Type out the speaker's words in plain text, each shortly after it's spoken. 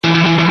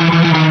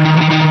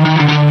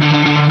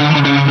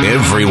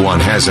Everyone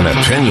has an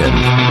opinion,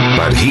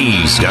 but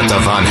he's got the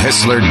Von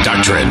Haessler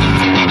Doctrine.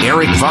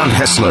 Eric Von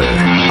Haessler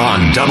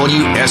on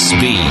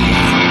WSB.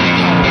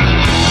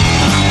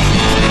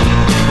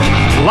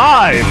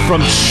 Live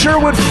from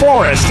Sherwood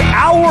Forest,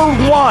 Hour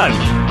 1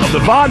 of the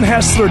Von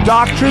Haessler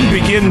Doctrine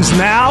begins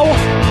now.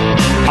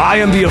 I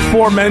am the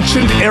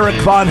aforementioned Eric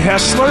Von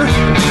Haessler.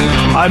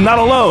 I'm not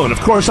alone. Of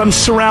course, I'm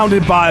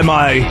surrounded by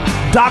my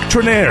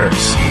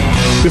Doctrinaires.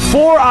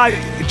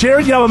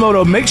 Jared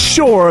Yamamoto makes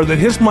sure that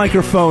his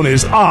microphone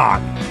is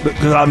on,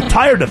 because I'm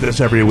tired of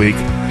this every week.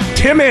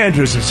 Tim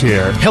Andrews is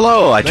here.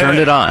 Hello, I turned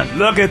it on.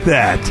 Look at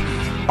that.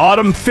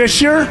 Autumn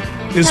Fisher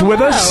is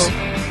with us.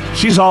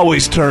 She's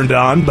always turned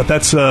on, but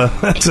that's a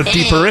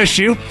deeper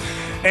issue.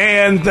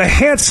 And the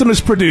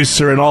handsomest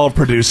producer in all of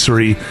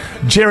producery,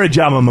 Jared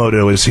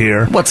Yamamoto, is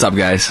here. What's up,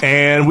 guys?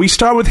 And we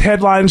start with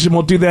headlines, and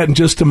we'll do that in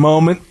just a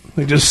moment.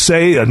 We just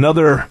say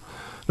another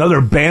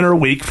banner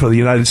week for the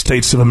United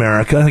States of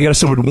America. I got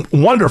some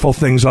wonderful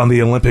things on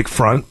the Olympic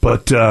front,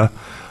 but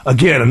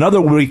again,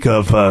 another week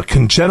of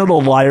congenital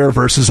liar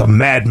versus a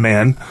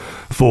madman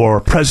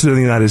for President of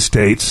the United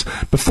States.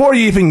 Before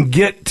you even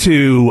get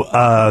to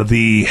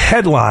the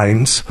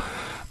headlines,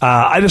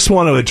 I just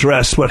want to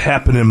address what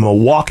happened in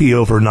Milwaukee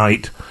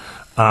overnight.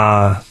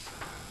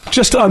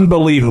 Just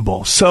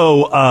unbelievable.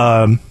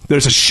 So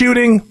there's a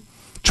shooting.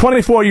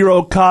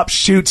 24-year-old cop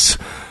shoots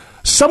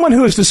someone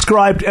who is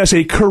described as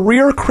a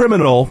career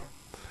criminal,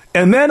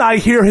 and then I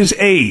hear his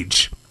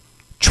age,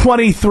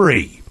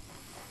 23.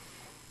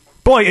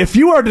 Boy, if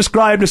you are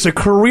described as a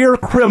career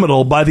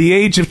criminal by the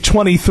age of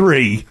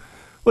 23,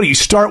 what do you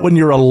start when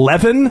you're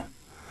 11?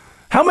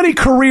 How many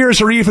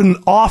careers are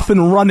even off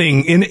and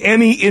running in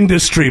any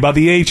industry by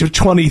the age of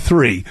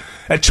 23?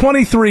 At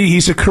 23,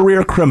 he's a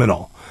career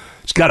criminal.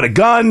 He's got a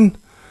gun.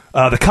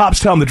 The cops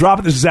tell him to drop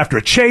it. This is after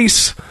a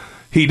chase.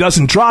 He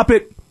doesn't drop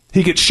it.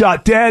 He gets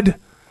shot dead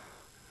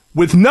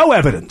with no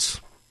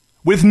evidence,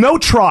 with no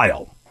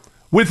trial,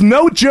 with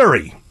no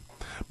jury,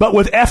 but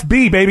with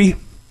FB, baby,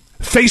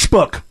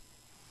 Facebook,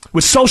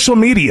 with social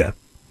media.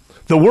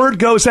 The word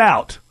goes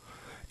out,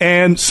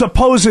 and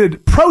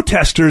supposed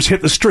protesters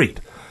hit the street.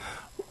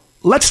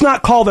 Let's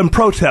not call them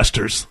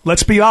protesters.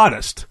 Let's be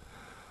honest.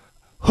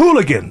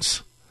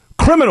 Hooligans,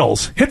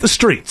 criminals hit the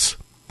streets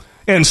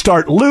and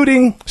start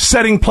looting,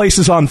 setting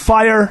places on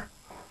fire.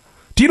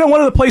 Do you know one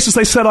of the places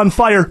they set on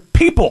fire?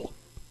 People.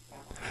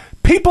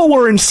 People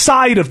were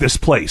inside of this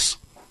place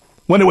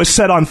when it was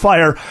set on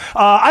fire.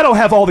 I don't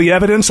have all the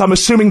evidence. I'm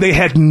assuming they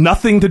had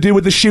nothing to do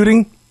with the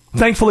shooting.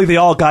 Thankfully, they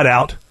all got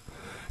out.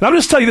 And I'm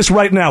just telling you this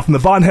right now from the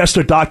Von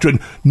Haessler Doctrine.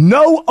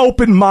 No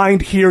open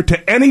mind here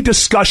to any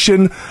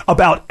discussion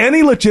about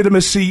any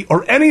legitimacy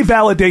or any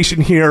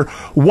validation here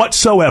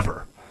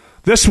whatsoever.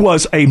 This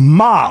was a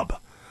mob.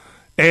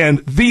 And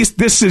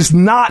this is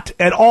not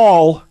at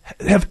all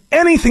have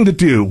anything to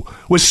do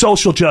with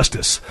social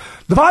justice.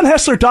 The Von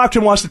Haessler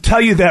Doctrine wants to tell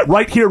you that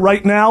right here,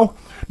 right now,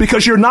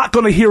 because you're not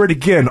going to hear it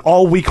again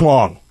all week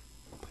long.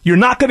 You're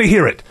not going to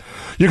hear it.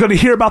 You're going to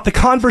hear about the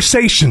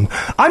conversation.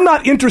 I'm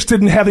not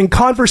interested in having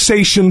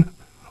conversation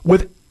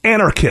with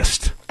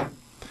anarchists.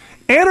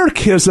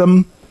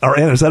 Anarchism, or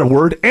is that a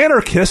word?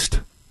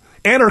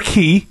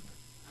 Anarchy,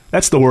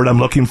 that's the word I'm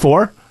looking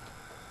for,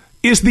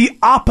 is the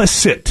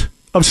opposite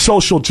of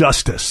social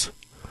justice.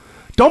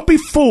 Don't be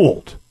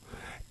fooled.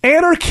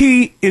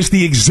 Anarchy is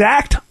the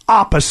exact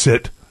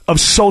opposite of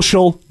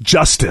social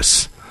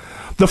justice.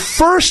 The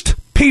first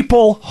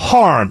people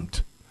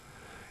harmed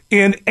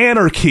in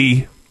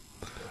anarchy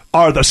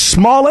are the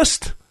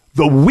smallest,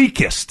 the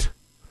weakest.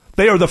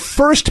 They are the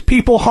first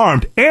people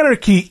harmed.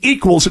 Anarchy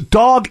equals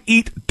dog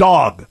eat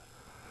dog.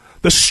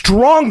 The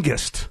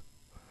strongest,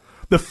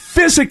 the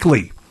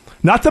physically,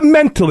 not the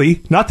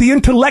mentally, not the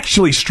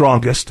intellectually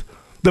strongest,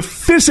 the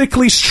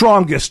physically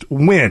strongest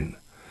win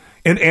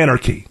in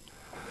anarchy.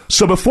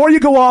 So before you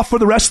go off for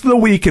the rest of the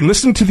week and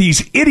listen to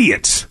these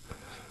idiots,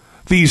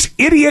 these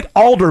idiot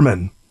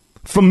aldermen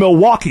from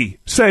Milwaukee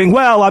saying,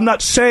 well, I'm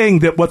not saying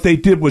that what they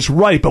did was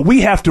right, but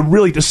we have to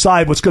really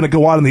decide what's going to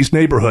go on in these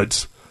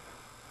neighborhoods.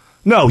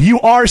 No, you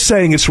are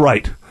saying it's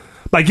right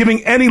by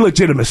giving any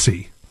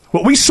legitimacy.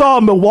 What we saw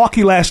in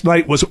Milwaukee last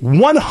night was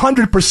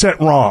 100%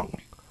 wrong.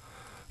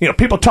 You know,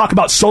 people talk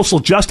about social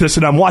justice,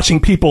 and I'm watching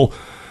people,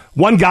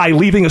 one guy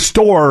leaving a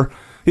store,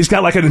 he's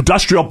got like an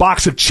industrial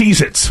box of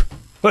Cheez-Its.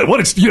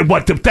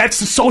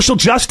 That's social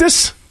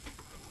justice?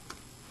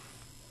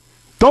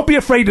 Don't be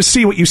afraid to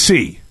see what you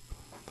see.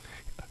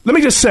 Let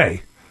me just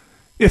say,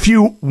 if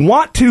you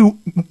want to,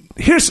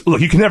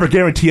 look, you can never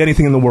guarantee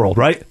anything in the world,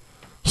 right?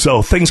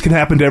 So things can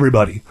happen to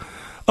everybody.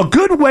 A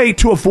good way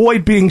to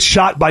avoid being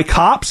shot by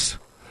cops,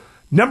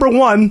 number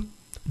one,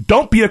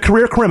 don't be a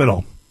career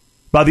criminal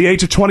by the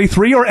age of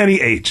 23 or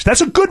any age.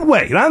 That's a good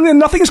way.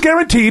 Nothing's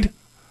guaranteed,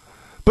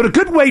 but a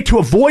good way to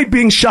avoid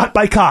being shot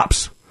by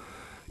cops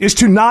is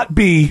to not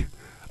be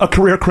a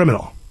career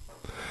criminal.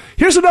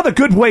 Here's another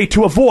good way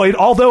to avoid,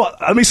 although,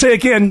 let me say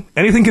again,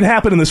 anything can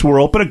happen in this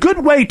world, but a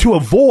good way to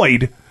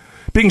avoid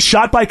being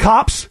shot by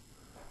cops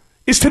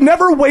is to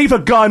never wave a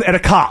gun at a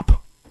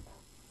cop.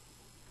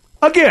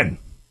 Again,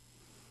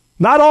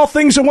 Not all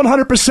things are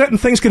 100% and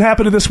things can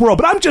happen in this world.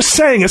 But I'm just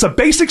saying, as a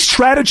basic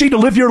strategy to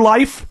live your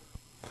life,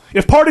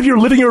 if part of your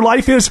living your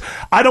life is,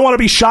 I don't want to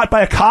be shot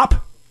by a cop,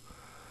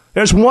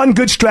 there's one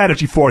good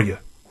strategy for you.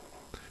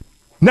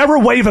 Never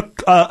wave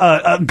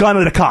a gun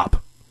at a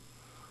cop.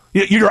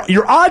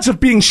 Your odds of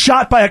being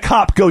shot by a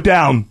cop go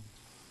down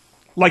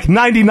like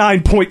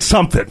 99 point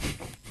something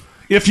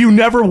if you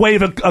never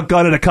wave a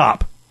gun at a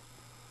cop.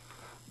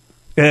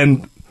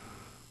 And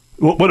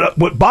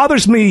what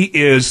bothers me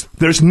is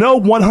there's no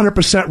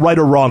 100% right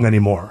or wrong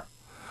anymore.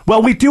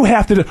 Well, we do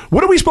have to do.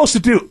 What are we supposed to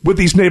do with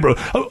these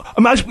neighborhoods?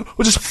 Imagine,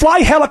 we'll just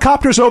fly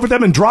helicopters over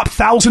them and drop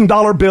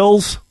 $1,000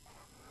 bills?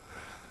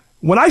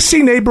 When I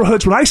see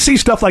neighborhoods, when I see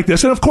stuff like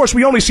this, and of course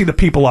we only see the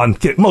people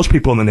most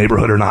people in the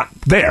neighborhood are not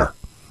there.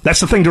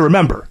 That's the thing to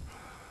remember.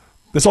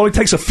 This only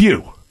takes a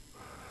few.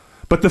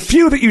 But the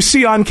few that you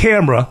see on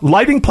camera,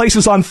 lighting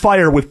places on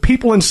fire with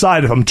people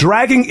inside of them,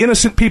 dragging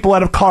innocent people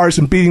out of cars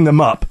and beating them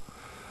up,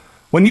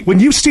 when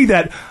you see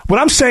that, what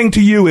I'm saying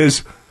to you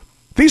is,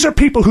 these are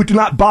people who do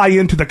not buy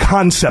into the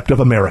concept of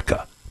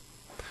America.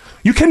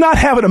 You cannot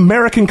have an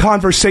American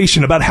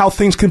conversation about how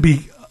things can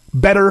be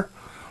better,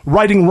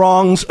 righting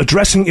wrongs,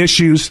 addressing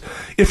issues,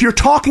 if you're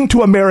talking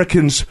to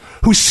Americans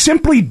who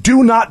simply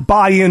do not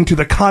buy into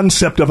the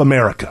concept of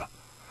America.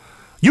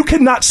 You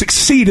cannot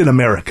succeed in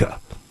America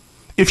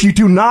if you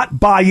do not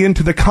buy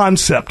into the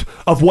concept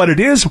of what it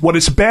is, what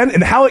it's been,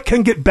 and how it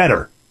can get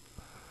better.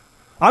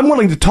 I'm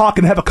willing to talk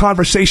and have a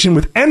conversation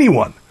with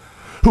anyone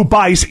who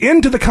buys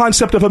into the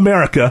concept of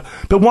America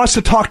but wants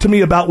to talk to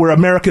me about where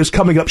America is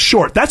coming up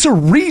short. That's a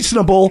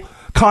reasonable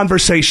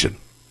conversation.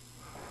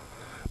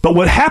 But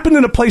what happened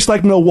in a place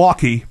like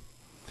Milwaukee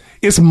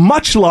is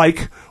much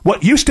like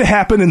what used to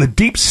happen in the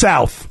Deep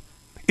South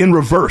in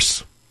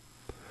reverse,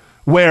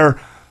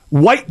 where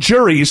white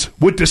juries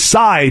would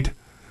decide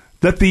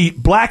that the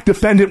black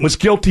defendant was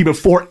guilty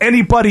before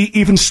anybody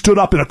even stood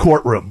up in a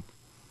courtroom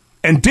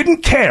and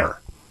didn't care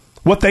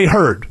what they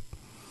heard.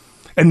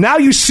 And now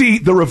you see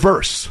the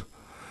reverse.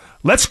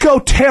 Let's go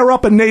tear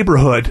up a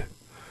neighborhood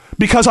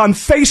because on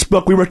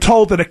Facebook we were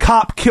told that a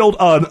cop killed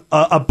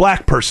a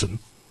black person.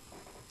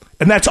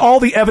 And that's all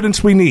the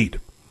evidence we need.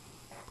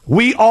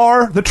 We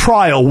are the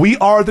trial. We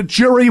are the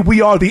jury. We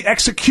are the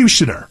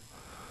executioner.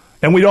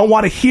 And we don't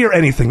want to hear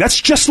anything.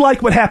 That's just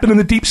like what happened in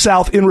the Deep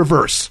South in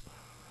reverse.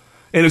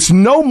 And it's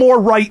no more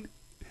right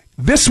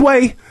this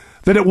way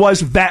than it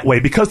was that way,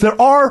 because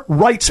there are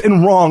rights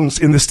and wrongs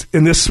in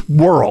this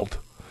world.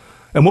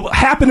 And what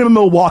happened in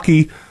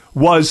Milwaukee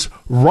was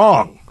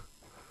wrong.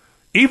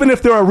 Even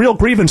if there are real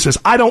grievances,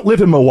 I don't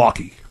live in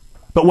Milwaukee.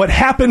 But what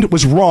happened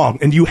was wrong,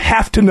 and you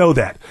have to know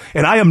that.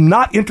 And I am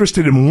not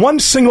interested in one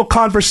single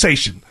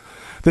conversation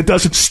that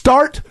doesn't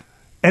start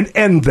and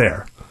end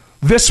there.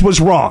 This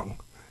was wrong.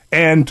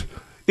 And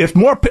if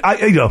more,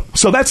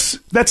 so that's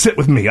it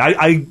with me.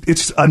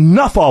 It's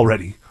enough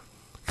already,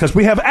 because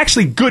we have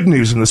actually good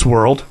news in this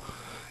world,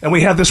 and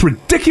we have this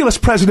ridiculous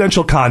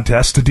presidential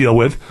contest to deal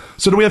with.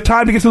 So do we have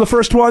time to get to the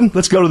first one?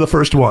 Let's go to the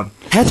first one.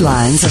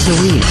 Headlines of the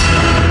week.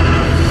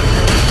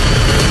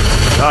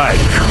 All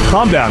right,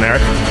 calm down,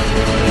 Eric.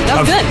 That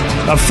was good.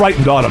 I'm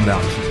frightened autumn now.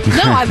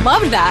 No, I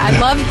loved that. I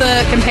love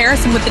the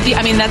comparison with the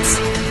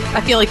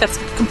I feel like that's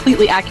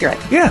completely accurate.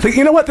 Yeah,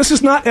 you know what? This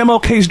is not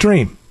MLK's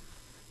dream.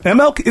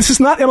 This is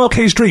not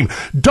MLK's dream.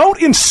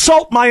 Don't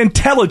insult my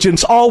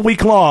intelligence all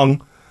week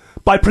long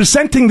by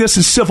presenting this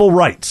as civil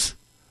rights.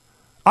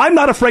 I'm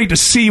not afraid to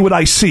see what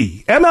I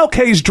see.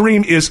 MLK's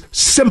dream is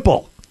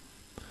simple.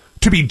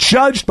 To be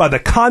judged by the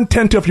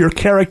content of your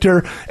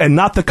character and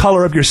not the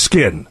color of your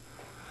skin.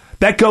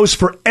 That goes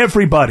for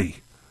everybody.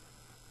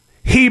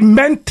 He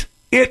meant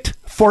it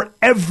for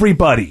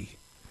everybody.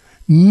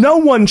 No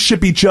one should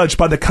be judged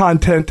by the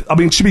content.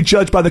 Should be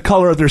judged by the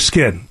color of their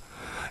skin.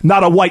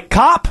 Not a white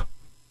cop.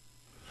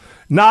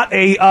 Not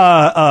an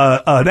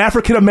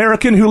African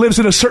American who lives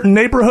in a certain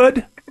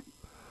neighborhood.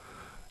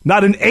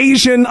 Not an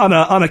Asian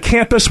on a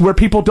campus where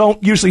people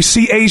don't usually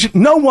see Asian.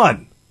 No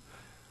one.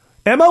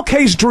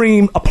 MLK's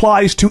dream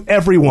applies to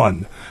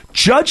everyone.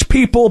 Judge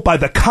people by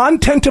the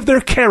content of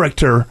their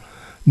character,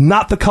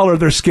 not the color of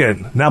their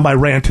skin. Now my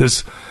rant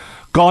has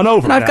gone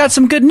over. And I've got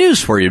some good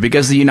news for you,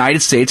 because the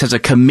United States has a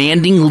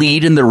commanding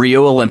lead in the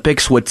Rio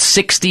Olympics with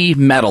 60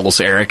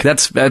 medals, Eric.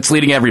 That's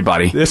leading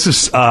everybody. This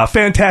is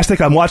fantastic.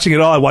 I'm watching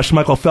it all. I watched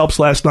Michael Phelps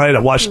last night. I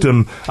watched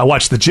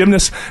the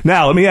gymnasts.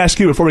 Now, let me ask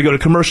you, before we go to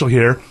commercial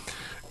here,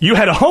 you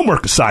had a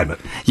homework assignment.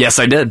 Yes,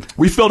 I did.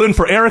 We filled in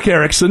for Eric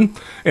Erickson,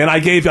 and I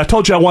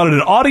told you I wanted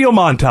an audio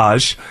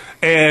montage,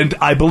 and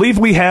I believe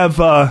we have...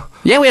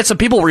 we had some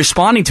people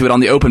responding to it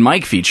on the open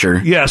mic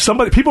feature. Yeah,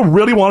 people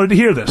really wanted to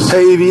hear this.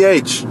 Hey,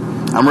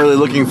 EVH, I'm really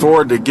looking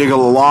forward to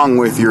giggle along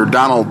with your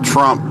Donald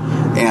Trump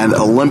and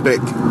Olympic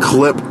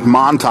clip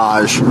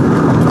montage.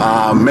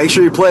 Make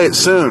sure you play it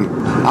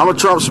soon. I'm a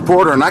Trump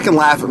supporter, and I can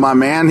laugh at my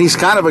man. He's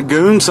kind of a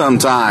goon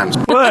sometimes.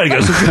 Well,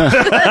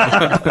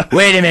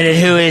 wait a minute,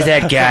 who is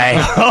that guy?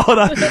 Hold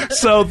on.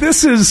 So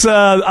this is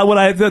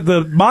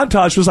the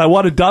montage was I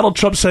wanted Donald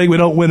Trump saying we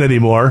don't win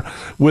anymore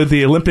with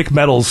the Olympic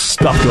medals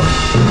stuff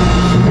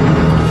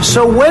going.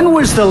 So when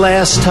was the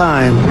last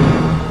time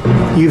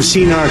you've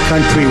seen our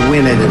country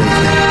win at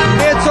anything?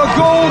 It's a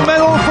gold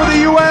medal for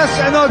the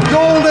U.S. and a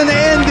golden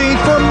ending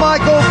for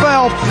Michael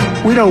Phelps.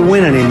 We don't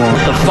win anymore.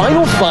 The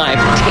final five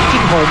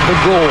taking home the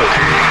gold.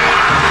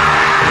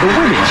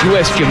 The women's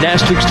U.S.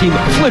 gymnastics team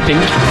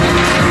flipping,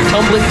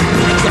 tumbling,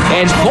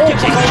 and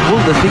vaulting to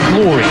Olympic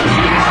glory.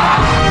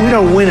 We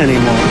don't win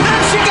anymore.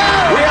 There she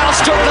goes! We all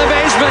stood in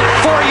amazement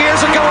 4 years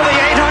ago in the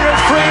 800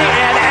 free,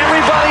 and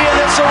everybody in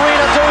this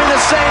arena doing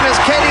the same as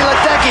Katie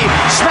Ledecky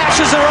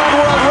smashes her own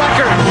world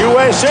record.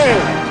 USA!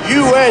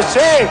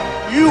 USA!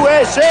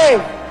 USA!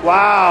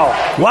 Wow.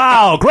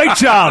 Wow, great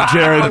job,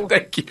 Jared.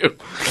 Thank you.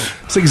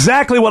 It's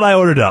exactly what I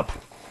ordered up.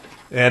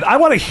 And I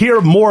want to hear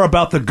more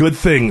about the good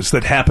things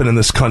that happen in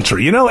this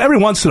country. You know, every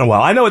once in a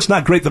while. I know it's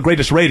not the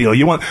greatest radio.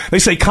 They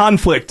say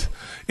conflict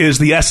is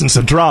the essence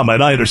of drama,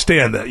 and I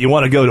understand that. You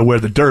want to go to where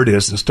the dirt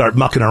is and start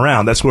mucking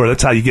around. That's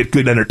how you get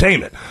good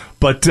entertainment.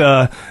 But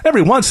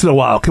every once in a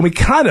while, can we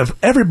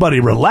everybody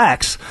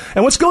relax?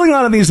 And what's going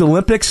on in these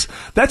Olympics,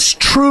 that's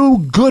true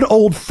good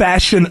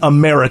old-fashioned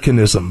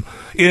Americanism,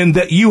 in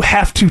that you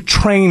have to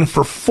train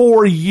for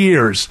 4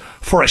 years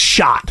for a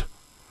shot.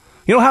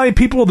 You know how many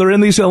people that are in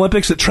these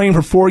Olympics that train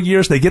for 4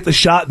 years, they get the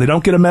shot, they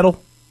don't get a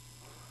medal?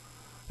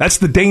 That's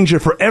the danger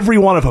for every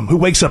one of them who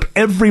wakes up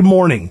every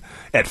morning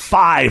at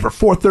 5 or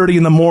 4:30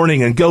 in the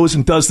morning and goes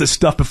and does this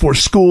stuff before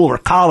school or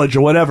college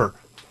or whatever,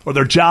 or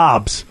their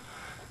jobs.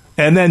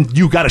 And then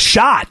you got a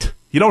shot.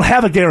 You don't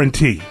have a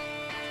guarantee.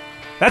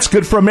 That's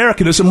good for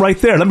Americanism right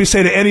there. Let me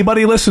say to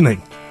anybody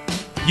listening,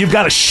 you've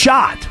got a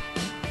shot,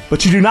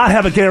 but you do not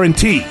have a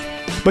guarantee.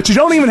 But you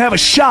don't even have a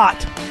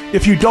shot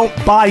if you don't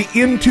buy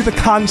into the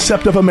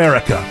concept of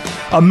America.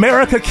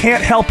 America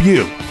can't help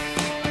you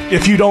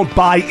if you don't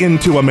buy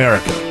into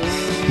America.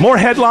 More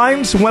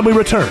headlines when we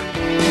return.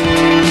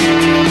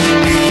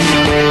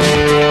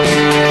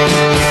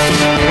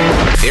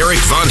 Eric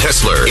Von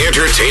Haessler,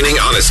 entertaining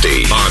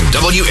honesty on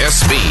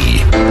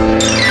WSB.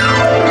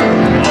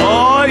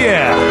 Oh,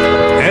 yeah.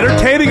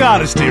 Entertaining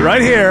honesty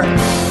right here.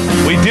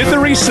 We did the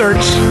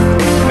research,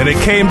 and it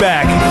came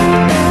back.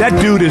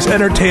 That dude is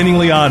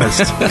entertainingly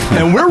honest.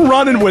 And we're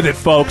running with it,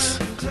 folks.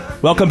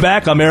 Welcome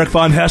back. I'm Eric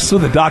Von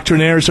Haessler. The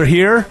Doctrinaires are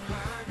here.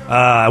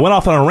 I went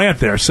off on a rant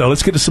there, so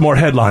let's get to some more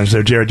headlines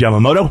there, Jared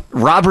Yamamoto.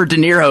 Robert De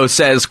Niro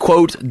says,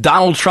 quote,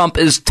 Donald Trump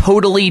is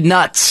totally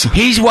nuts.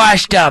 He's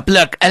washed up.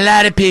 Look, a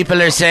lot of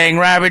people are saying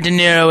Robert De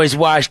Niro is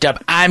washed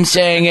up. I'm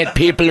saying it.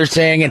 People are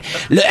saying it.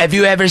 Look, have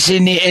you ever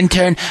seen The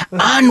Intern?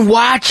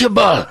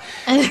 Unwatchable.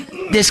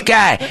 This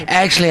guy.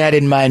 Actually, I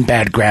didn't mind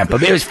Bad Grandpa.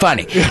 It was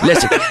funny.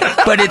 Listen,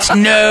 but it's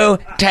no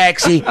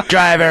Taxi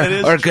Driver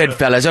or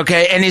Goodfellas,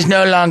 okay? And he's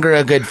no longer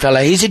a good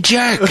fella. He's a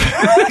jerk.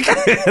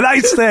 And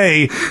I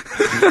say...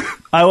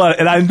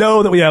 I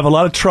know that we have a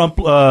lot of Trump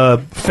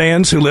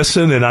fans who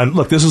listen, and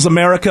look, this is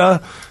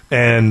America,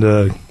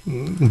 and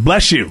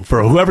bless you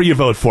for whoever you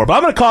vote for. But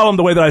I'm going to call him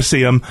the way that I see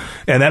him,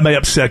 and that may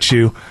upset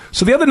you.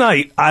 So the other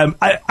night,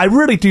 I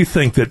really do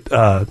think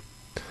that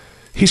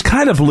he's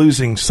kind of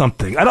losing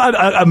something.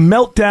 A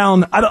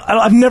meltdown.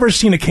 I've never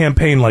seen a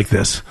campaign like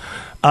this.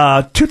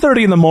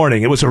 2:30 in the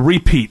morning. It was a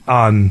repeat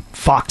on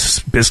Fox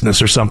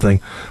Business or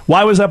something.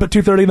 Why was I up at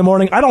 2:30 in the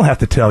morning? I don't have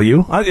to tell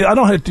you.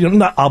 I'm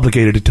not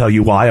obligated to tell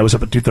you why I was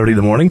up at 2:30 in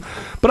the morning,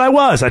 but I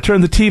was. I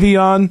turned the TV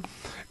on,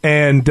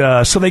 and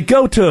so they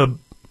go to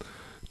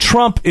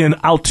Trump in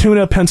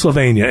Altoona,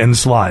 Pennsylvania, and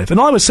it's live. And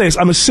all I would say is,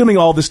 I'm assuming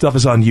all this stuff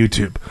is on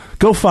YouTube.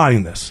 Go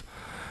find this.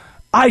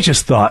 I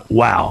just thought,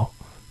 wow.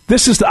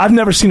 I've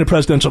never seen a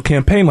presidential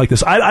campaign like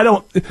this.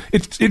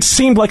 It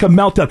seemed like a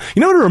meltdown.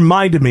 You know what it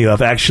reminded me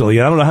of, actually?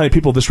 I don't know how many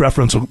people this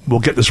reference will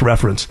get this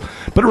reference,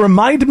 but it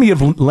reminded me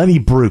of Lenny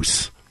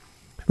Bruce.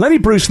 Lenny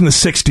Bruce in the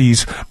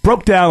 60s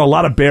broke down a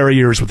lot of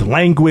barriers with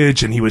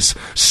language, and he was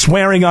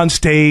swearing on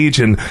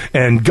stage and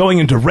going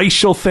into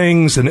racial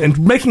things and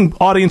making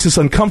audiences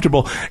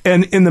uncomfortable.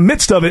 And in the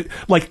midst of it,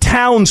 like,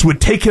 towns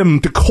would take him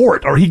to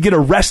court, or he'd get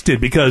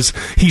arrested because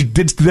he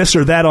did this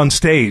or that on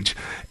stage.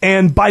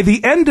 And by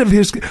the end of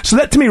so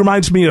that to me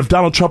reminds me of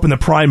Donald Trump in the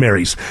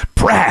primaries.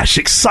 Brash,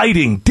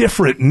 exciting,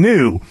 different,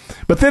 new.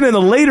 But then in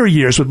the later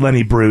years with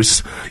Lenny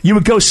Bruce, you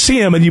would go see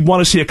him and you'd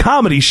want to see a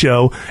comedy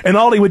show, and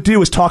all he would do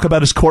was talk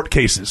about his court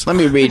cases. Let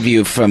me read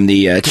you from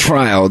the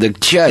trial. The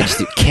judge,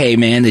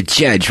 the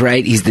judge,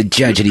 right? He's the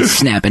judge, and he's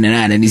snapping it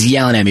out, and he's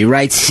yelling at me,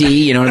 right?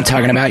 See? You know what I'm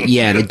talking about?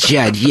 Yeah, the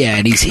judge, yeah,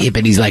 and he's hip,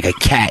 and he's like a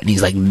cat, and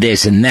he's like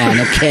this and that,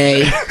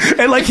 okay?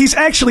 And like he's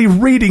actually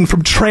reading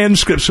from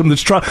transcripts from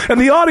this trial,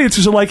 and the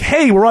audiences are like,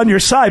 hey, we're on your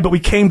side, but we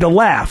came to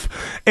laugh.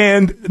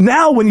 And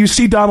now when you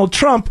see Donald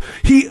Trump,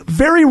 he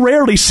very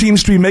rarely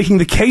seems to be making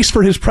the case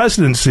for his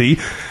presidency.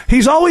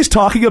 He's always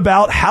talking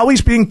about how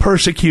he's being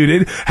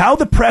persecuted, how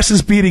the press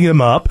is beating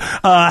him up, he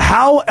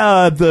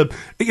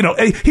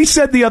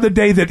said the other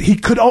day that he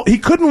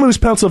couldn't lose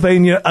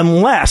Pennsylvania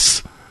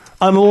unless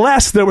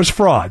there was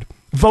fraud.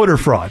 voter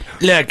fraud.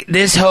 Look,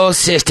 this whole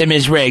system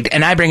is rigged,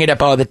 and I bring it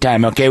up all the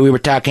time, okay? We were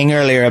talking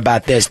earlier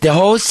about this. The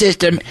whole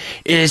system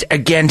is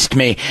against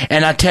me,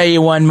 and I'll tell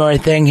you one more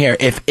thing here.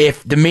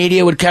 If the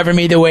media would cover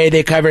me the way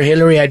they cover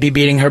Hillary, I'd be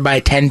beating her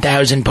by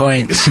 10,000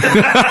 points.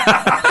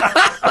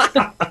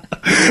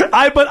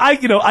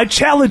 I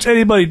challenge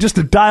anybody just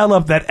to dial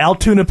up that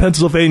Altoona,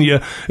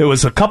 Pennsylvania. It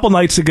was a couple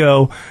nights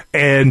ago,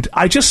 and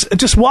I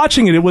just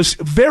watching it. It was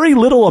very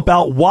little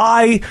about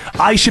why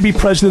I should be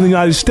president of the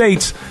United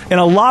States, and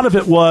a lot of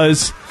it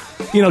was,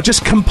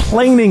 just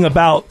complaining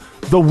about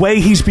the way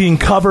he's being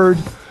covered.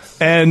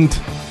 And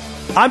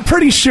I'm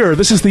pretty sure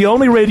this is the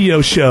only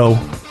radio show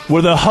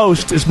where the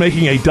host is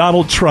making a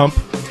Donald Trump,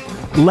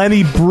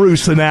 Lenny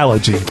Bruce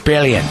analogy.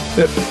 Brilliant.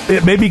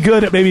 It may be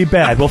good, it may be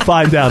bad. We'll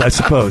find out, I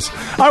suppose.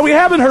 All right, we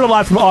haven't heard a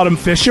lot from Autumn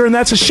Fisher, and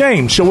that's a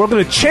shame. So we're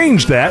going to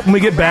change that when we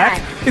get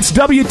back. It's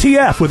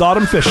WTF with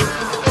Autumn Fisher.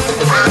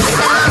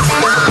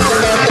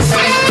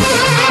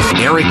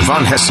 Eric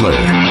Von Haessler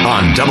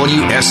on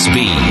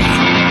WSB.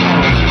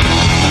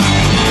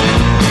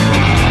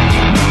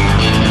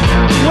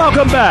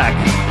 Welcome back.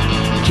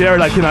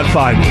 Jared, I cannot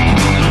find you.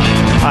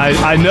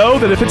 I know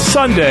that if it's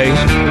Sunday,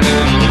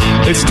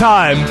 it's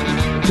time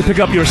to pick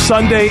up your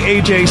Sunday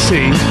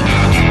AJC.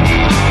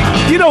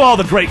 You know all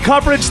the great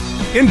coverage,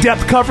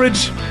 in-depth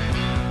coverage.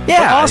 Yeah.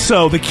 But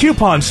also the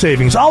coupon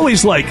savings.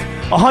 Always like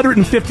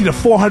 $150 to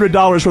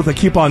 $400 worth of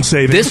coupon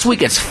savings. This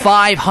week it's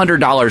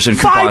 $500 in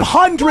coupons.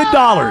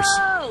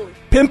 $500.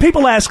 And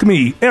people ask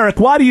me, Eric,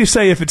 why do you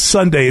say if it's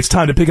Sunday, it's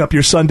time to pick up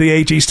your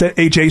Sunday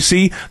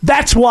AJC?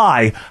 That's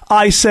why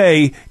I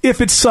say if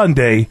it's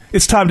Sunday,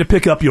 it's time to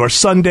pick up your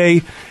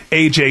Sunday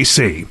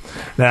AJC.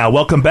 Now,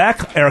 welcome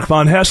back. Eric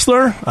Von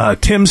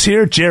Haessler. Tim's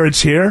here.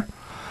 Jared's here.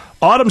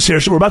 Autumn's here.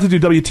 So we're about to do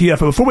WTF.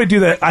 But before we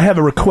do that, I have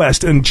a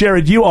request. And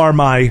Jared, you are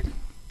my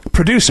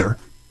producer.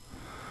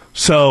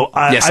 So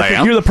I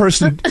think you're the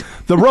person.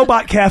 The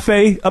Robot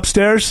Cafe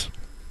upstairs,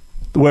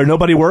 where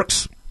nobody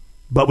works,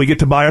 but we get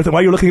to buy our thing. Why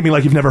are you looking at me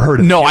like you've never heard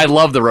of it? No, I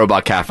love the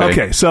Robot Cafe.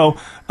 Okay, so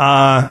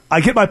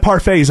I get my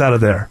parfaits out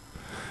of there.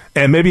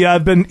 And maybe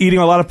I've been eating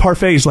a lot of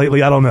parfaits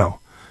lately. I don't know.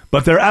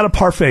 But they're out of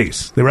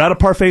parfaits. They were out of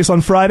parfaits on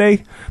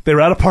Friday. They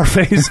were out of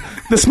parfaits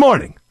this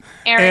morning.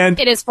 Eric, And-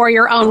 it is for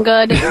your own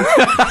good.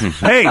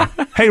 Hey,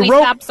 Please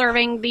stop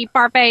serving the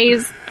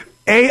parfaits.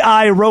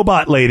 AI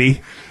robot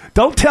lady.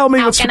 Don't tell me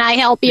How can I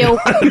help you?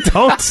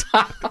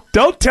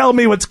 Don't tell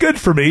me what's good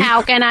for me.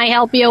 How can I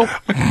help you?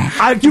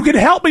 You can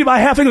help me by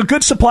having a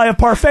good supply of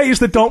parfaits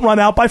that don't run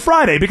out by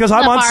Friday because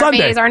I'm on Sunday.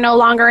 The parfaits are no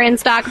longer in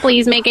stock.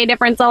 Please make a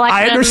different selection.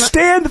 I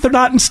understand that they're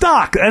not in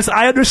stock.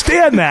 I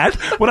understand that.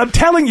 What I'm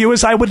telling you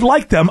is I would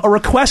like them. A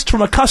request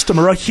from a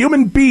customer, a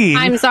human being.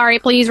 I'm sorry.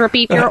 Please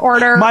repeat your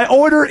order. My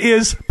order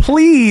is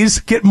please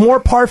get more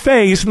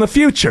parfaits in the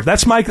future.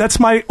 That's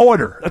my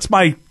order. That's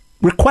my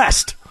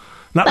request.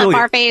 Not the really.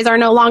 parfaits are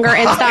no longer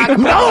in stock.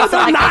 No, Please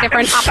select a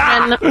different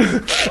option.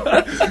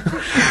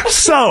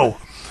 So,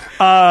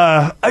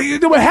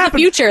 what happened? The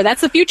future.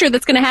 That's the future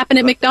that's going to happen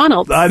at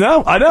McDonald's. I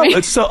know.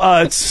 It's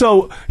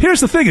so here's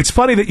the thing. It's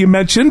funny that you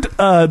mentioned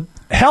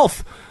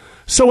health.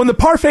 So when the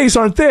parfaits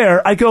aren't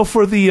there, I go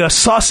for the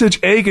sausage,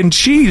 egg, and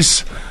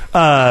cheese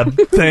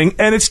thing,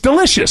 and it's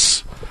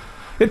delicious.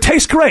 It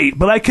tastes great,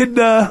 but I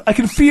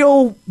can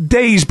feel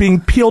days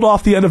being peeled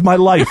off the end of my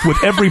life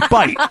with every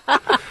bite.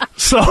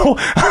 So,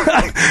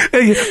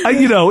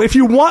 if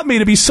you want me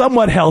to be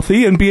somewhat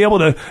healthy and be able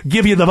to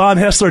give you the Von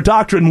Haessler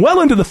Doctrine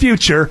well into the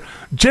future,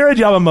 Jared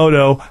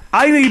Yamamoto,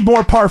 I need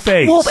more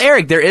parfaits. Well,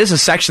 Eric, there is a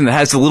section that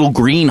has the little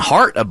green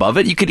heart above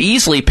it. You could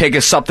easily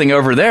pick something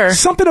over there.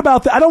 Something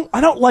about that.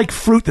 I don't like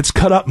fruit that's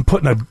cut up and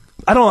put in a.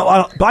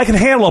 But I can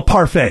handle a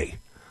parfait.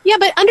 Yeah,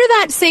 but under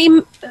that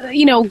same,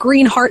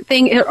 green heart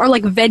thing are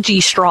like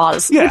veggie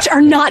straws, which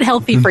are not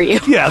healthy for you.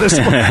 Yeah,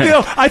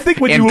 I think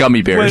when and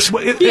gummy bears.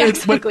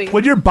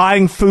 When you're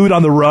buying food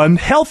on the run,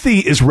 healthy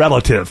is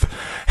relative.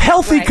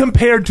 Healthy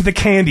compared to the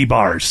candy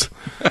bars.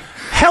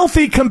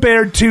 Healthy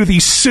compared to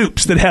the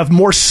soups that have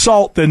more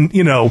salt than,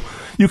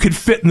 you could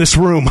fit in this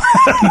room.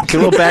 It's a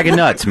little bag of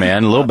nuts,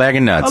 man. A little bag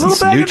of nuts.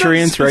 It's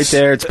nutrients right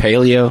there. It's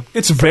paleo.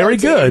 It's very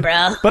good.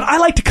 Bro. But I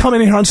like to come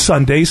in here on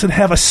Sundays and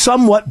have a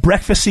somewhat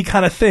breakfasty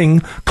kind of thing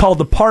called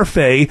the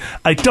parfait.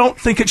 I don't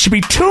think it should be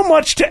too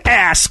much to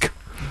ask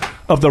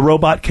of the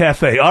Robot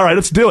Cafe. All right,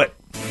 let's do it.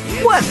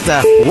 What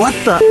the?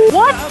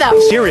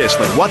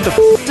 Seriously, what the?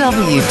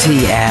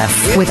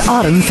 WTF with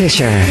Autumn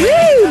Fisher.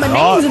 Woo, my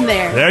name's in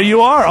there. There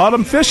you are,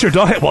 Autumn Fisher.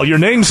 Your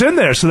name's in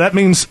there, so that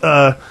means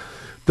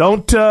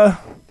don't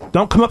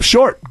come up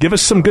short. Give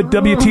us some good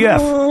WTF.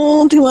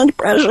 Oh, too much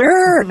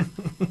pressure.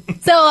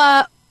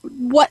 So,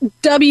 what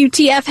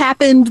WTF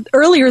happened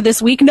earlier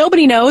this week,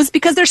 nobody knows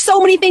because there's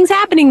so many things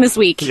happening this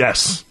week.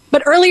 Yes.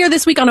 But earlier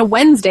this week on a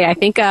Wednesday, I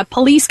think,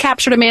 police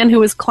captured a man who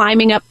was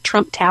climbing up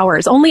Trump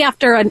Towers, only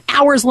after an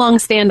hours-long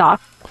standoff.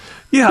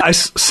 Yeah,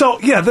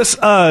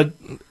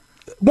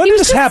 when did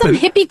this happen?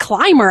 Some hippie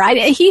climber.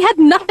 He had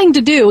nothing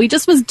to do. He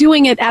just was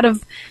doing it out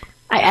of,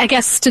 I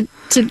guess, to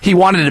he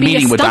wanted a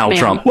meeting with Donald man.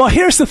 Trump. Well,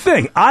 here's the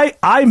thing. When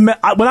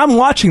I'm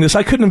watching this,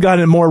 I couldn't have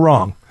gotten it more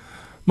wrong.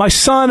 my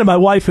son and my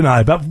wife and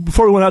I,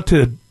 before we went out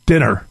to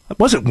dinner.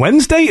 Was it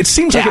Wednesday? It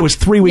seems like it was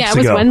 3 weeks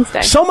ago. Yeah, it was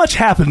Wednesday. So much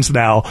happens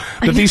now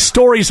that these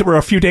stories that were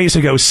a few days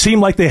ago seem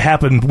like they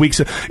happened weeks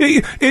ago.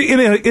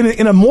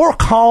 In a more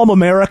calm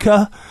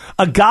America,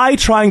 a guy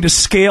trying to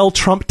scale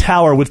Trump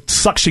Tower with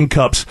suction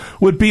cups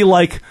would be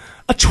like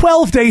a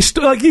 12-day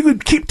like you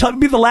could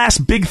be the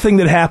last big thing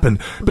that happened.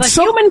 But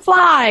human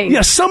fly.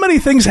 Yeah, so many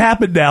things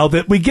happen now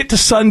that we get to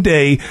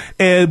Sunday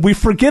and we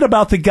forget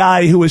about the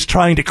guy who was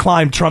trying to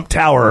climb Trump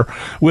Tower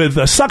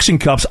with suction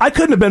cups. I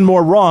couldn't have been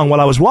more wrong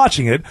when I was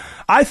watching it.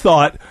 I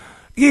thought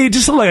he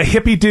just looked like a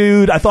hippie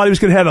dude. I thought he was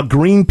going to have a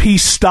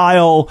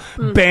Greenpeace-style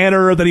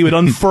banner that he would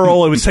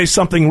unfurl. It would say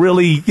something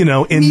really,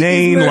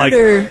 inane,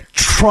 like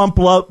Trump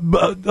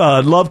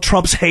love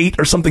Trump's hate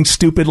or something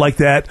stupid like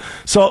that.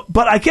 So,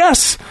 but I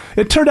guess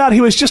it turned out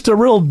he was just a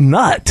real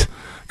nut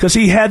because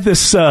he had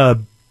this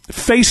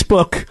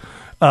Facebook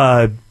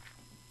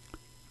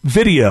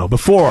video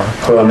before.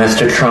 Hello,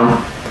 Mr.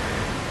 Trump.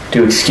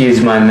 Do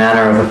excuse my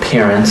manner of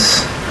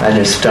appearance. I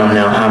just don't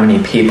know how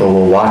many people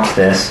will watch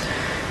this.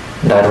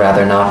 And I'd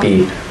rather not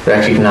be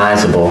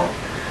recognizable.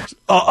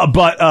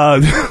 But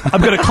I'm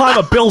going to climb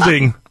a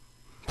building.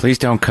 Please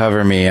don't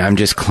cover me. I'm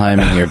just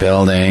climbing your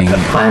building.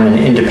 I'm an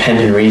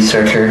independent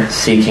researcher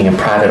seeking a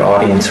private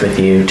audience with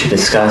you to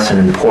discuss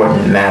an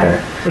important matter.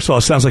 First of all,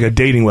 it sounds like a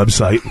dating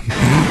website.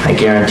 I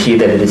guarantee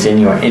that it is in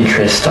your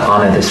interest to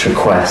honor this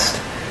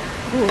request.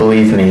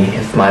 Believe me,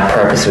 if my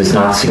purpose was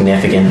not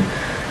significant,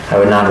 I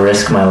would not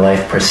risk my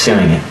life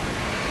pursuing it.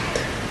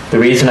 The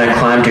reason I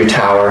climbed your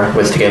tower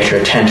was to get your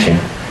attention.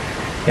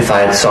 If I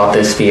had sought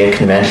this via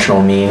conventional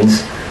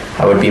means,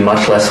 I would be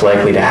much less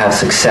likely to have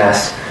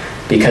success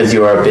because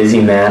you are a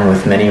busy man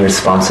with many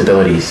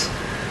responsibilities.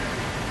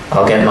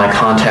 I'll get my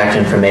contact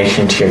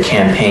information to your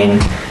campaign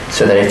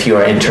so that if you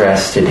are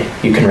interested,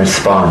 you can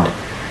respond.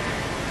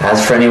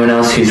 As for anyone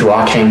else who's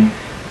watching,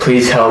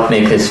 please help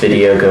make this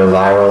video go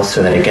viral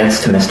so that it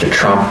gets to Mr.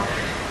 Trump,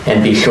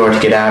 and be sure to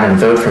get out and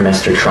vote for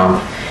Mr.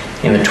 Trump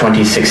in the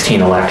 2016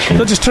 election.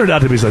 That just turned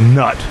out to be a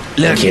nut.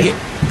 Look,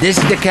 this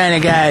is the kind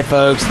of guy,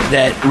 folks,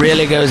 that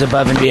really goes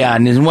above and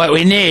beyond. This is what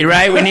we need,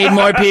 right? We need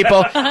more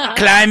people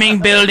climbing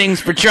buildings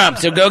for Trump.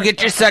 So go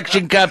get your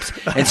suction cups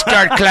and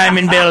start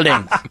climbing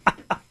buildings.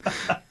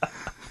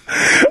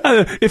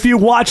 If you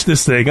watch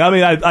this thing, I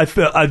mean, I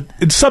feel,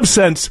 in some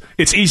sense,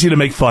 it's easy to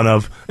make fun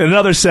of. In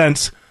another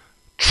sense,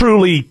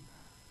 truly,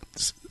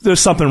 there's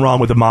something wrong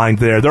with the mind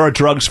there. There are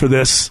drugs for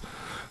this.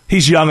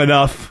 He's young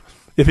enough.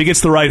 If he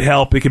gets the right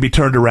help, it can be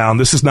turned around.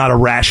 This is not a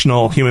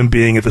rational human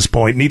being at this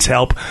point. Needs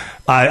help.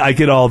 I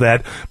get all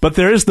that. But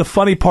there is the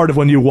funny part of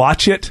when you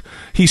watch it.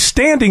 He's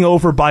standing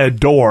over by a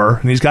door,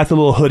 and he's got the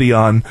little hoodie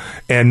on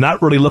and not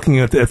really looking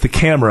at the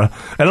camera.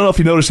 I don't know if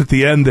you noticed at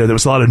the end there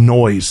was a lot of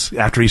noise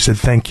after he said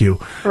thank you.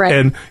 Right.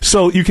 And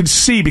so you can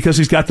see, because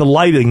he's got the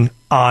lighting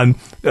on,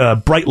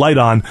 bright light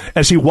on,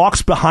 as he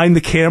walks behind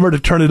the camera to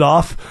turn it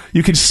off,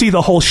 you can see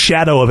the whole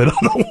shadow of it on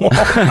the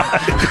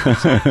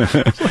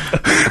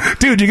wall.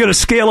 Dude, you're going to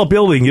scale a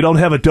building. You don't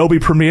have Adobe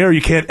Premiere.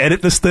 You can't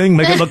edit this thing,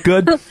 make it look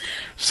good.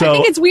 So I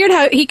think it's weird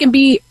how he can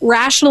be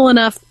rational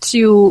enough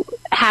to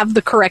have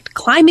the correct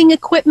climbing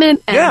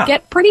equipment and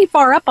get pretty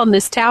far up on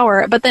this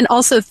tower, but then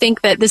also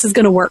think that this is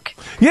going to work.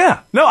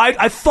 Yeah. No,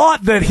 I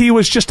thought that he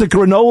was just a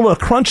granola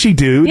crunchy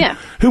dude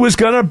who was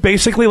going to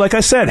basically, like I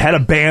said, had a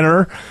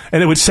banner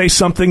and it would say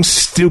something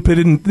stupid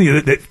and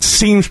that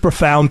seems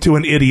profound to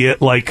an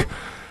idiot, like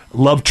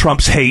love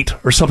Trump's hate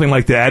or something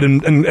like that.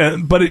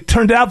 And but it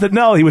turned out that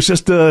no, he was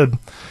just a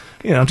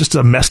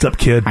messed up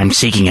kid. I'm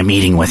seeking a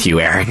meeting with you,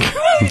 Eric.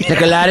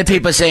 Look, a lot of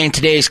people saying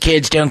today's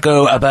kids don't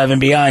go above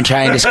and beyond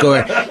trying to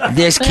score.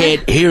 This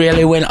kid, he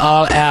really went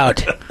all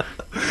out.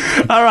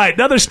 All right,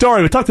 another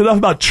story. We talked enough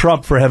about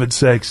Trump, for heaven's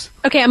sakes.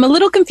 Okay, I'm a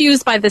little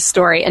confused by this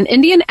story. An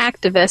Indian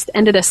activist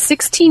ended a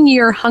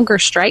 16-year hunger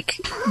strike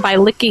by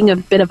licking a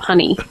bit of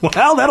honey.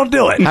 Well, that'll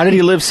do it. How did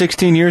he live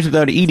 16 years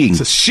without eating?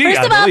 It's a she,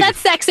 First of all,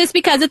 that's sexist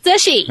because it's a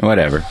she.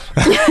 Whatever.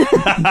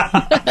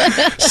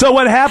 So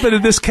what happened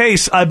in this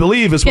case, I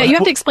believe, is... Yeah, you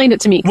have to explain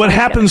it to me. What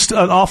happens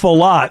an awful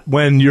lot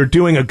when you're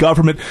doing a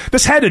government...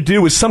 This had to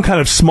do with some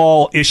kind of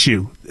small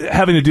issue,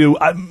 having to do...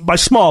 by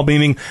small,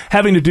 meaning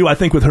having to do, I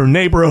think, with her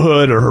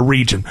neighborhood or her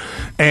region.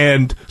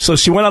 And so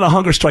she went on a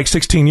hunger strike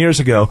 16 years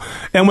ago.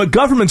 And what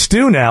governments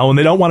do now, when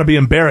they don't want to be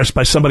embarrassed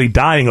by somebody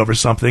dying over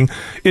something,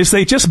 is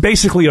they just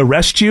basically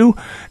arrest you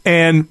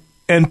and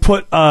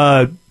put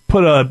a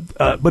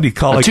what do you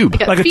call it? Tube.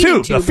 Like a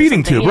tube, a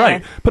feeding tube,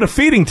 right. Put a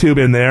feeding tube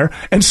in there.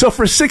 And so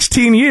for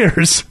 16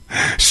 years,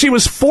 she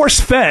was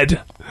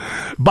force-fed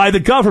by the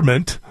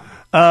government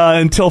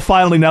until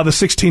finally now the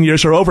 16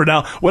 years are over.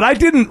 Now, what I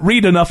didn't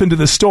read enough into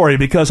this story,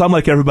 because I'm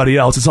like everybody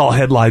else, it's all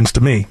headlines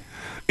to me,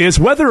 is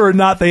whether or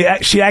not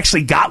she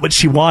actually got what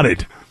she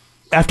wanted.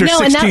 after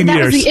 16 and that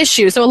years. was the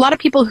issue. So a lot of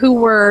people who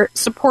were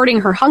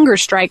supporting her hunger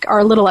strike are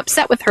a little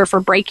upset with her for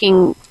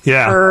breaking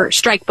her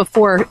strike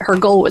before her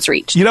goal was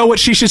reached. You know what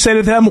she should say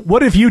to them?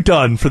 What have you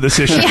done for this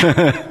issue?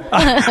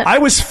 I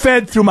was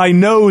fed through my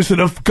nose in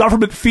a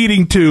government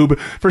feeding tube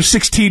for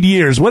 16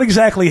 years. What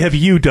exactly have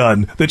you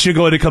done that you're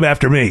going to come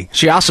after me?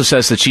 She also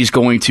says that she's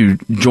going to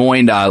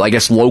join, I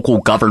guess, local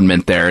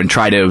government there and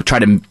try to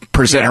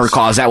present her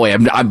cause that way.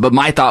 But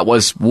my thought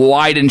was,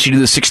 why didn't she do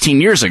this 16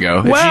 years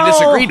ago if she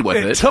disagreed with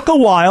it? It took a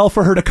while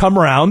for her to come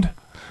around.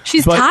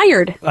 She's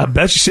tired. I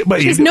bet she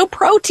has no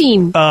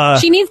protein.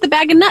 She needs the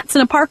bag of nuts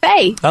and a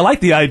parfait. I like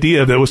the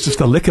idea that it was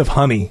just a lick of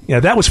honey. Yeah,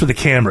 that was for the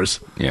cameras.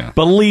 Yeah.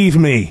 Believe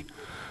me.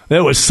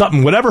 There was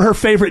something, whatever her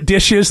favorite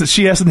dish is that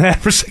she hasn't had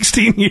for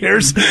 16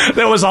 years,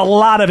 there was a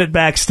lot of it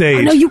backstage.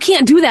 Oh, no, you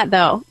can't do that,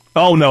 though.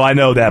 Oh, no, I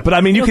know that. But,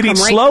 I mean, you can eat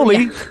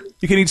slowly.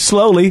 You can eat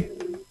slowly.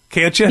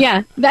 Can't you?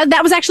 Yeah,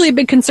 that was actually a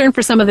big concern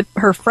for some of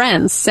her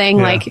friends, saying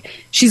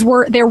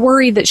they're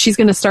worried that she's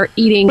going to start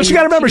eating. But you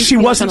got to remember, she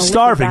wasn't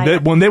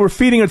starving. When they were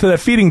feeding her to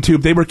that feeding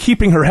tube, they were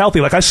keeping her healthy.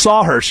 Like I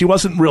saw her, she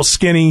wasn't real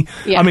skinny.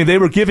 Yeah. I mean, they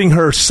were giving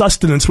her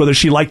sustenance whether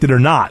she liked it or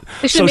not.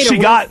 So she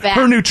got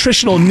her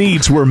nutritional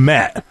needs were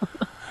met.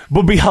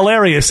 What would be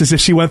hilarious is if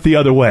she went the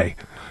other way.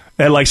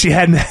 And like she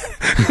hadn't,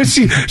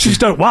 she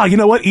started. Wow, you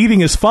know what?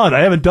 Eating is fun. I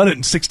haven't done it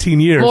in 16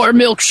 years. More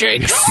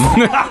milkshakes.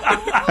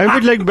 I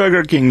would like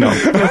Burger King now.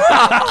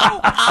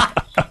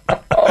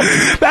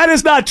 That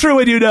is not true,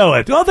 and you know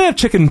it. Well, they have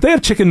chicken. They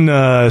have chicken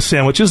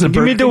sandwiches.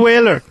 Give me the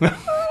whaler.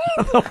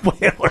 The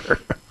whaler.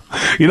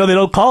 You know, they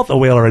don't call it the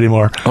whaler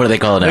anymore. What do they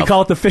call it now? They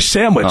call it the fish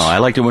sandwich. Oh, I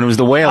liked it when it was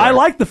the whaler. I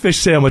like the fish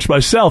sandwich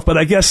myself, but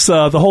I guess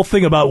the whole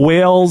thing about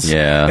whales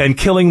and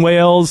killing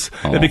whales,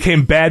 it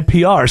became bad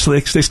PR, so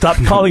they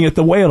stopped calling it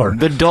the whaler.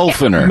 The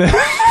dolphiner.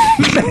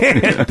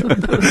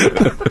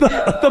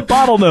 the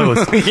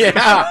bottlenose.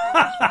 Yeah.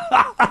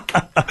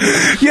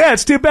 Yeah,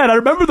 it's too bad. I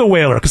remember the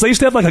whaler because they used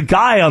to have like a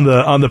guy on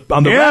the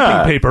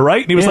wrapping paper,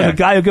 right? And he was like a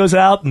guy who goes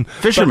out and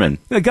fisherman.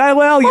 A guy.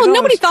 Well,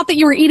 nobody thought that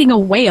you were eating a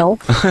whale.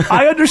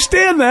 I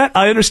understand that,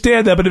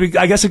 but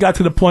I guess it got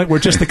to the point where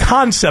just the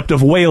concept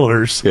of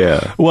whalers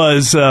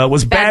was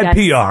bad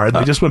PR, and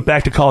they just went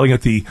back to calling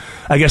it the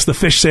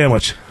fish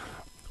sandwich.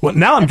 Well,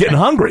 now I'm getting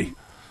hungry.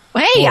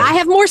 Hey, I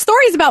have more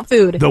stories about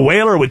food. The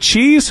whaler with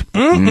cheese?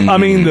 I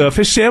mean, the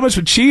fish sandwich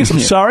with cheese? I'm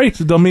sorry.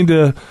 Don't mean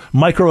to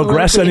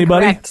microaggress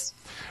anybody.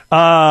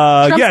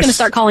 Trump's going to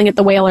start calling it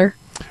the whaler.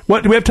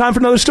 What? Do we have time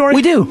for another story?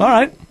 We do. All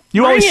right.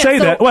 You always say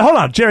that. Well, hold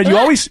on, Jared. You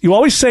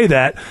always say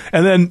that,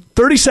 and then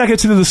 30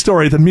 seconds into the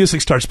story, the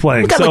music starts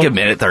playing. We got like a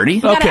minute 30.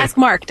 You got to ask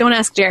Mark. Don't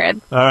ask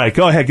Jared. All right,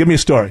 go ahead. Give me a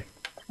story.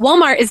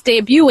 Walmart is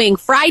debuting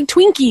fried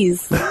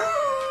Twinkies.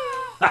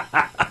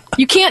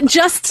 You can't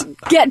just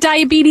get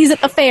diabetes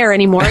at the fair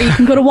anymore. You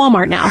can go to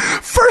Walmart now.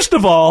 First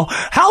of all,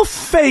 how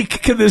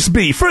fake can this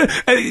be?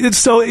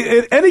 So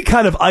any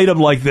kind of item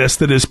like this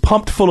that is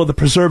pumped full of the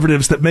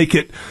preservatives that make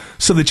it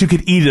so that you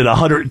could eat it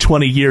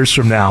 120 years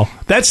from now,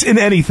 that's in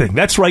anything.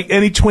 That's right,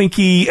 any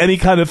Twinkie, any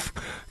kind of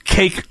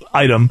cake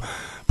item.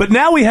 But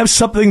now we have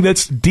something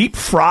that's deep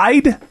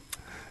fried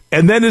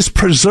and then is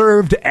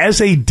preserved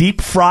as a deep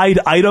fried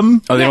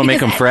item. Oh, they don't make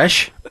them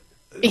fresh?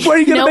 Where are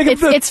you going to make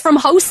it? It's from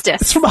Hostess.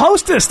 It's from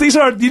Hostess. These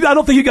are. I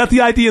don't think you got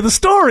the idea of the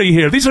story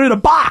here. These are in a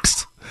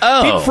box.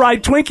 Oh. Deep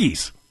fried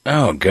Twinkies.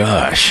 Oh,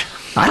 gosh.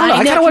 I don't know.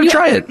 I kind of want to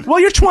try it.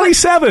 Well, you're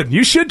 27.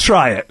 You should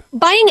try it.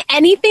 Buying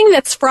anything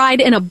that's fried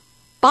in a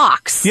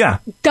box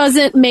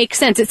doesn't make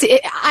sense.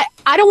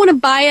 I don't want to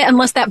buy it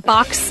unless that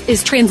box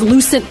is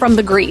translucent from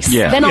the grease.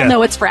 Yeah. Then I'll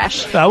know it's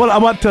fresh. I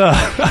want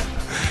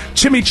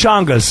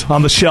chimichangas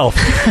on the shelf.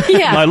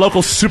 My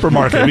local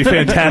supermarket. It'd be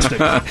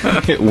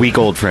fantastic.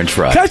 Week-old French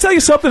fries. Can I tell you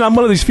something? I'm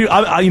one of these few.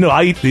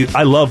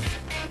 I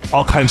love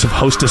all kinds of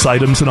Hostess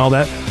items and all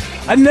that.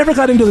 I never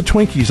got into the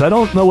Twinkies. I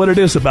don't know what it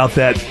is about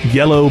that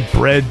yellow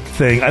bread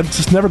thing. I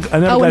never got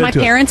into it. When my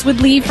parents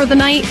would leave for the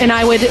night and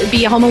I would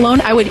be home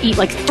alone, I would eat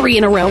like 3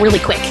 in a row really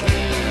quick.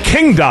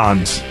 King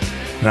Dons.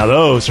 Now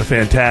those are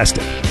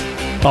fantastic.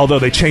 Although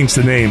they changed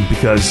the name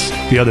because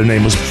the other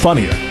name was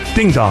funnier.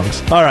 Ding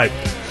Dongs. All right.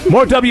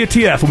 More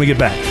WTF when we get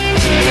back.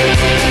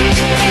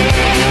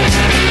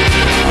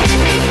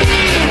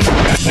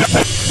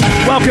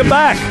 Welcome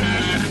back.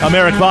 I'm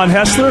Eric Von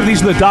Haessler.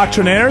 These are the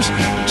Doctrinaires.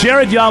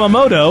 Jared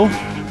Yamamoto.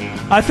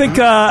 I think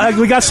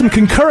we got some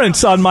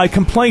concurrence on my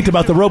complaint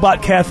about the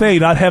Robot Cafe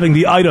not having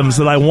the items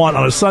that I want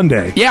on a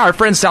Sunday. Yeah, our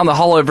friends down the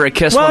hall over at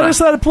Kiss. Well, just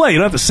let it play. You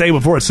don't have to say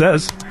before it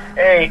says.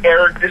 Hey,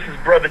 Eric, this is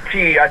Brother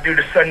T. I do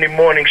the Sunday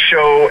morning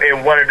show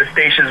in one of the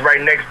stations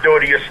right next door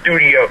to your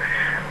studio.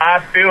 I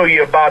feel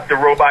you about the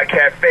Robot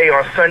Cafe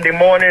on Sunday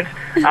mornings.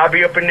 I'll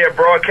be up in there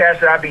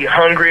broadcasting. I'll be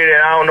hungry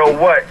and I don't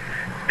know what.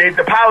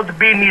 The powers that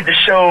be need to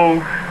show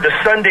the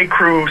Sunday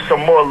crew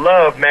some more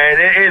love, man.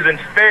 It isn't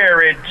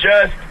fair. It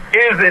just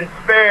isn't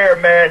fair,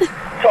 man.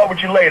 talk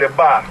with you later.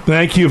 Bye.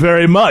 Thank you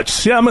very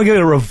much. Yeah, I'm going to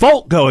get a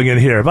revolt going in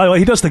here. By the way,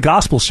 he does the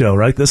gospel show,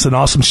 right? This is an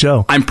awesome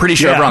show. I'm pretty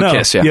sure we're on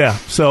Kiss, yeah. Yeah.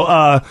 So,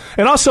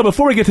 and also,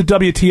 before we get to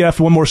WTF,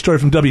 one more story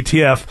from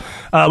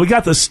WTF. We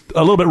got this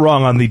a little bit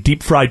wrong on the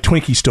deep-fried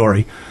Twinkie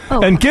story.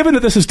 Oh. And given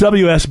that this is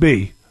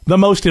WSB, the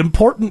most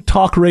important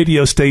talk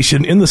radio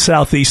station in the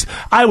Southeast,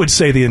 I would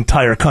say the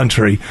entire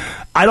country,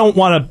 I don't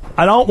want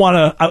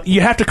to,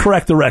 you have to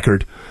correct the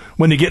record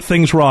when you get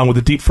things wrong with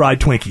the deep-fried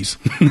Twinkies.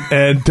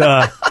 And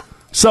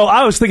so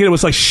I was thinking it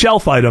was like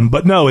shelf item,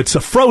 but no, it's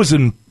a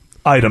frozen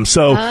item.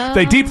 So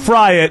they deep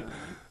fry it,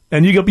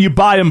 and you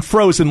buy them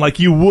frozen like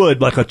you would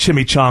like a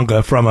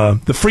chimichanga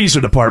from the freezer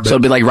department. So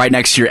it'd be like right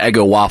next to your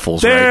Eggo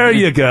waffles. There right?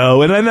 you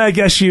go. And then I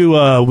guess you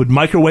would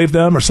microwave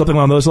them or something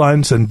along those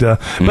lines. And but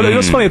it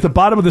was funny, at the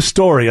bottom of the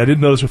story, I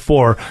didn't notice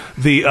before,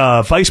 the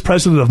vice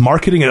president of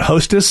marketing at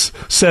Hostess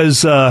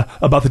says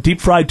about the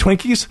deep-fried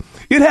Twinkies,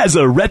 it has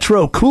a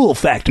retro cool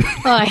factor.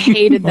 Oh, I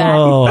hated that.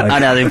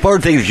 Now, the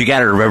important thing that you got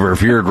to remember,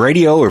 if you're in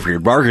radio or if you're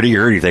in marketing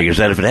or anything, is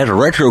that if it has a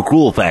retro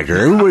cool factor,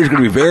 everybody's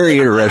going to be very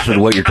interested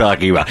in what you're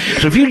talking about.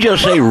 So if you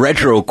just say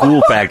retro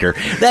cool factor,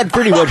 that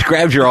pretty much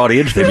grabs your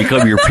audience. They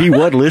become your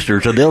P1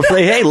 listeners, and they'll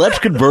say, hey, let's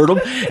convert them,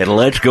 and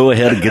let's go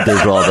ahead and get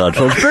this all done.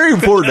 So it's very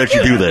important that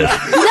you do this.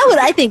 You know what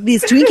I think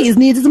these Twinkies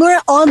need is more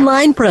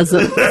online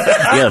presence.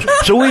 Yes.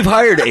 So we've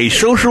hired a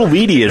social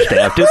media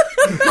staff to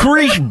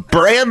increase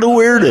brand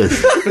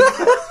awareness.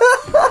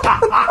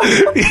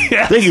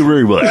 Yes. Thank you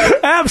very much.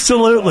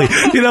 Absolutely.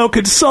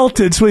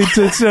 Consultants, you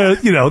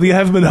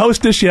haven't been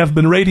Hostess, you haven't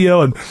been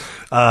radio, and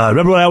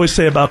remember what I always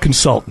say about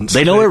consultants.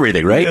 They know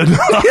everything, right? I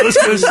was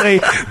going to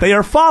say, they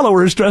are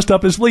followers dressed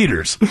up as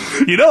leaders.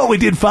 You know what we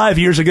did 5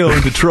 years ago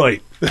in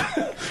Detroit?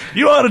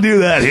 You ought to do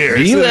that here.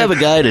 Do you have a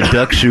guy in a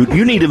duck suit?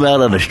 You need him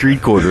out on the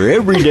street corner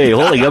every day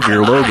holding up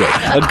your logo.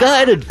 A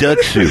guy in a duck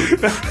suit.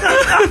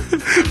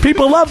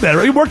 People love that,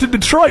 right? He worked in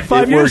Detroit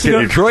 5 years ago. It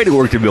worked in Detroit, it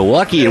worked in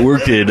Milwaukee, it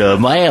worked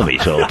in Miami.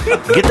 So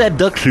get that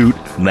duck suit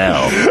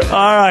now.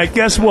 All right,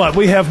 guess what?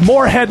 We have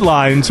more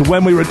headlines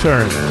when we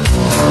return.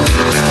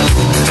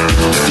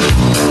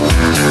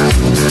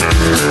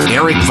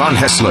 Eric Von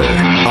Haessler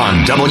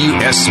on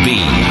WSB.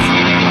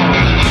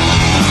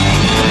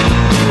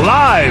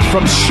 Live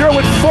from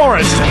Sherwood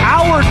Forest,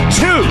 Hour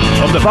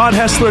 2 of the Von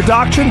Haessler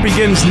Doctrine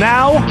begins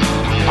now.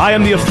 I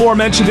am the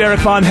aforementioned Eric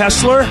Von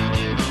Haessler.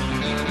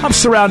 I'm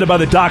surrounded by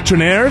the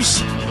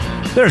Doctrinaires.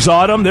 There's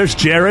Autumn, there's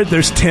Jared,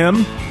 there's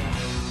Tim.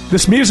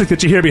 This music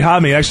that you hear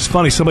behind me, actually, it's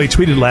funny. Somebody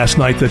tweeted last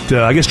night that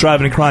I guess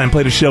Driving and Crying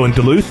played a show in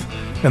Duluth,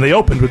 and they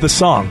opened with this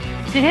song.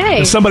 Hey.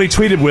 And somebody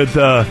tweeted with,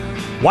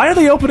 why are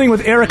they opening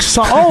with Eric's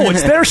song? Oh,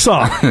 it's their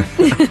song.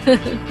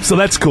 So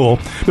that's cool.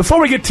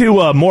 Before we get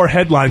to more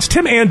headlines,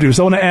 Tim Andrews,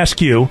 I want to ask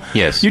you.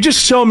 Yes. You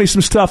just showed me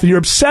some stuff, and you're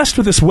obsessed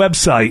with this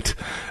website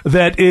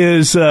that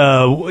is,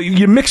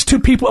 you mix two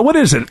people. What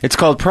is it? It's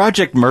called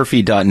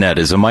ProjectMurphy.net.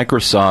 It's a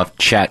Microsoft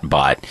chat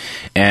bot,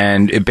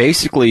 and it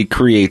basically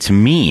creates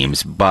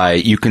memes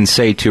you can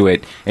say to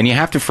it, and you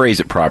have to phrase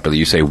it properly.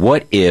 You say,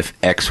 what if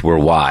X were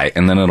Y?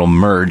 And then it'll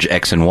merge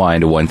X and Y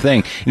into one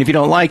thing. And if you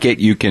don't like it,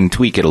 you can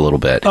tweak it a little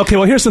bit. Okay,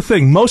 well, here's the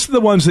thing. Most of the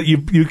ones that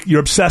you're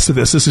obsessed with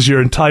this is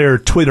your entire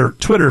Twitter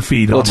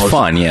feed. Well, almost. It's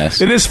fun,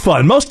 yes. It is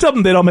fun. Most of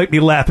them, they don't make me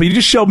laugh, but you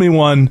just showed me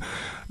one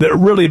that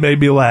really made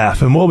me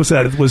laugh. And what was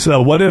that? It was,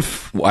 what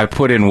if... I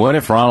put in, what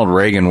if Ronald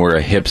Reagan were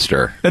a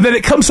hipster? And then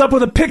it comes up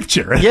with a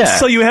picture. Yeah.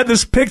 So you had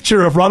this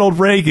picture of Ronald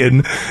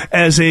Reagan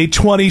as a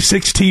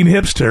 2016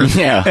 hipster.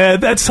 Yeah.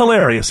 And that's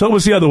hilarious. What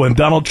was the other one?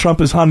 Donald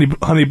Trump as Honey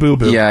Boo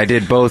Boo. Yeah, I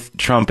did both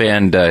Trump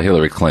and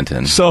Hillary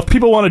Clinton. So if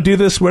people want to do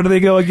this, where do they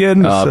go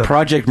again?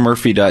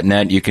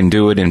 ProjectMurphy.net. You can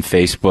do it in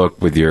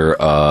Facebook with your,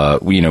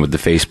 with the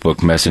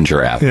Facebook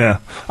Messenger app. Yeah.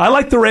 I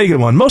like the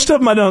Reagan one. Most of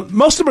them I don't.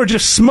 Most of them are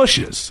just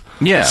smushes.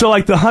 Yeah. So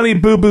like the Honey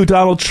Boo Boo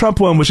Donald Trump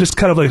one was just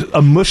kind of like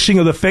a mushing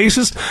of the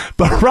faces,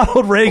 but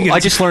Ronald Reagan. Well, I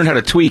just learned how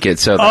to tweak it,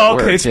 so that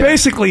works. It's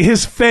basically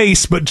his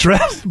face, but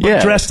dressed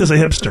as a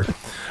hipster.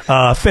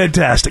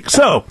 Fantastic.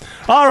 So,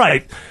 all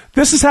right.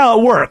 This is how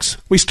it works.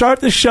 We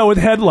start the show with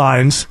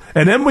headlines,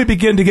 and then we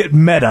begin to get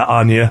meta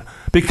on you,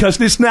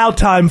 because it's now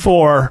time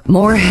for...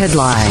 More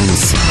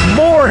headlines.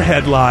 More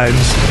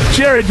headlines.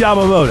 Jared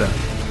Yamamoto.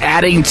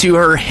 Adding to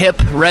her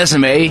hip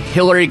resume,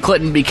 Hillary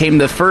Clinton became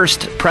the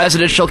first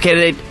presidential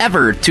candidate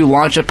ever to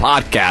launch a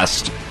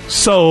podcast.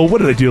 So, what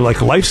do they do? Like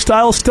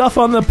lifestyle stuff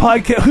on the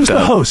podcast? Who's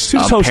the host?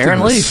 Who's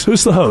apparently. hosting this?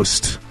 Who's the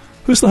host?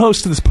 Who's the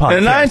host of this podcast?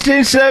 In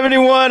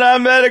 1971, I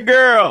met a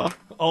girl.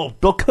 Oh,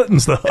 Bill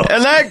Clinton's the host.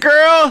 And that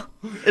girl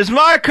is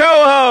my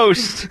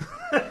co-host.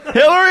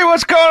 Hillary,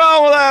 what's going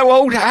on with that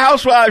old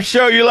housewives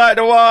show you like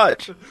to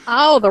watch?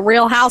 Oh, The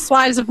Real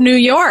Housewives of New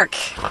York.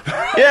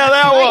 Yeah,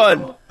 that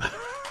one.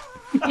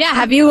 Yeah,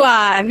 have you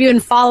been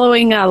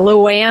following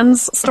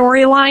Luann's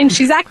storyline?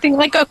 She's acting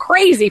like a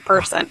crazy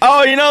person.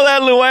 Oh, you know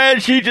that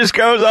Luann? She just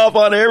goes off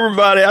on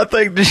everybody. I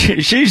think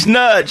she's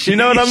nuts. You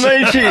know what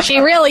I mean? She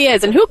really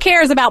is. And who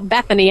cares about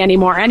Bethany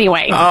anymore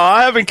anyway? Oh,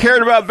 I haven't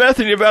cared about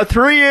Bethany about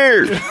 3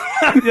 years.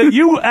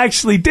 You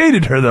actually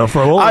dated her, though,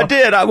 for a while. I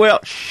did.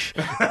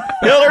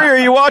 Hillary, are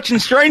you watching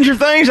Stranger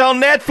Things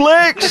on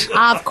Netflix?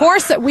 Of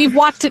course, we've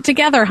watched it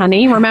together,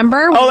 honey.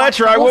 Remember? Oh, that's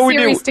right. What we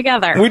series did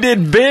together. We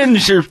did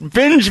binge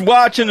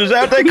watching. Is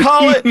that what they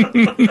call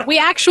it? We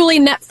actually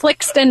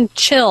Netflixed and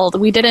chilled.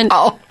 We didn't.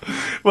 Oh,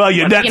 well,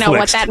 you Netflixed. You know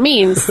what that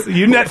means.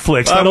 You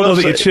Netflixed. I don't know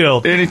that you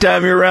chilled.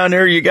 Anytime you're around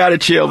here, you got to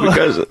chill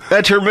because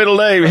that's her middle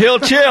name. He'll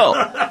chill.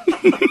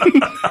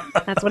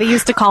 That's what he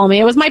used to call me.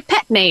 It was my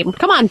pet name.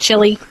 Come on,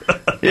 Chili.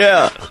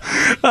 Yeah.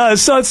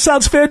 So it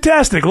sounds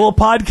fantastic. A little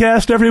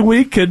podcast every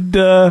week, and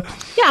yeah,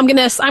 I'm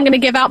gonna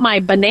give out my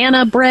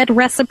banana bread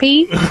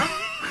recipe.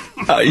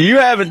 You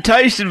haven't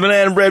tasted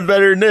banana bread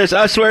better than this.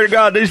 I swear to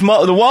God,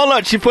 the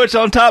walnuts she puts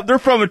on top, they're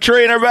from a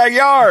tree in our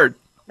backyard.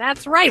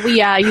 That's right.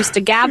 We used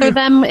to gather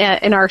them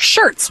in our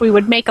shirts. We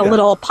would make a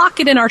little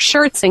pocket in our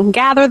shirts and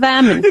gather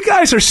them. And you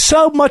guys are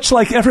so much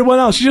like everyone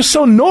else. You're just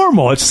so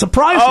normal. It's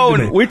surprising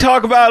to me. We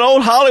talk about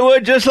old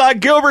Hollywood just like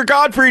Gilbert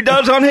Gottfried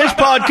does on his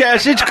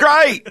podcast. It's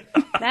great.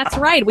 That's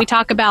right. We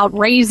talk about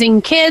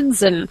raising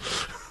kids and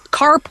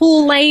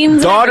carpool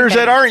lanes. Daughters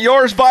that aren't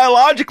yours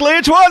biologically.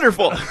 It's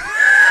wonderful.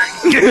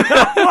 You know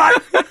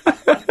what?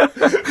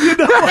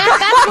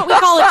 That's what we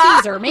call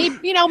a teaser.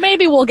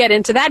 Maybe we'll get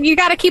into that. You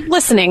got to keep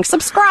listening.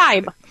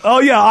 Subscribe. Oh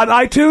yeah, on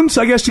iTunes.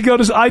 I guess you go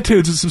to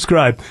iTunes and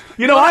subscribe.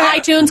 You know,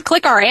 iTunes.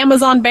 Click our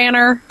Amazon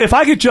banner. If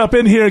I could jump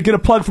in here and get a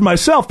plug for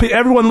myself,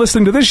 everyone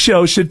listening to this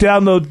show should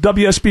download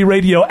WSB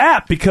Radio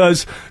app,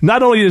 because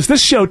not only is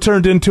this show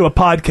turned into a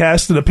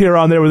podcast and appear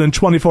on there within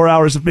 24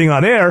 hours of being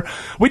on air,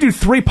 we do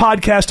 3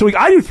 podcasts a week.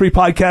 I do 3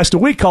 podcasts a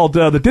week called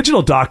The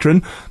Digital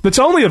Doctrine, that's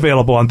only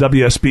available on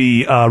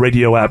WSB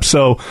Radio app.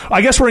 So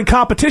I guess we're in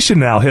competition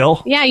now,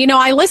 Hill. Yeah,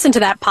 I listen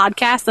to that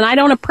podcast, and I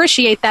don't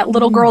appreciate that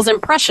little girl's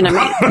impression of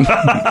me.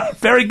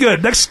 Very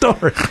good. Next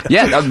story.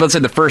 Yeah, I was about to say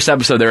the first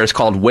episode there is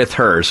called With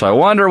Her, so I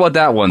wonder what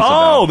that one's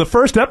about. Oh, the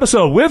first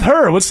episode, With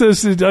Her. What's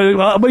this? What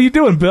are you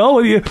doing, Bill?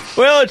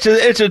 Well,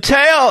 it's a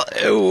tale.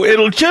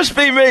 It'll just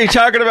be me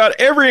talking about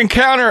every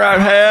encounter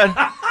I've had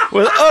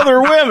with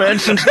other women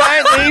since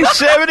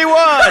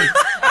 1971.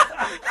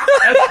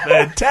 That's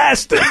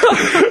fantastic.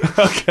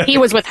 Okay. He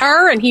was with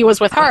her, and he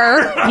was with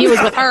her. He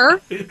was with her.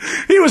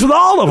 He was with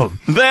all of them.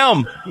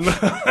 Them.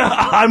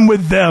 I'm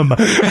with them.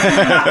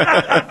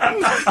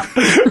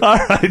 All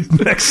right,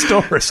 next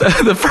story. So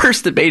the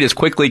first debate is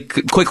quickly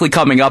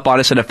coming up on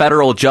us, and a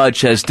federal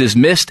judge has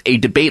dismissed a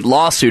debate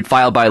lawsuit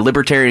filed by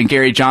Libertarian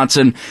Gary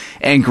Johnson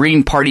and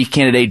Green Party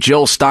candidate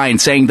Jill Stein,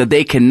 saying that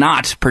they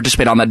cannot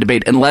participate on that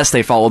debate unless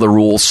they follow the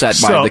rules set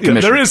by the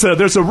commission.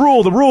 There's a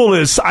rule. The rule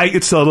is, I'm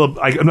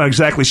not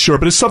exactly sure,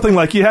 but it's something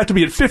like you have to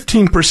be at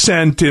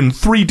 15% in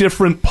 3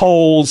 different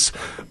polls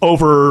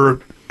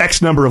over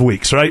X number of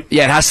weeks, right?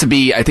 Yeah, it has to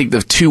be, I think,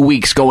 the 2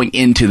 weeks going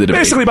into the debate.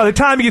 Basically, by the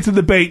time you get to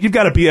the debate, you've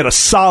got to be at a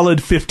solid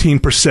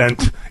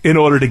 15% in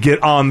order to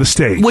get on the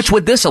stage. Which,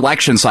 with this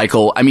election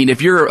cycle, I mean,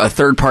 if you're a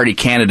third-party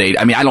candidate,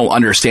 I mean, I don't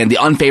understand. The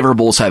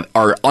unfavorables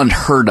are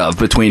unheard of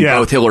between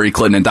both Hillary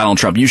Clinton and Donald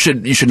Trump. You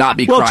should not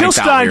be crying foul here. Well, Jill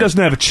Stein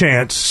doesn't have a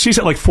chance. She's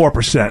at like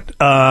 4%.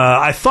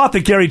 I thought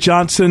that Gary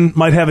Johnson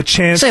might have a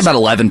chance. Say about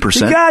 11%.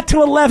 He got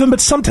to 11,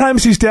 but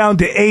sometimes he's down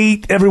to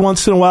 8 every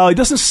once in a while. He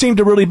doesn't seem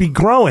to really be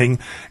growing.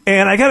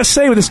 And I got to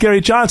say, with this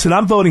Gary Johnson,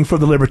 I'm voting for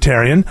the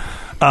Libertarian.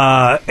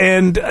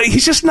 And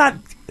he's just not...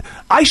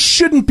 I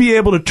shouldn't be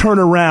able to turn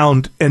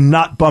around and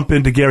not bump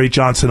into Gary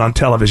Johnson on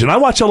television. I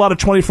watch a lot of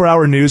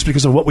 24-hour news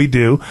because of what we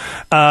do,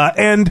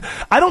 and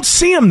I don't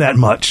see him that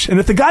much. And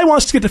if the guy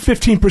wants to get to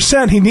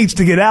 15%, he needs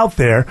to get out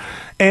there.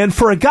 And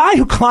for a guy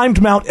who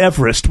climbed Mount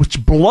Everest,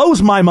 which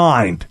blows my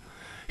mind,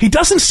 he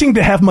doesn't seem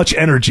to have much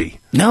energy.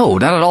 No,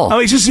 not at all. I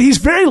mean, he's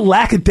very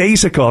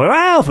lackadaisical.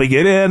 Well, if we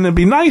get in, it'd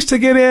be nice to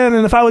get in,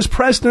 and if I was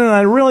president,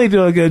 I'd really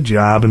do a good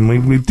job,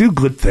 and we do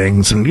good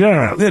things. And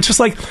it's just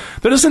like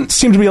there doesn't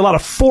seem to be a lot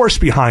of force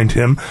behind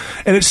him.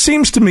 And it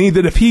seems to me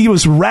that if he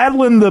was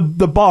rattling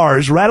the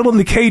bars, rattling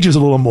the cages a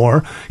little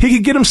more, he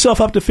could get himself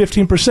up to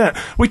 15%.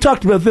 We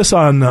talked about this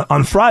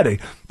on Friday.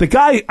 The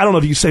guy, I don't know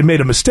if you say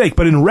made a mistake,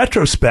 but in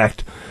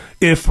retrospect,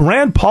 if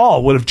Rand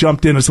Paul would have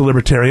jumped in as a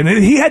Libertarian,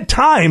 and he had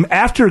time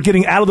after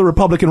getting out of the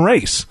Republican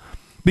race,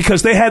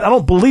 because I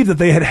don't believe that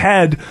they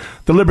had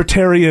the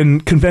Libertarian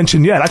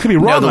convention yet. I could be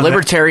wrong. No, the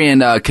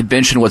Libertarian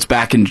convention was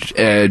back in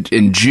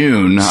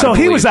June. So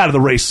he was out of the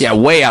race. Yeah,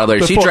 way out of the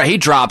race. He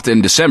dropped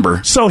in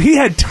December. So he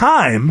had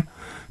time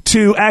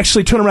to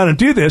actually turn around and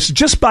do this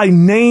just by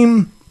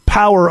name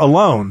power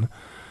alone.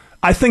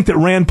 I think that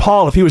Rand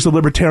Paul, if he was the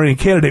Libertarian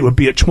candidate, would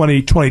be at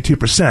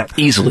 22%.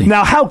 Easily.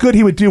 Now, how good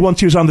he would do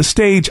once he was on the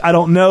stage, I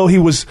don't know. He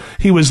was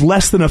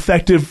less than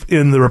effective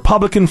in the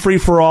Republican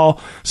free-for-all,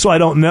 so I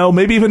don't know.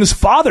 Maybe even his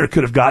father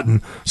could have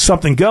gotten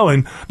something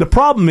going. The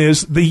problem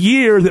is, the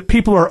year that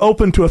people are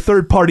open to a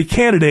third-party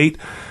candidate,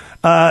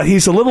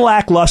 he's a little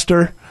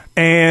lackluster,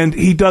 and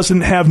he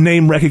doesn't have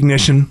name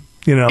recognition.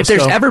 If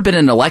there's ever been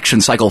an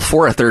election cycle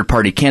for a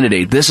third-party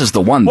candidate, this is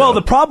the one, though. Well,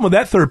 the problem with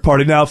that third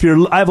party, now,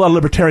 I have a lot of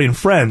Libertarian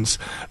friends,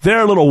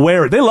 they're a little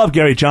wary. They love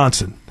Gary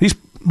Johnson.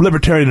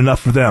 libertarian enough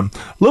for them.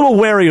 A little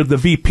wary of the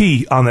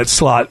VP on that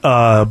slot,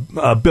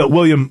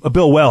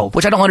 Bill Weld.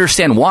 Which I don't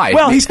understand why.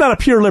 Well, he's not a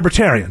pure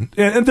libertarian,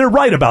 and they're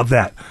right about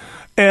that.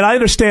 And I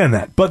understand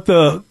that. But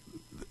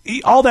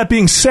all that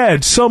being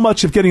said, so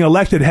much of getting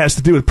elected has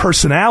to do with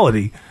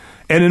personality.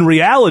 And in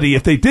reality,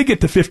 if they did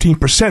get to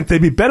 15%,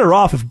 they'd be better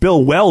off if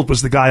Bill Weld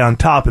was the guy on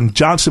top and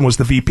Johnson was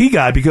the VP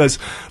guy, because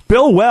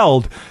Bill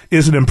Weld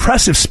is an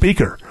impressive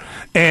speaker.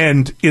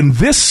 And in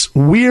this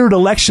weird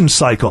election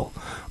cycle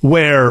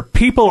where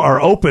people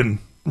are open,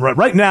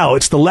 right now,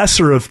 it's the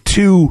lesser of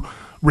two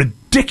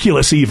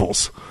ridiculous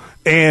evils.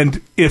 And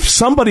if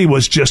somebody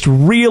was just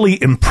really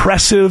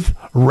impressive,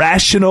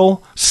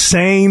 rational,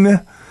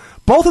 sane,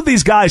 both of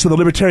these guys with a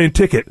libertarian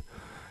ticket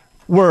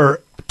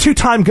were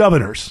two-time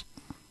governors.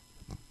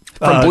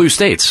 From blue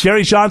states.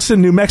 Gary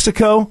Johnson, New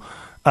Mexico,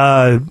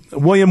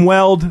 William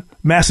Weld,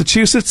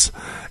 Massachusetts.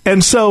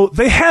 And so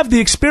they have the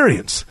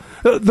experience.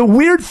 The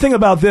weird thing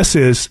about this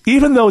is,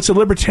 even though it's a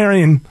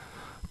libertarian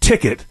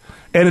ticket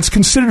and it's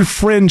considered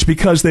fringe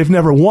because they've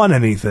never won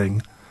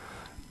anything,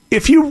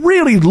 if you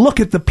really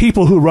look at the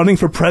people who are running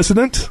for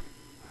president,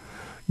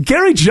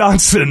 Gary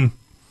Johnson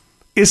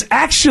is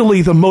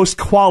actually the most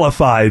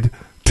qualified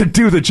to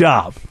do the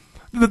job.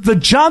 The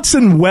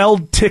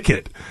Johnson-Weld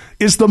ticket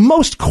is the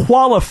most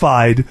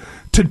qualified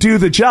to do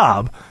the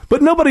job,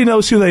 but nobody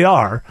knows who they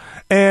are.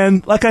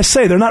 And like I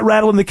say, they're not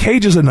rattling the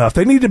cages enough.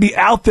 They need to be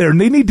out there, and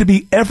they need to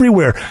be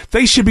everywhere.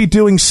 They should be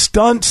doing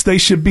stunts. They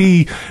should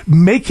be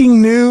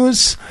making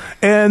news,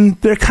 and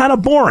they're kind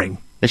of boring.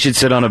 They should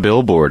sit on a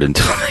billboard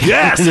until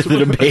yes, the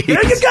debate.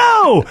 There you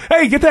go.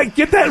 Hey, get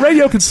that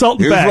radio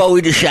consultant Here's back. what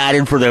we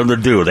decided for them to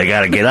do. They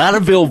got to get on a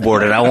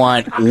billboard, and I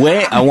want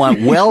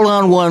Weld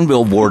on one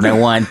billboard, and I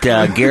want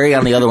Gary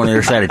on the other one, on the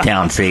other side of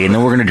town. See, and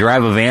then we're going to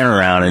drive a van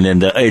around, and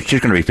then it's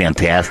just going to be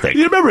fantastic.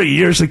 You remember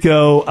years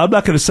ago? I'm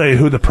not going to say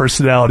who the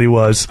personality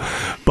was,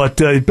 but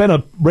he'd been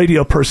a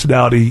radio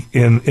personality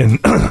in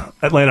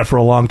Atlanta for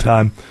a long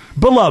time,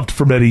 beloved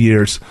for many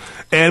years,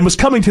 and was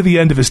coming to the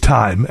end of his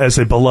time as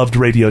a beloved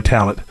radio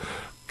talent.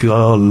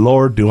 Oh,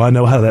 Lord, do I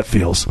know how that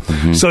feels.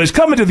 Mm-hmm. So he's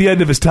coming to the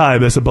end of his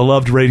time as a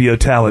beloved radio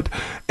talent,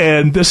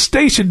 and the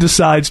station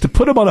decides to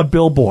put him on a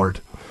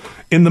billboard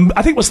I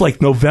think it was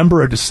like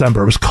November or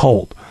December. It was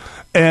cold.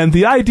 And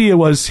the idea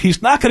was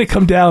he's not going to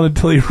come down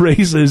until he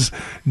raises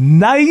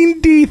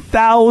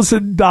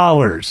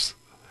 $90,000.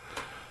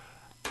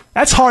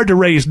 That's hard to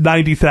raise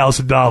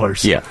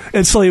 $90,000. Yeah.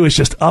 And so he was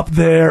just up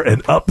there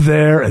and up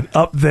there and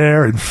up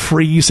there and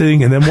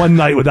freezing. And then one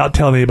night, without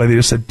telling anybody, they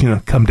just said,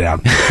 come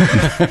down.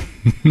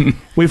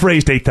 We've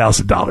raised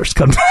 $8,000.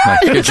 Come down.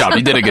 Good job.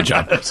 You did a good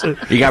job.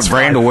 You got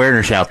brand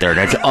awareness out there.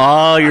 That's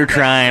all you're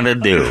trying to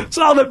do. It's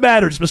all that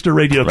matters, Mr.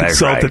 Radio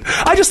Consultant.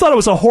 Right. I just thought it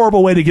was a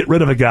horrible way to get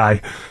rid of a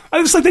guy.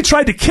 It's like they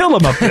tried to kill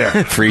him up there.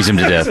 Freeze him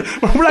to death.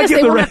 We're not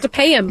they won't have to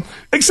pay him.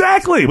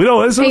 Exactly. We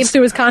don't pay him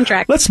through his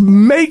contract. Let's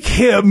make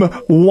him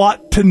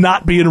want to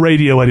not be in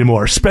radio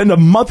anymore. Spend a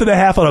month and a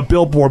half on a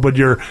billboard when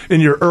you're in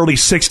your early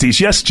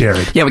 60s. Yes,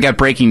 Jared. Yeah, we got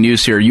breaking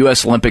news here.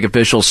 U.S. Olympic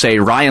officials say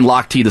Ryan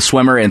Lochte, the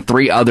swimmer, and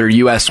 3 other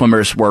U.S.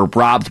 swimmers were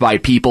robbed by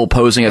people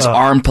posing as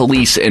armed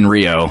police in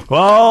Rio.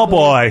 Oh,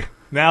 boy.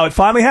 Now it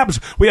finally happens.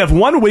 We have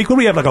 1 week. What do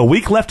we have, like a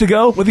week left to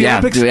go with the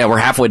Olympics? Yeah, we're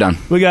halfway done.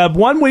 We got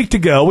 1 week to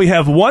go. We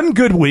have one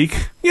good week.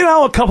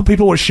 A couple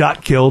people were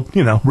shot, killed.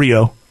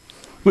 Rio.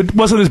 It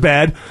wasn't as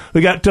bad.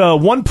 We got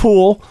one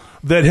pool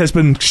that has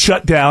been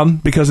shut down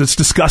because it's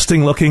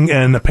disgusting looking,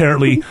 and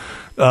apparently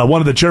one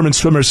of the German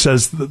swimmers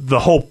says the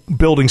whole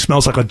building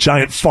smells like a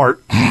giant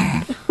fart.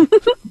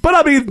 But,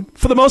 I mean,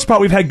 for the most part,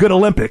 we've had good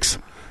Olympics.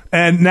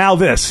 And now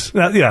this.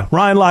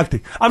 Ryan Lochte.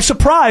 I'm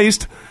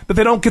surprised that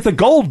they don't get the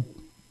gold.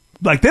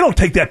 Like, they don't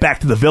take that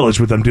back to the village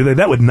with them, do they?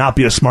 That would not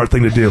be a smart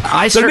thing to do.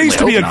 There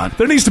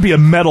needs to be a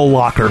medal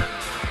locker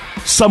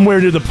somewhere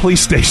near the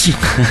police station.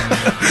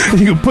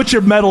 You can put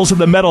your medals in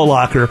the medal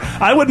locker.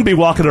 I wouldn't be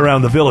walking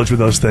around the village with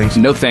those things.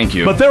 No, thank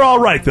you. But they're all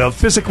right, though.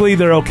 Physically,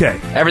 they're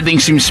okay. Everything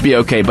seems to be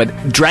okay,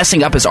 but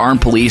dressing up as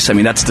armed police, I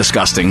mean, that's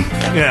disgusting.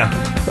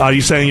 Yeah. Are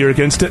you saying you're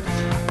against it?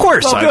 Of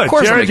course. Well, good. Of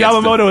course Jared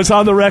Yamamoto is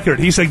on the record.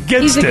 He's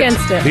against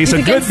it. He's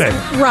a good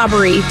man.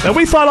 Robbery. And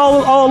we thought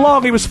all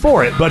along he was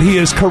for it, but he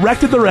has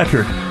corrected the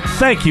record.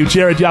 Thank you,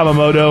 Jared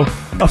Yamamoto.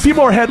 A few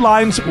more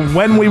headlines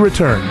when we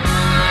return.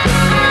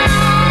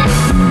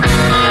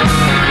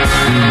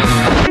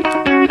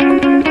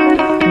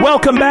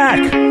 Welcome back.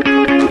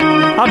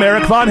 I'm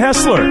Eric Von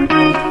Haessler.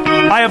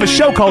 I have a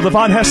show called the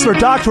Von Haessler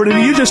Doctrine,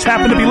 and you just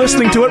happen to be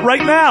listening to it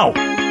right now.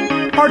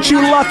 Aren't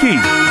you lucky?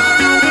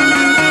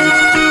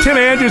 Tim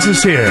Andrews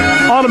is here.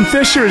 Autumn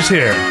Fisher is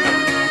here.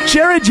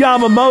 Jared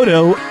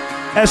Yamamoto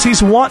as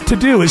he's wont to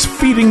do, is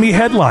feeding me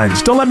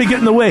headlines. Don't let me get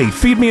in the way.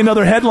 Feed me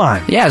another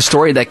headline. Yeah, a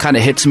story that kind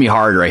of hits me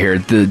hard right here.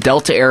 The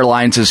Delta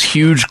Airlines'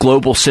 huge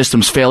global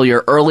systems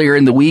failure earlier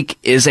in the week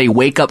is a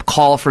wake-up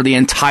call for the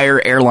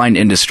entire airline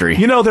industry.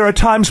 You know, there are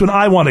times when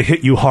I want to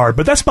hit you hard,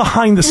 but that's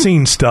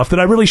behind-the-scenes stuff that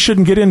I really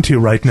shouldn't get into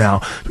right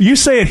now. You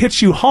say it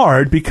hits you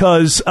hard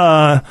because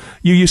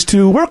you used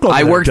to work over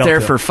there. I worked Delta.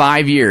 there for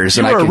 5 years.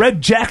 You were a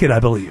red jacket, I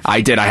believe.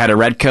 I did. I had a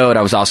red coat.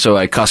 I was also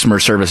a customer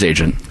service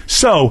agent.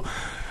 So,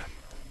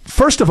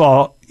 first of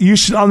all, you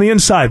should, on the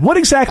inside, what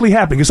exactly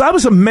happened? Because I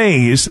was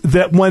amazed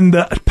that when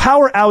the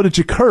power outage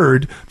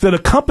occurred, that a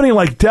company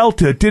like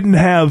Delta didn't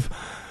have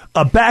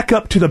a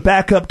backup to the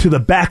backup to the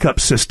backup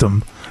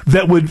system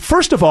that would,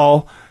 first of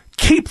all,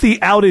 keep the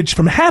outage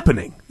from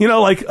happening. You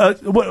know, like,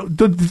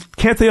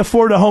 can't they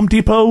afford a Home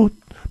Depot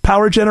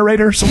power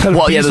generator? Some kind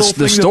of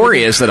the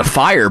story is that a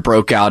fire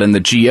broke out in the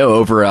GO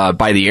over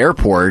by the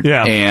airport,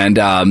 and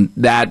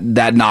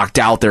that knocked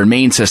out their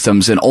main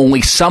systems, and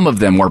only some of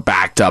them were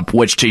backed up,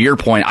 which, to your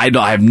point,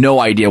 I have no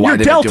idea why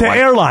they didn't do it. Delta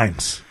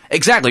Airlines.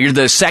 Exactly. You're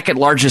the second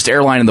largest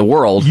airline in the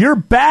world. Your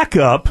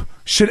backup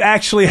should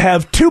actually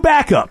have two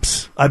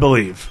backups, I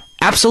believe.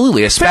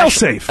 Absolutely,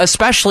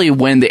 especially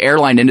when the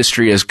airline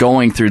industry is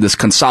going through this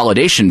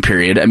consolidation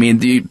period. I mean,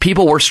 the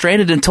people were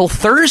stranded until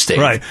Thursday.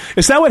 Right.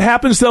 Is that what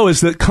happens, though,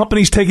 is that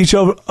companies take each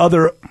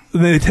other,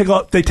 they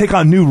take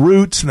on new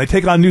routes, and they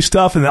take on new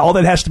stuff, and all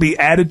that has to be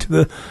added to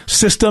the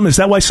system? Is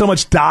that why so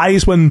much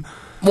dies when...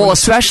 Well,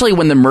 especially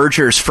when the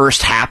mergers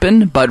first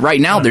happen, but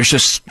right now there's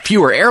just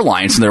fewer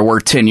airlines than there were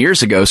 10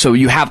 years ago, so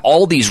you have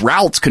all these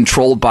routes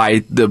controlled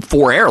by the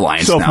 4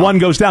 airlines So now. if one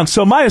goes down.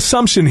 So my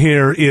assumption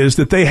here is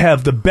that they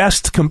have the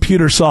best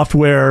computer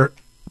software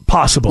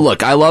possible.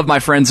 Look, I love my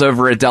friends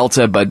over at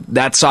Delta, but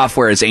that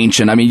software is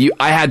ancient. I mean,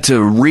 I had to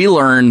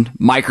relearn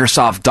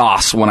Microsoft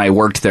DOS when I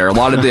worked there. A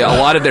lot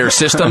of their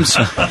systems,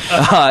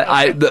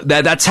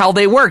 that's how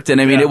they worked.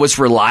 And I mean, it was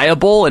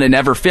reliable and it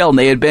never failed. And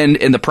they had been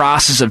in the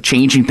process of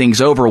changing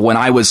things over when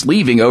I was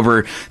leaving.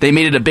 They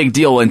made it a big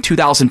deal in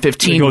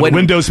 2015 when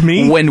Windows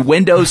Me? When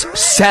Windows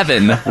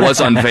 7 was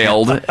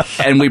unveiled,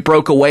 and we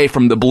broke away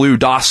from the blue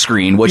DOS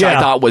screen, which I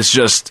thought was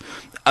just.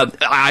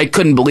 I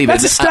couldn't believe it.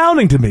 That's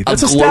astounding to me.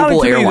 That's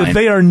astounding to me that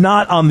they are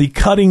not on the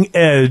cutting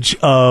edge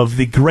of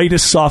the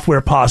greatest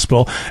software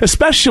possible,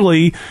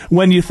 especially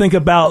when you think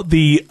about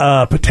the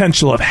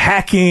potential of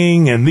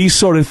hacking and these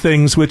sort of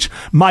things, which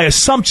my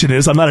assumption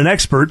is, I'm not an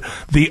expert,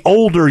 the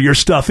older your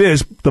stuff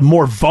is, the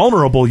more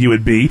vulnerable you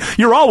would be.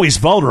 You're always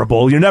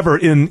vulnerable. You're never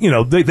in,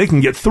 they can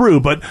get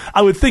through, but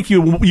I would think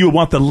you would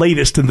want the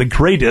latest and the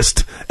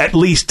greatest, at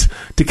least,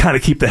 to kind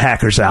of keep the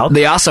hackers out.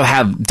 They also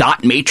have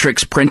dot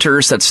matrix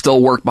printers that still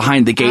work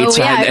behind the gates,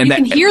 and you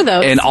can hear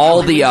those. And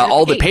all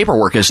the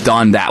paperwork is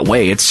done that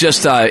way. It's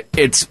just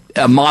it's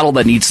a model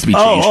that needs to be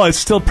changed. Oh, it's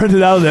still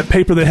printed out of that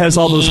paper that has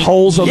all those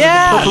holes on the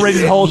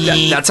perforated holes.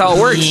 That's how it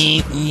works.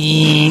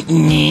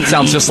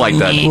 Sounds just like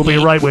that. We'll be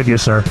right with you,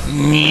 sir.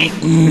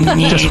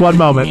 Just one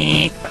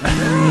moment.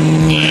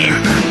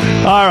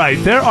 All right,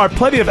 there are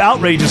plenty of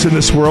outrages in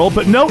this world,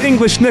 but no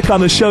English Nick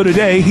on the show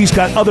today. He's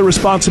got other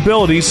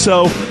responsibilities,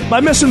 so my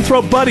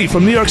misanthrope buddy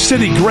from New York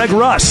City, Greg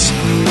Russ,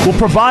 will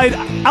provide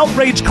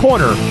Outrage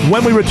Corner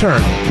when we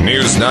return.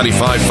 News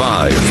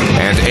 95.5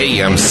 and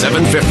AM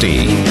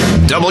 750.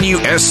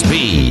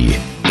 WSB.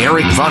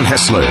 Eric Von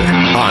Haessler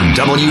on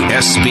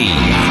WSB.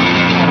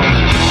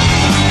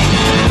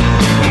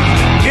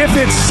 If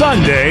it's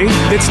Sunday,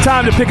 it's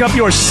time to pick up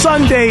your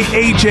Sunday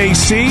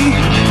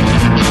AJC.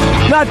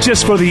 Not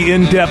just for the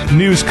in-depth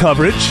news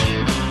coverage,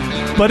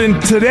 but in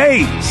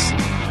today's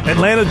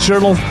Atlanta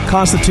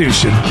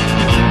Journal-Constitution.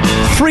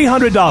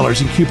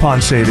 $300 in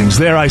coupon savings.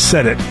 There, I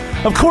said it.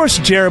 Of course,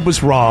 Jared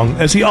was wrong,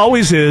 as he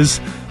always is,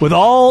 with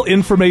all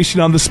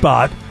information on the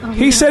spot.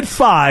 He said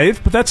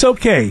 5, but that's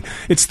okay.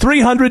 It's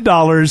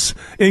 $300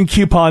 in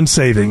coupon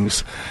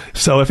savings.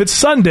 So if it's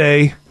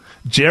Sunday,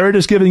 Jared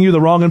is giving you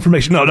the wrong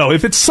information. No,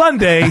 if it's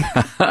Sunday...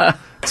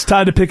 It's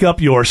time to pick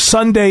up your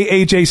Sunday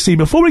AJC.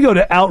 Before we go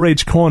to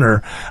Outrage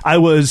Corner, I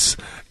was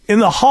in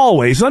the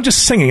hallways, and I'm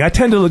just singing. I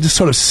tend to just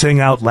sort of sing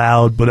out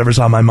loud whatever's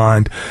on my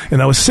mind. And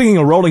I was singing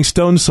a Rolling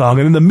Stones song,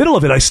 and in the middle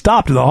of it, I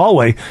stopped in the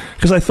hallway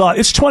because I thought,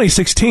 it's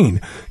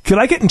 2016. Could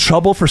I get in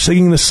trouble for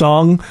singing the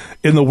song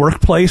in the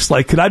workplace?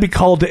 Like, could I be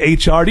called to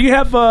HR? Do you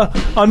have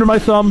Under My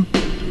Thumb?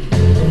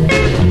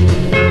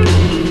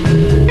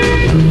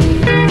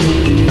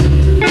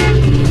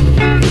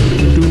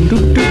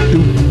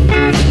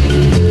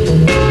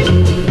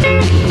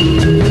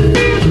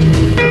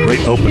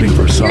 Opening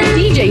for a song. You're a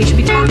DJ. You should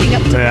be talking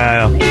up to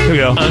Yeah, here we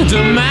go.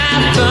 Under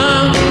my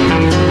thumb,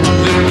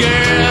 the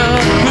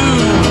girl who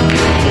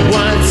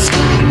once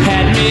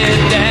had me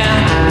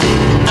down.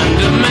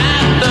 Under my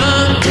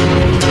thumb,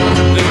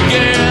 the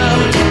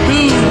girl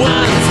who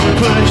once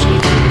pushed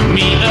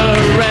me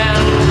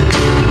around.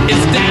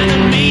 It's down to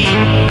me.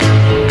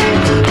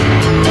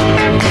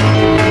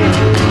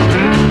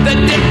 The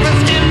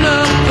difference in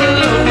the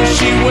clothes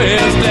she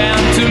wears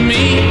down to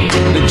me.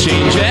 The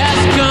change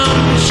has come.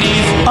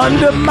 She's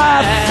under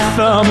my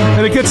thumb.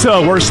 And it gets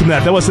worse than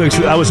that.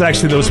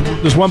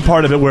 There's one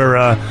part of it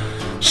where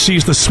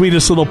she's the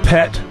sweetest little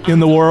pet in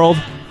the world.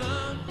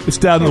 It's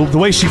down the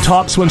way she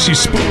talks when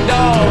she's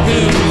dog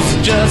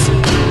who's just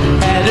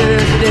had her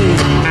day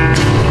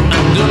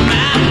under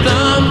my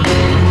thumb.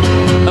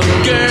 A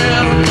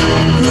girl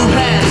who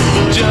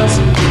has just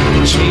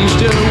changed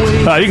her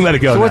way. You can let it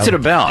go. So now. what's it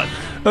about?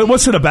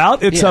 What's it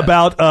about? It's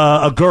about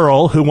a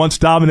girl who once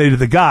dominated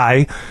the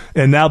guy,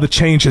 and now the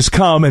change has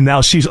come, and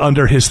now she's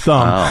under his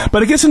thumb. Oh.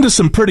 But it gets into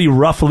some pretty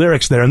rough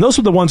lyrics there, and those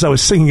were the ones I was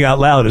singing out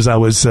loud as I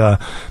was...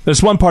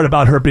 there's one part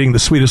about her being the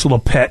sweetest little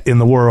pet in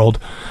the world.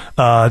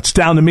 It's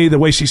down to me the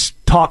way she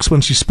talks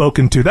when she's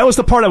spoken to. That was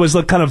the part I was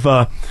kind of...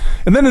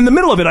 and then in the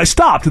middle of it, I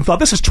stopped and thought,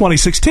 this is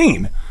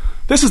 2016.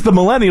 This is the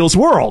millennials'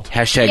 world.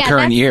 Hashtag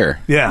current year.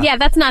 Yeah. Yeah,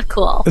 that's not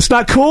cool. It's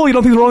not cool? You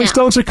don't think the Rolling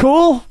Stones are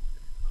cool?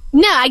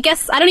 No, I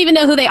guess I don't even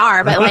know who they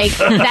are, but like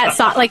that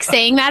song, like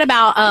saying that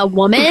about a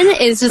woman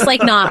is just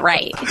like not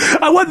right.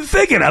 I wasn't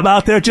thinking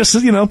about there, just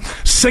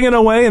singing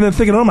away, and then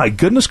thinking, oh my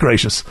goodness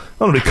gracious,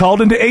 I'm going to be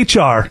called into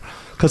HR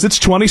because it's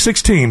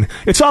 2016.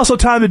 It's also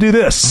time to do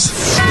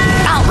this.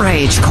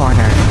 Outrage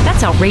Corner.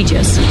 That's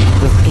outrageous.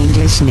 With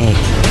English Nick.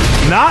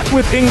 Not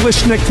with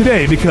English Nick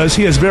today because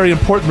he has very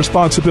important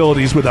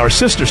responsibilities with our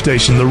sister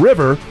station, The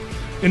River.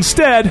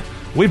 Instead,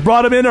 we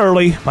brought him in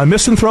early. My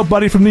misanthrope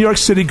buddy from New York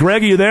City.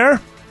 Greg, are you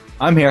there?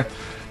 I'm here.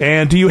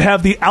 And do you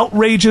have the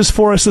outrages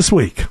for us this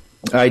week?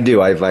 I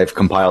do. I've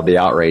compiled the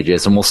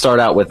outrages, and we'll start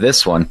out with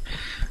this one.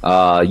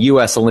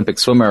 U.S. Olympic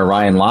swimmer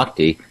Ryan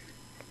Lochte.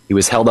 He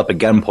was held up at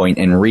gunpoint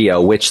in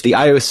Rio, which the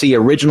IOC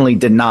originally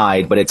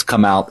denied, but it's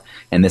come out,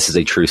 and this is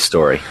a true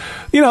story.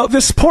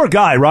 This poor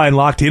guy, Ryan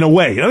Lochte, in a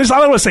way. I don't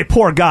want to say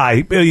poor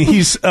guy.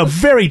 He's a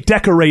very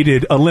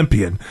decorated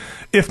Olympian.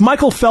 If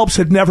Michael Phelps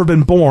had never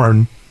been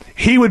born,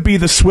 he would be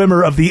the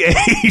swimmer of the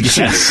age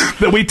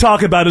that we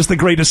talk about as the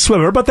greatest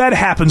swimmer, but that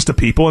happens to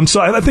people. And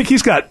so I think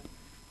he's got,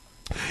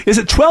 is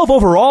it 12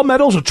 overall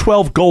medals or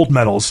 12 gold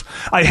medals?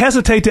 I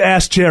hesitate to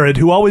ask Jared,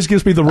 who always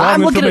gives me the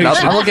wrong information.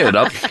 I'm looking it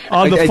up.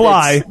 On the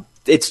fly.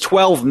 It's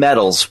 12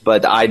 medals,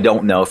 but I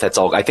don't know if that's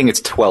all. I think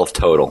it's 12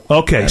 total.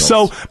 Okay,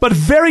 medals. But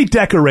very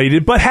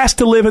decorated, but has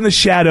to live in the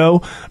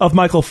shadow of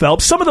Michael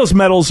Phelps. Some of those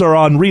medals are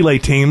on relay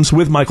teams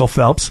with Michael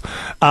Phelps.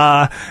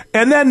 And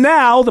then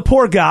now, the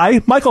poor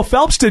guy, Michael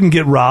Phelps didn't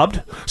get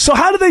robbed. So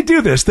how did they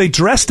do this? They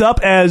dressed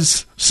up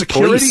as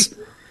security? Police.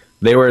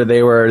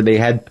 They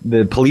had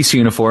the police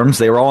uniforms.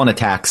 They were all in a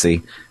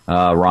taxi.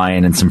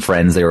 Ryan and some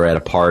friends, they were at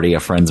a party,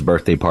 a friend's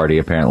birthday party,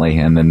 apparently,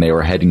 and then they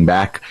were heading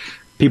back.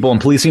 People in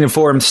police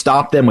uniforms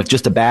stopped them with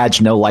just a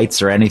badge, no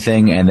lights or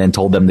anything, and then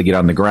told them to get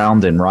on the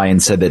ground. And Ryan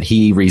said that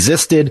he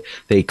resisted.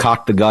 They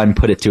cocked the gun,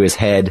 put it to his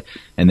head,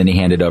 and then he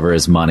handed over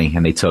his money.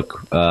 And they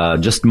took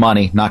just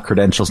money, not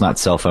credentials, not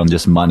cell phone,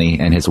 just money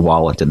and his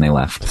wallet, and they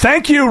left.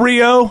 Thank you,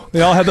 Rio.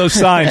 They all had those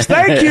signs.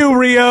 Thank you,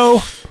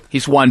 Rio.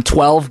 He's won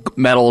 12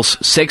 medals,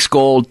 6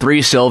 gold,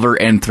 3 silver,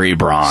 and 3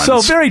 bronze. So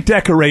very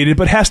decorated,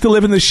 but has to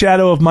live in the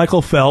shadow of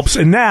Michael Phelps.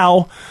 And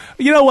now,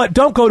 you know what?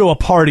 Don't go to a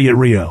party at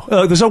Rio.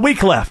 There's a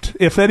week left.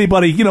 If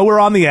anybody, we're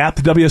on the app,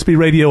 the WSB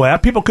Radio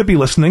app. People could be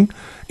listening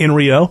in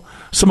Rio.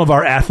 Some of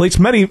our athletes,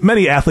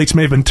 many athletes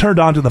may have been turned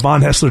on to the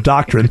Von Haessler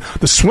Doctrine.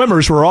 The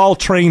swimmers were all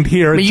trained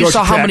here. You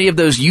saw how many of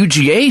those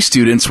UGA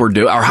students were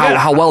doing, or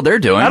how well they're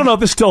doing. I don't know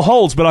if this still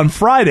holds, but on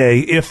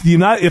Friday, if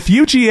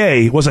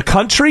UGA was a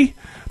country,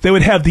 they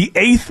would have the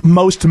 8th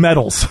most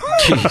medals.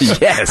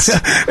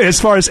 Yes. As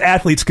far as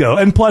athletes go.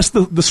 And plus,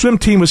 the swim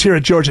team was here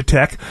at Georgia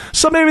Tech,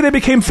 so maybe they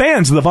became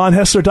fans of the Von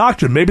Haessler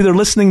Doctrine. Maybe they're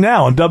listening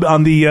now on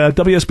the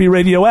WSB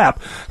Radio app.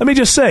 Let me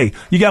just say,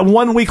 you got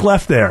 1 week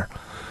left there.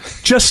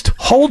 Just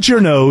hold your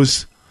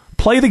nose,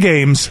 play the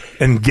games,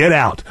 and get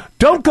out.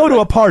 Don't go to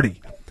a party.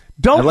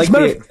 Don't.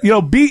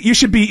 You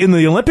should be in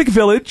the Olympic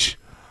Village,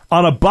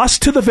 on a bus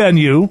to the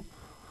venue,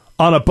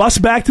 on a bus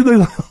back to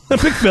the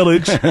Olympic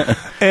Village,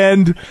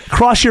 and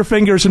cross your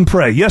fingers and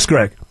pray. Yes,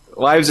 Greg?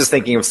 Well, I was just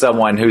thinking of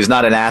someone who's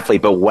not an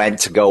athlete but went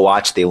to go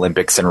watch the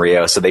Olympics in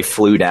Rio. So they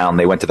flew down,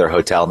 they went to their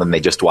hotel, and then they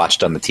just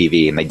watched on the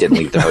TV, and they didn't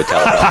leave their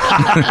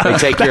hotel. They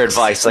take your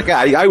advice. Like,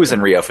 I was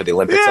in Rio for the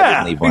Olympics. I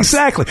didn't leave once.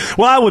 Exactly.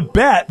 Well, I would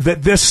bet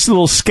that this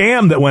little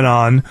scam that went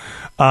on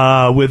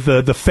with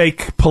the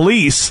fake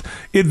police,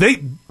 they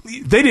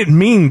didn't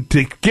mean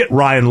to get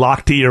Ryan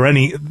Lochte or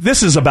any.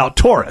 This is about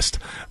tourists.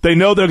 They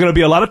know there are going to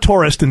be a lot of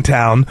tourists in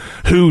town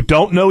who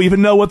don't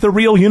even know what the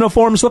real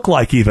uniforms look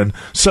like even.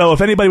 So if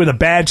anybody with a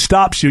badge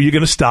stops you, you're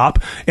going to stop.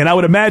 And I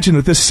would imagine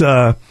that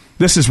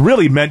this is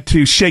really meant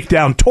to shake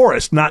down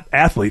tourists, not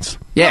athletes.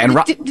 Yeah.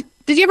 And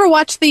did you ever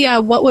watch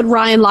the What Would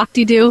Ryan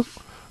Lochte Do?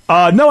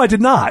 No, I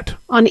did not.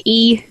 On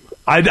E.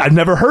 I've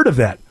never heard of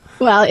that.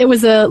 Well, it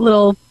was a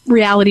little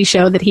reality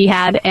show that he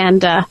had,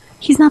 and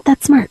he's not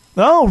that smart.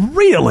 Oh,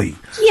 really?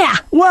 Yeah.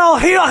 Well,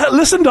 hey,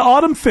 listen to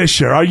Autumn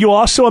Fisher. Are you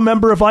also a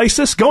member of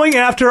ISIS? Going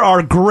after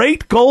our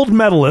great gold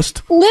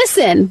medalist.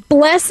 Listen,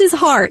 bless his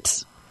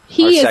heart.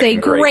 He is a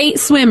great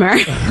swimmer.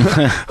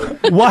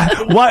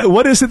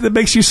 What is it that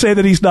makes you say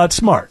that he's not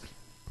smart?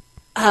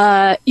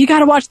 You got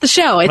to watch the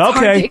show. It's hard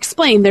to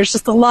explain. There's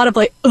just a lot of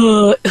like,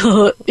 yeah.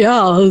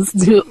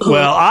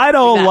 Well, I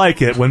don't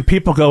like it when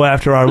people go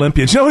after our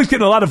Olympians. You know who's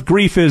getting a lot of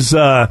grief is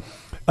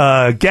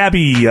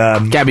Gabby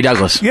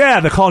Douglas. Yeah,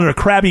 they're calling her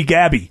Krabby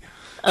Gabby.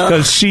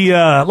 Because she,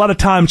 a lot of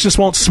times, just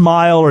won't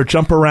smile or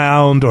jump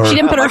around. Or she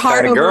didn't put her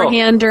heart over her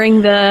hand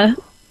during the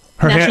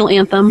national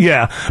anthem.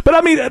 Yeah.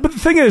 But the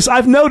thing is,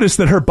 I've noticed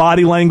that her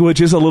body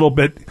language is a little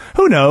bit,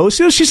 who knows?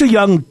 You know, she's a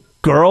young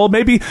girl.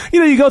 Maybe,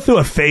 you go through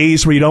a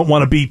phase where you don't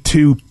want to be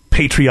too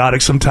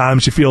patriotic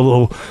sometimes. You feel a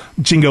little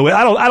jingo.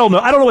 I don't know.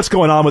 I don't know what's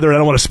going on with her, and I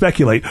don't want to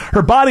speculate.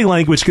 Her body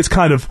language gets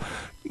kind of,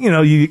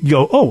 you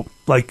go, oh,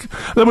 like,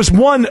 there was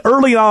one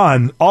early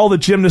on, all the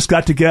gymnasts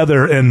got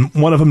together, and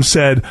one of them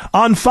said,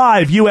 on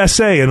 5,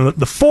 USA, and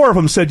the 4 of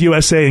them said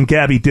USA, and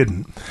Gabby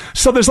didn't.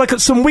 So there's like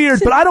some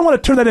weird, but I don't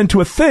want to turn that into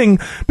a thing,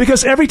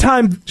 because every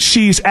time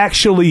she's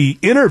actually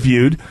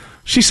interviewed,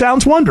 she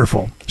sounds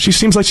wonderful. She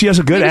seems like she has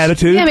a good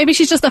attitude. Maybe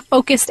she's just a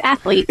focused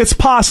athlete. It's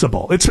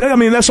possible. That's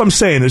what I'm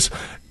saying is,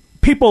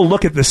 people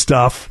look at this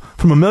stuff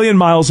from a million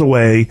miles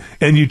away,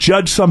 and you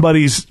judge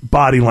somebody's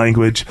body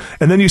language,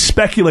 and then you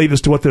speculate as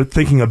to what they're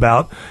thinking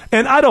about.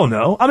 And I don't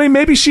know. I mean,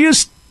 maybe she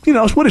is,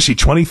 what is she,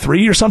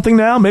 23 or something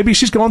now? Maybe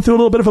she's going through a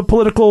little bit of a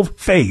political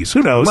phase.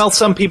 Who knows? Well,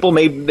 some people,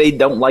 maybe they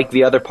don't like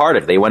the other part.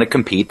 If they want to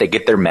compete, they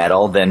get their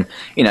medal, then,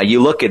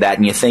 you look at that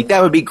and you think,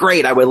 that would be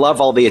great. I would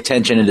love all the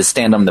attention and to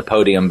stand on the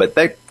podium, but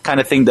that kind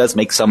of thing does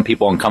make some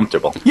people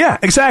uncomfortable. Yeah,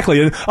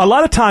 exactly. And a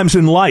lot of times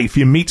in life,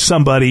 you meet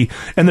somebody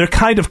and they're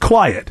kind of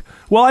quiet.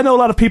 Well, I know a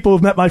lot of people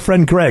who've met my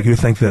friend Greg who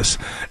think this.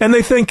 And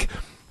they think,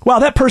 wow,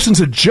 that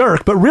person's a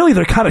jerk, but really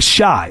they're kind of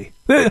shy.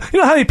 You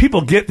know how many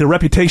people get the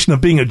reputation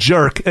of being a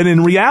jerk, and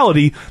in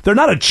reality, they're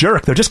not a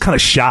jerk. They're just kind of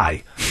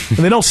shy, and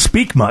they don't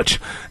speak much.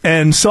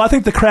 And so I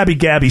think the Krabby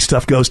Gabby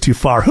stuff goes too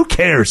far. Who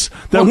cares?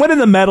 They're winning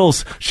the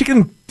medals. She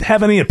can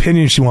have any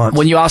opinion she wants.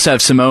 When you also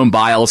have Simone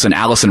Biles and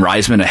Allison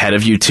Reisman ahead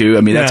of you,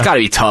 too, that's got to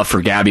be tough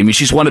for Gabby.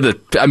 She's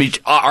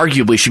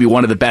arguably should be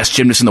one of the best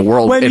gymnasts in the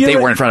world if they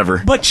were in front of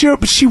her. But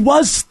she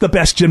was the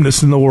best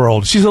gymnast in the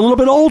world. She's a little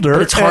bit older.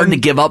 But it's hard to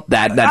give up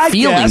that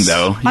feeling,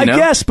 though. I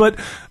guess, but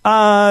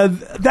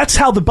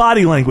that's how the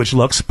body language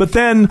looks. But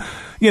then,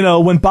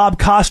 when Bob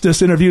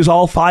Costas interviews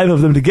all 5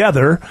 of them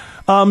together,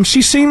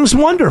 she seems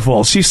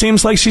wonderful. She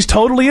seems like she's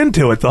totally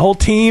into it. The whole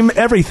team,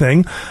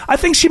 everything. I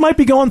think she might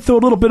be going through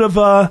a little bit of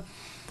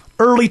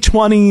early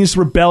 20s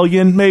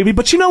rebellion, maybe.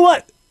 But you know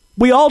what?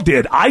 We all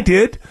did. I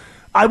did.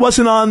 I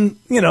wasn't on,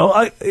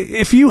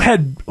 if you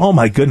had, oh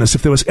my goodness,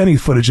 if there was any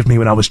footage of me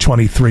when I was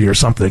 23 or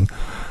something,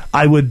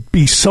 I would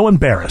be so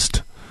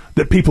embarrassed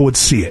that people would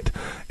see it.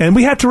 And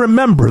we have to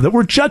remember that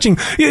we're judging.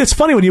 It's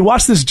funny when you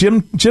watch this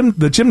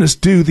the gymnasts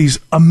do these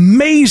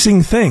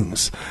amazing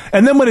things.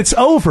 And then when it's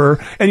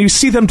over and you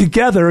see them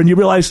together and you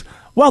realize,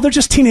 wow, they're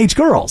just teenage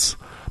girls.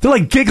 They're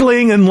like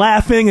giggling and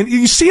laughing. And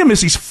you see them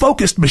as these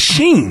focused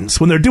machines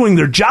when they're doing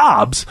their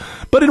jobs.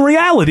 But in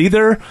reality,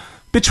 they're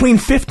between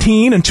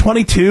 15 and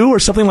 22 or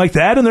something like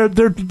that. And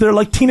they're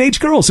like teenage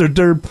girls.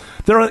 They're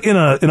in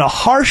a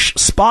harsh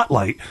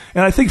spotlight.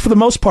 And I think for the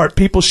most part,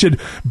 people should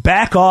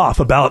back off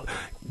about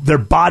their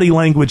body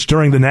language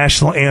during the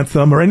national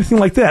anthem or anything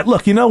like that.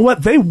 Look, you know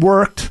what? They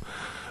worked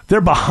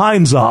their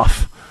behinds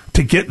off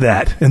to get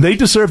that, and they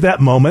deserve that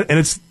moment, and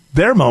it's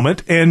their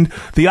moment. And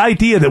the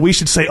idea that we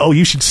should say, oh,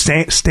 you should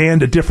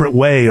stand a different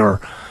way or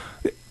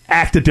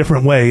act a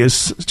different way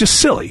is just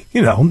silly.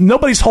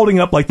 Nobody's holding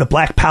up like the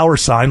Black Power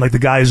sign like the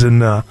guys in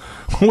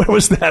where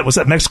was that? Was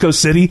that Mexico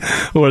City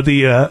or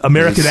the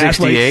American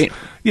 68? Athletes?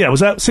 Yeah,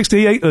 was that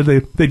 68?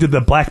 They did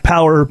the Black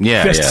Power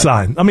fist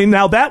sign.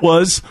 Now that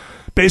was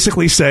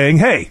basically saying,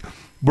 hey,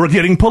 we're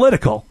getting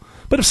political.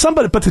 But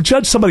to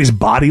judge somebody's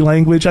body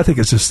language, I think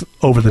it's just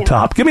over the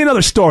top. Give me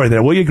another story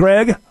there, will you,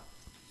 Greg?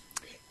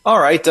 All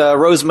right,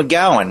 Rose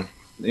McGowan,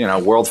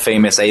 world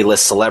famous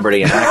A-list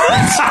celebrity and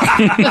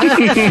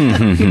actress.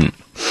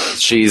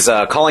 She's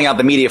calling out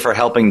the media for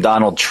helping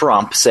Donald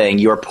Trump, saying,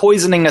 "You are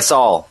poisoning us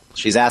all."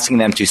 She's asking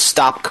them to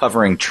stop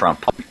covering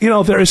Trump.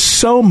 There is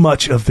so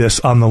much of this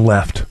on the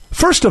left.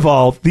 First of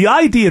all, the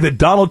idea that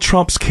Donald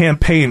Trump's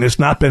campaign has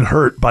not been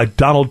hurt by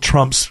Donald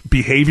Trump's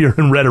behavior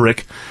and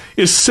rhetoric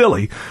is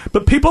silly.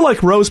 But people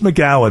like Rose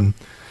McGowan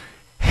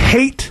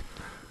hate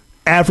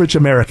average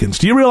Americans.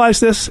 Do you realize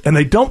this? And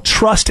they don't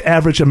trust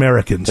average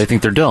Americans. They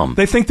think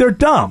they're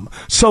dumb.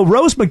 So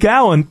Rose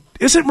McGowan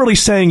isn't really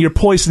saying you're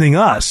poisoning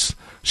us.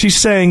 She's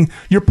saying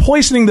you're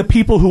poisoning the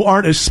people who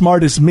aren't as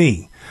smart as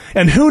me.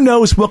 And who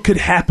knows what could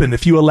happen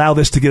if you allow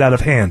this to get out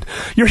of hand.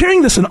 You're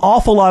hearing this an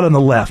awful lot on the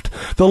left.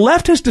 The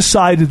left has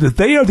decided that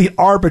they are the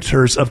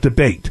arbiters of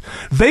debate.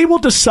 They will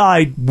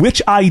decide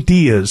which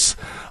ideas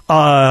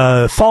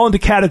fall into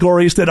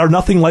categories that are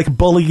nothing like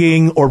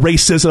bullying or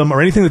racism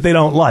or anything that they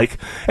don't like.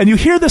 And you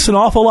hear this an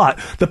awful lot.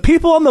 The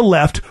people on the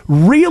left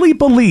really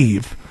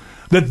believe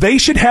that they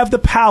should have the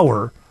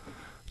power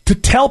to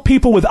tell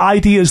people with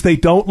ideas they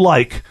don't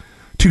like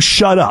to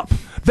shut up.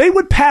 They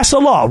would pass a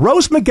law.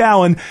 Rose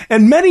McGowan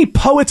and many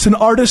poets and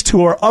artists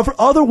who are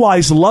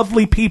otherwise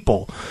lovely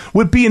people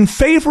would be in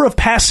favor of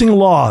passing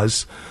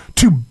laws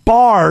to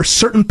bar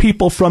certain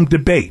people from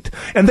debate.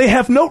 And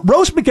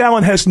Rose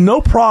McGowan has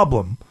no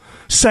problem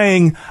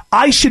saying,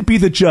 I should be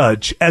the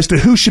judge as to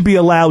who should be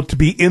allowed to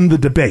be in the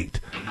debate.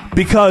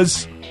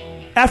 Because,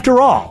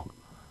 after all,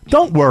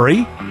 don't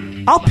worry,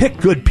 I'll pick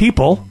good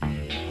people.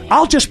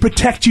 I'll just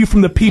protect you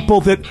from the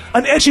people that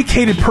an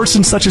educated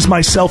person such as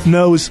myself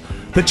knows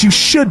that you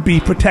should be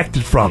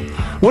protected from.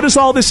 What does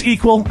all this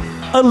equal?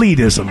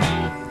 Elitism.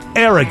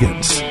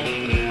 Arrogance.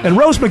 And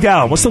Rose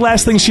McGowan, what's the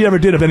last thing she ever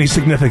did of any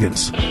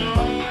significance?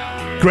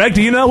 Greg,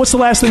 do you know? What's the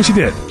last thing she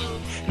did?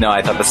 No,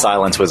 I thought the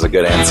silence was a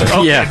good answer.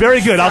 Okay,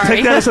 very good. I'll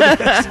take that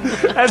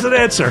as an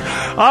answer.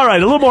 All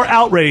right, a little more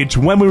outrage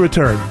when we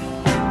return.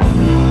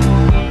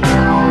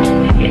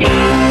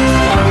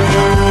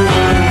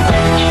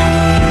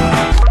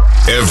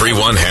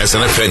 Everyone has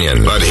an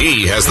opinion, but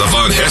he has the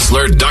Von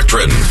Haessler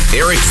Doctrine.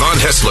 Eric Von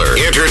Haessler,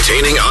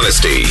 entertaining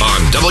honesty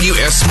on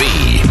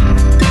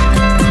WSB.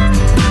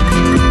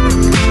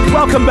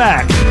 Welcome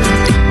back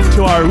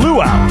to our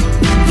luau.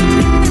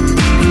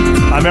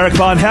 I'm Eric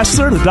Von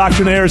Haessler. The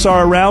Doctrinaires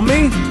are around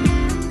me.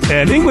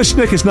 And English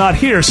Nick is not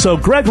here, so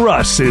Greg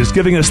Russ is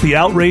giving us the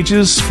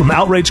outrages from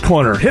Outrage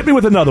Corner. Hit me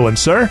with another one,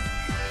 sir.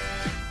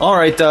 All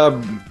right,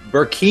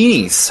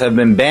 burkinis have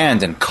been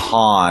banned in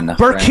Cannes.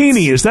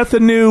 Burkini, is that the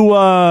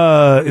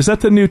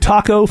new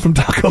taco from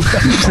Taco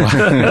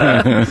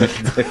Bell?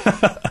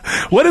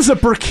 What is a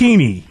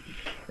burkini?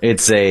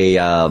 It's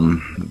a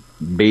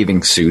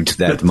bathing suit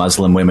that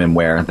Muslim women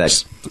wear that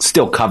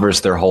still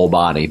covers their whole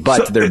body,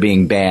 but they're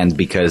being banned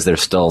because they're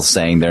still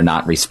saying they're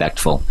not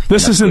respectful.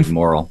 This isn't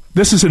moral.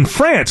 This is in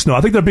France. No,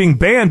 I think they're being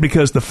banned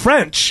because the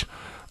French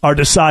are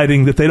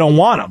deciding that they don't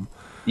want them.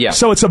 Yeah.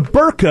 So it's a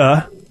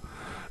burqa,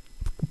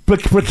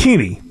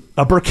 bikini,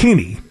 a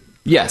burkini.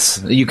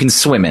 Yes, you can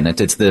swim in it.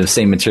 It's the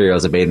same material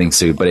as a bathing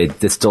suit, but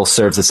it still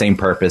serves the same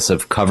purpose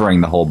of covering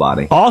the whole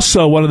body.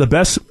 Also, one of the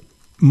best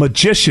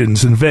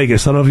magicians in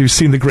Vegas. I don't know if you've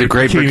seen the Great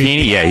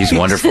Bikini. Yeah, he's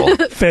wonderful.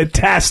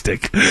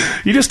 Fantastic.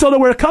 You just don't know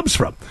where it comes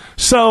from.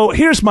 So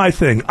here's my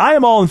thing. I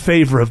am all in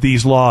favor of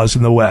these laws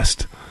in the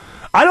West.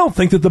 I don't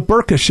think that the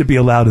burqa should be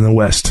allowed in the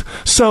West.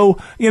 So,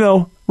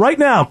 right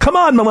now, come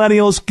on,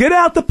 millennials, get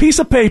out the piece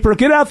of paper,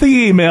 get out the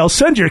email,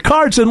 send your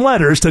cards and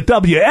letters to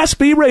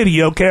WSB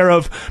Radio, care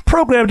of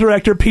Program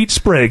Director Pete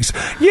Spriggs.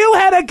 You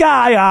had a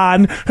guy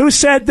on who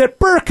said that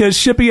burqas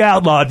should be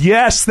outlawed.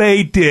 Yes,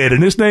 they did,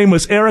 and his name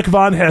was Eric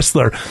Von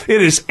Haessler. It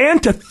is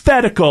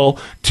antithetical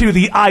to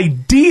the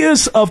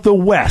ideas of the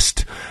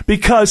West,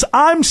 because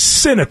I'm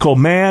cynical,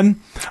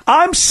 man.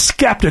 I'm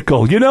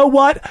skeptical. You know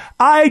what?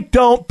 I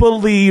don't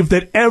believe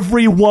that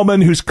every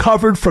woman who's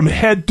covered from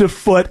head to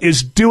foot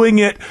is doing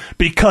it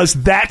because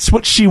that's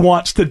what she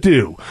wants to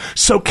do.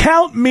 So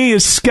count me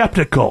as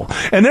skeptical.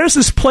 And there's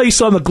this place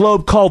on the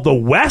globe called the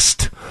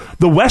West,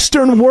 the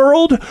Western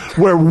world,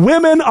 where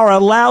women are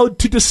allowed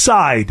to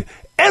decide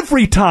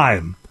every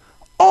time,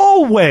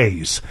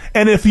 always.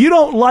 And if you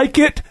don't like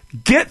it,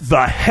 get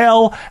the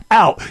hell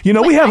out.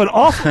 We have an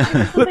awful...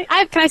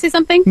 Can I say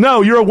something?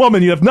 No, you're a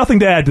woman. You have nothing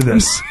to add to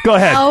this. Go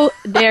ahead. How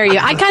dare you?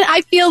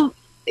 I feel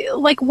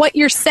like what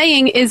you're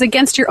saying is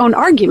against your own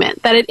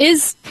argument. That it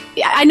is...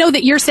 I know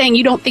that you're saying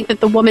you don't think that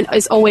the woman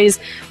is always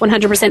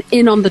 100%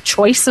 in on the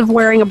choice of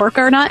wearing a burqa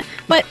or not,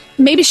 but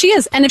maybe she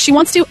is. And if she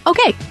wants to,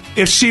 okay.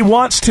 If she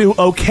wants to,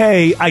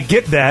 okay, I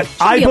get that.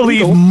 I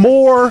believe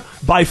more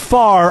by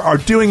far are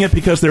doing it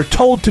because they're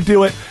told to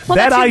do it. Well,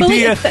 that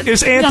idea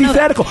is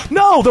antithetical.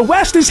 No, the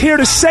West is here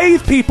to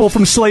save people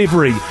from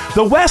slavery.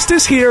 The West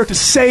is here to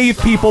save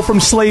people from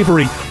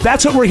slavery.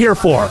 That's what we're here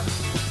for.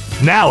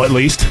 Now, at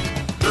least.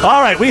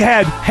 All right, we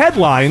had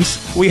headlines.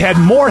 We had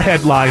more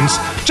headlines.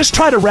 Just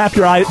try to wrap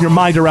your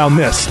mind around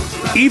this.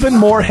 Even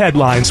more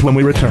headlines when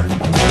we return.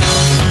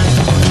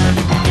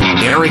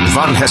 Eric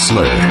Von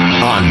Haessler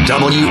on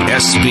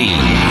WSB.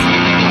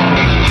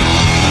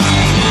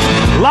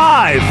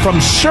 Live from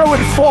Sherwood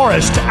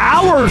Forest,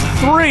 Hour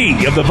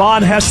 3 of the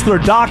Von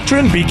Haessler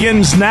Doctrine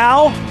begins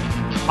now.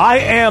 I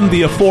am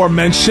the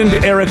aforementioned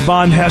Eric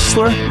Von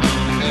Haessler,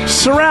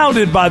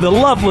 surrounded by the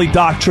lovely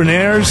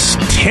Doctrinaires,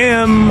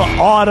 Tim,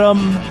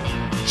 Autumn,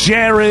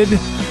 Jared.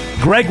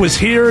 Greg was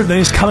here, then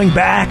he's coming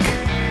back.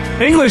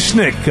 English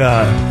Nick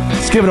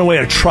is giving away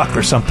a truck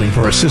or something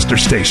for a sister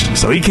station,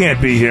 so he can't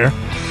be here.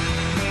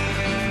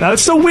 Now,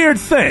 it's a weird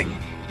thing.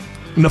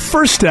 In the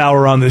first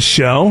hour on this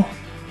show,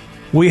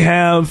 we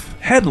have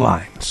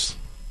headlines.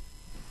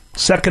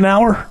 Second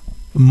hour,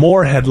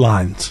 more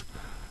headlines.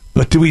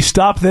 But do we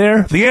stop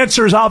there? The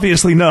answer is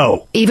obviously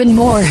no. Even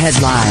more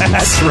headlines.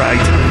 That's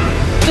right.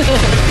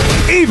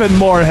 Even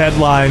more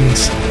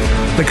headlines.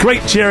 The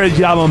great Jared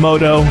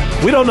Yamamoto.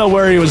 We don't know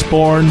where he was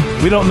born.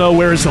 We don't know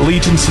where his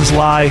allegiances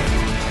lie.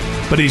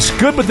 But he's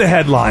good with the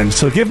headlines,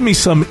 so give me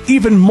some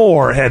even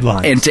more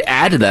headlines. And to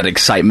add to that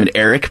excitement,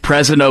 Eric,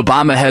 President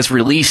Obama has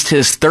released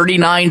his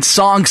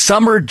 39-song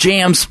Summer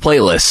Jams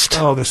playlist.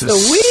 Oh, this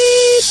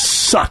is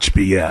such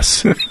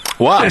BS.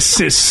 What? This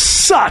is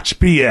such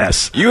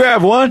BS. You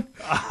have one?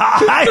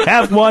 I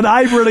have one.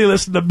 I really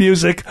listen to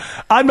music.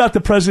 I'm not the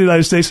President of the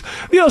United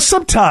States.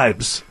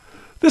 Sometimes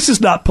This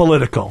is not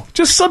political.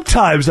 Just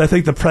sometimes I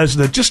think the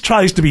president just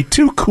tries to be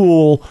too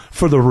cool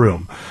for the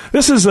room.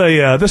 This was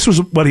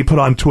what he put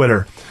on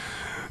Twitter.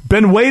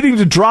 Been waiting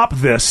to drop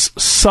this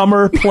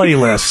summer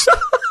playlist.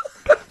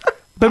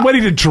 Been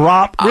waiting to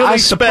drop. Really, I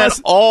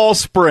spent all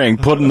spring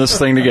putting this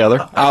thing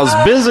together. I was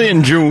busy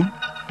in June.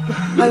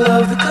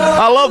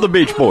 I love the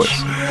Beach Boys.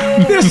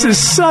 This is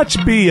such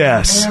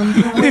BS.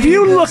 If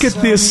you look at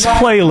this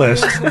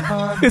playlist,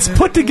 it's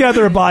put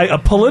together by a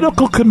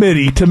political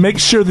committee to make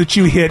sure that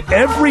you hit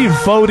every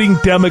voting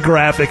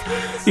demographic.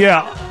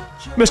 Yeah,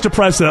 Mr.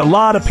 President, a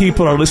lot of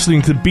people are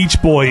listening to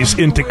Beach Boys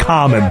into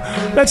Common.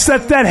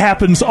 That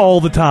happens all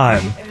the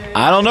time.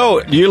 I don't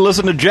know. You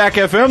listen to Jack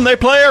FM, they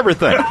play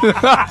everything.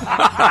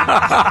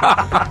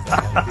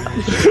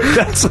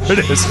 That's what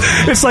it is.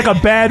 It's like a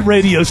bad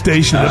radio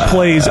station that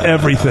plays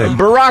everything.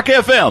 Barack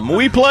FM,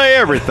 we play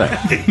everything.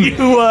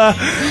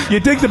 You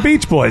dig the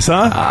Beach Boys,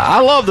 huh?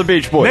 I love the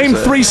Beach Boys. Name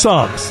 3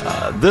 songs.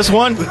 This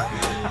one,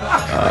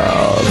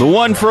 the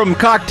one from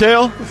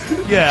Cocktail.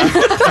 Yeah.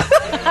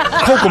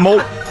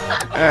 Kokomo.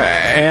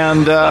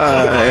 And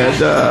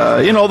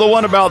the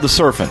one about the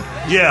surfing.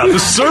 Yeah, the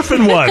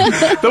surfing one.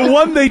 The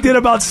one they did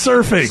about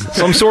surfing.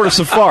 Some sort of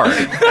safari. Well,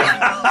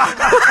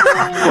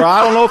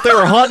 I don't know if they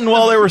were hunting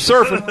while they were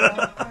surfing.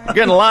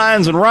 Getting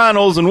lions and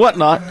rhinos and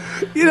whatnot.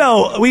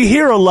 We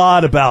hear a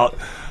lot about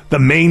the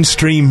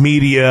mainstream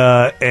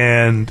media,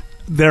 and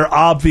they're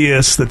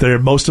obvious that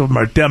most of them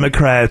are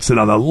Democrats and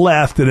on the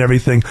left and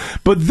everything.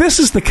 But this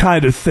is the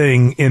kind of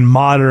thing in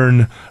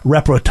modern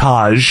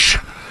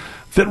reportage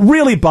that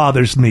really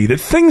bothers me, that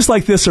things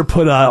like this are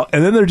put out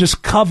and then they're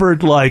just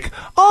covered like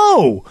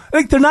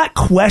they're not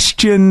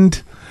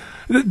questioned.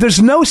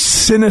 There's no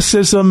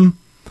cynicism,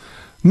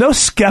 no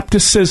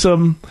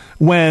skepticism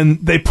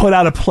when they put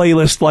out a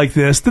playlist like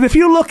this, that if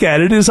you look at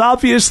it, is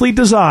obviously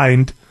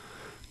designed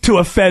to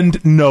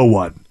offend no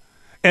one.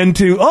 And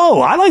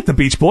I like the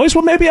Beach Boys.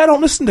 Well, maybe I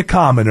don't listen to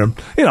Common or,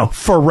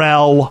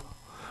 Pharrell,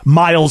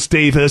 Miles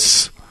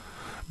Davis,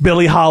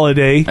 Billie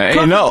Holiday. Hey,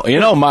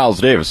 Miles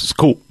Davis is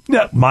cool.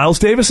 Yeah, Miles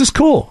Davis is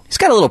cool. He's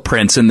got a little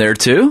Prince in there,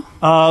 too.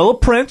 A little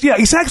Prince. Yeah,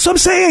 exactly. That's what I'm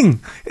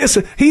saying.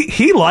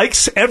 He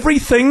likes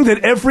everything that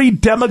every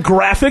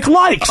demographic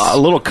likes. A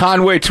little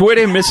Conway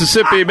Twitty,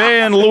 Mississippi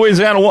Man,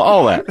 Louisiana,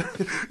 all that.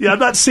 Yeah, I'm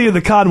not seeing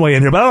the Conway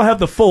in here, but I don't have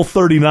the full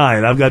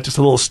 39. I've got just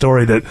a little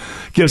story that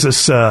gives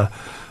us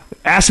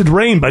Acid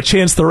Rain by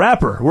Chance the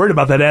Rapper. Worried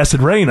about that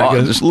Acid Rain, I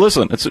guess. Just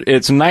listen, it's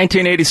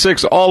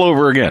 1986 all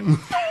over again.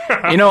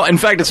 In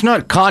fact, it's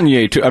not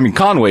Conway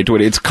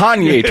Twitty. It's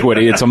Kanye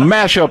Twitty. It's a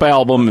mashup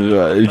album.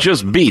 It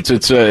just beats.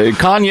 It's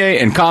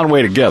Kanye and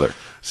Conway together.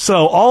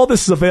 So all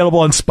this is available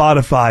on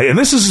Spotify, and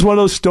this is one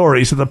of those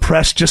stories that the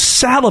press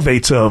just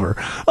salivates over.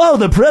 Oh,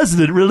 the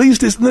president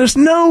released this, and there's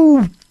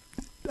no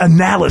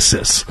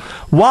analysis.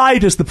 Why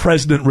does the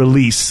president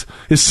release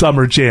his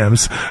summer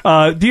jams?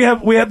 We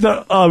have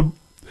the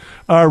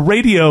our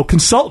radio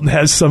consultant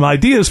has some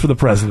ideas for the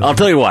president. I'll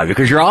tell you why,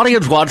 because your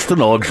audience wants to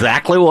know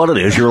exactly what it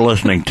is you're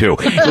listening to.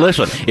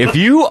 Listen, if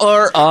you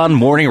are on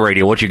morning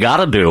radio, what you got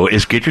to do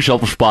is get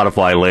yourself a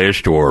Spotify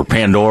list or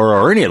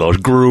Pandora or any of those,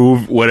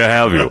 Groove, what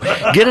have you.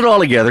 Get it all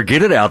together,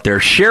 get it out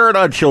there, share it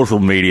on social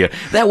media.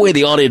 That way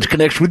the audience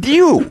connects with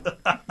you.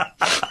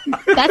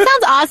 That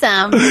sounds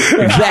awesome.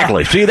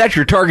 Exactly. See, that's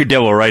your target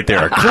demo right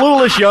there. A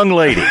clueless young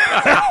lady.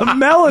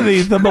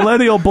 Melanie, the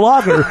millennial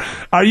blogger,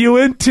 are you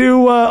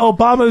into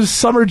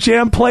Obama's Summer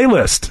Jam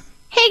playlist?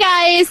 Hey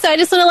guys, so I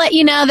just want to let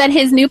you know that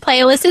his new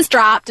playlist is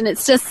dropped and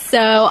it's just so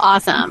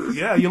awesome.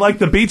 Yeah, you like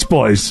the Beach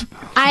Boys.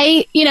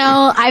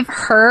 I've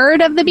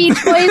heard of the Beach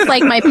Boys,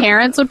 like my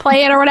parents would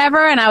play it or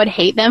whatever, and I would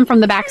hate them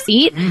from the back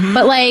seat. Mm-hmm.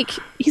 But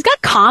he's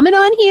got Common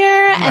on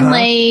here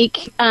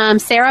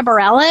and Sarah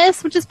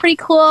Bareilles, which is pretty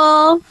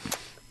cool.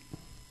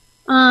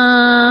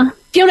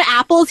 Fiona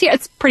Apple's here.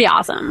 It's pretty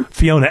awesome.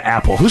 Fiona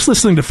Apple. Who's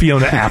listening to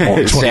Fiona Apple?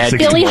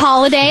 Billie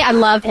Holiday. I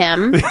love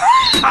him.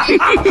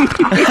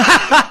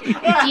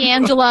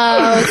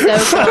 D'Angelo. So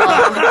cool.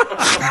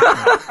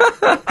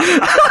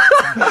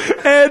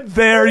 And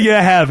there you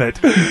have it.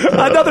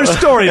 Another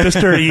story,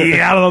 Mr.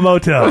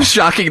 Yamamoto.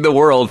 Shocking the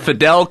world.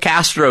 Fidel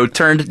Castro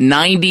turned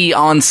 90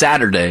 on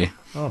Saturday.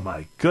 Oh,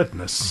 my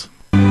goodness.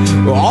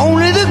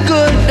 Only the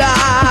good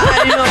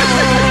die young.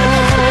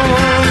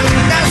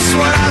 That's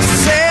what I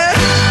said.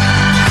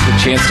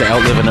 Chance to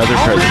outlive another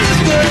president.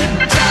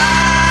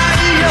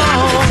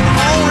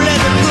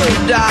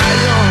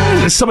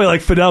 There's somebody like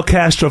Fidel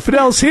Castro.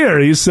 Fidel's here.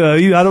 He's I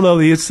don't know.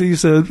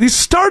 He's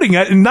starting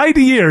at in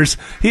 90 years.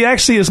 He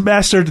actually has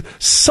mastered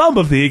some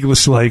of the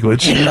English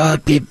language. A lot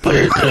of people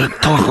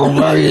talk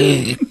about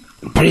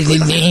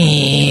President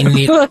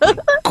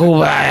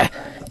Cuba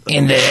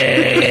in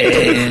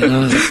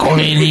the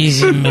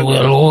communism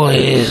will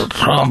always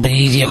Trump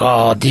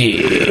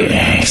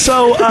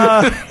So.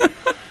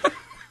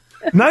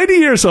 90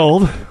 years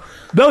old,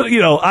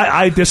 No,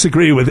 I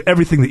disagree with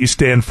everything that you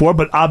stand for,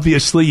 but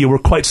obviously you were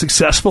quite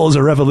successful as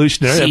a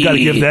revolutionary. I've got to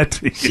give that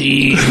to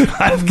you.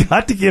 I've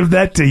got to give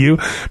that to you.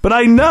 But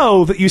I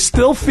know that you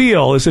still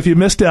feel as if you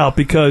missed out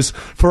because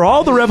for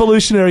all the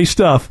revolutionary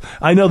stuff,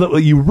 I know that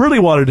what you really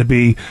wanted to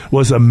be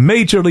was a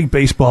Major League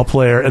Baseball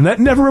player, and that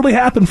never really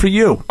happened for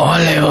you. All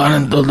I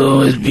wanted to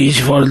do is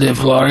pitch for the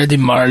Florida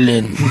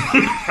Marlins.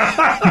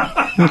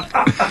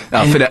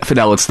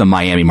 Fidel, it's the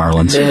Miami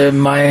Marlins. The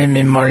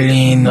Miami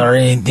Marlins or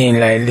anything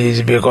like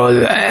this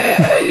because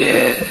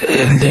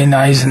then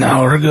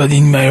Eisenhower got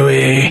in my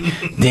way,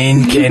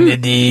 then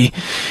Kennedy,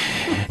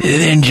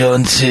 then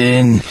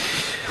Johnson,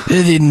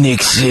 then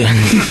Nixon,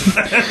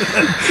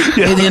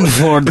 then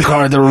Ford,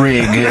 Carter,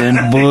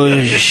 Reagan,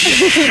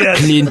 Bush,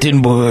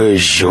 Clinton,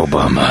 Bush,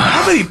 Obama.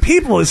 How many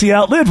people has he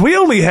outlived? We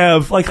only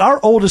have, our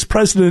oldest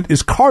president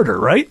is Carter,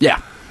 right?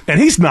 Yeah. And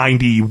he's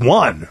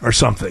 91 or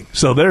something.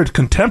 So they're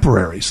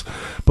contemporaries.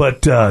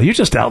 But you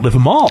just outlive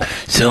them all.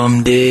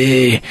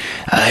 Someday,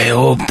 I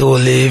hope to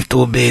live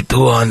to be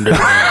 200.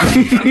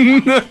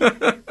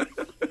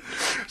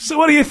 So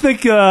what do you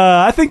think?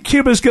 I think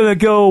Cuba's going to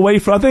go away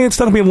from... I think it's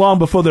not going to be long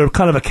before they're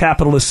kind of a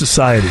capitalist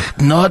society.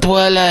 Not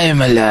while I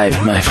am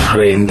alive, my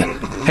friend.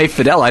 Hey,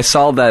 Fidel, I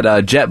saw that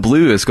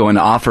JetBlue is going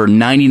to offer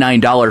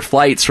 $99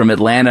 flights from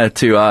Atlanta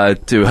to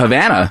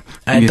Havana.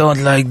 I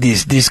don't like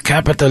this. This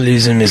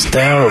capitalism is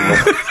terrible.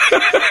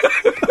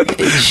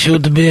 It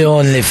should be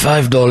only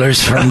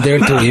 $5 from there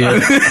to here.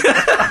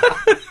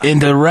 In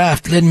the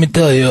raft, let me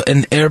tell you,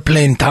 an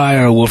airplane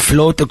tire will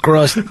float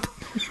across...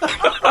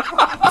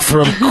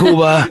 From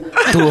Cuba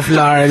to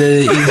Florida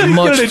is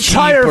much an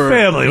entire cheaper.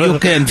 Family. You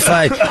can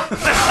find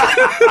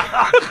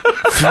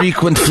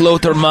frequent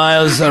floater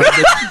miles.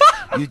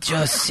 You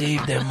just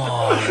save them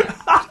all.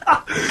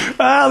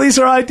 Well, these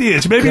are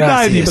ideas. Maybe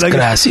gracias, 90, but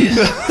gracias.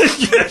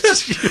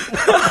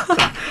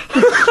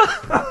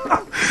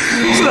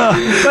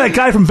 That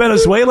guy from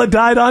Venezuela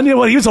died on you?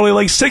 Well, he was only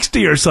like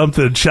 60 or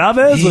something.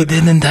 Chavez? He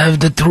didn't have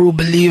the true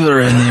believer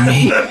in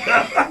him.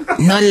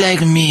 Not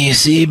like me,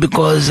 see,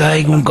 because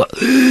I got...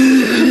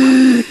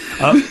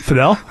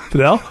 Fidel?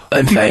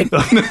 I'm fine.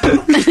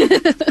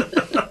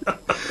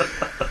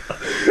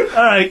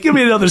 All right, give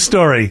me another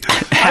story.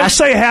 I'll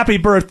say happy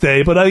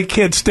birthday, but I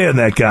can't stand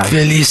that guy.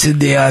 Feliz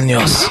de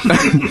años.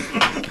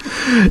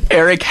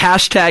 Eric,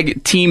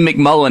 hashtag Team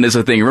McMullen is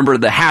a thing. Remember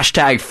the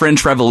hashtag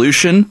French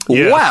Revolution?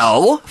 Yes.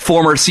 Well,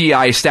 former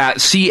CIA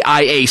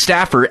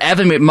staffer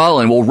Evan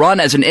McMullen will run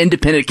as an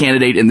independent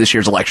candidate in this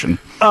year's election.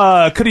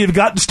 Could he have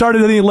gotten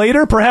started any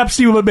later? Perhaps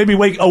he would maybe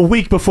wait a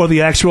week before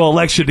the actual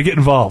election to get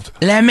involved.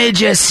 Let me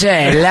just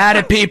say, a lot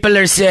of people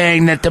are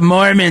saying that the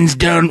Mormons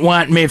don't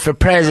want me for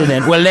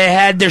president. Well, they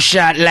had their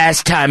shot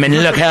last time, and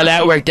look how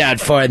that worked out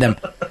for them.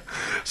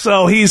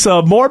 So he's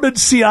a Mormon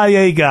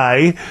CIA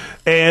guy,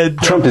 and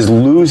Trump is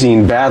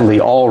losing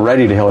badly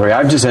already to Hillary.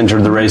 I've just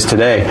entered the race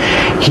today.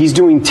 He's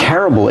doing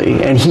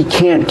terribly, and he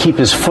can't keep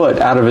his foot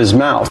out of his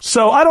mouth.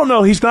 So I don't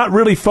know. He's not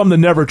really from the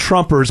Never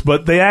Trumpers,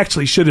 but they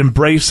actually should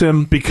embrace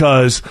him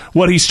because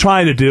what he's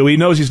trying to do, he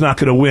knows he's not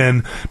going to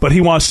win, but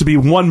he wants to be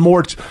one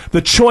more,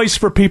 the choice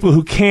for people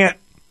who can't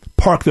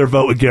park their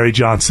vote with Gary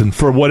Johnson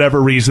for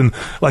whatever reason,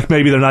 like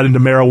maybe they're not into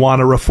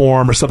marijuana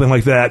reform or something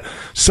like that.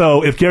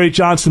 So if Gary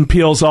Johnson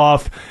peels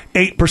off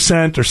 8%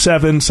 or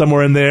 7%,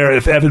 somewhere in there,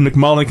 if Evan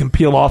McMullen can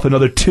peel off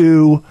another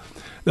 2%,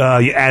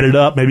 you add it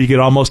up, maybe you get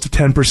almost to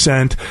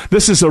 10%.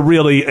 This is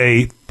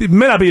it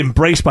may not be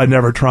embraced by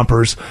Never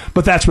Trumpers,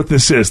 but that's what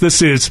this is.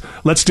 This is,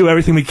 let's do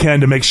everything we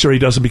can to make sure he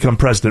doesn't become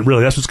president.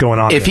 Really, that's what's going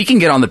on. If he can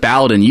get on the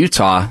ballot in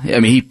Utah,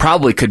 I mean, he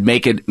probably could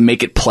make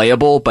it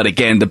playable, but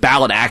again, the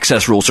ballot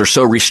access rules are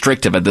so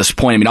restrictive at this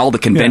point. I mean, all the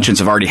conventions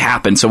have already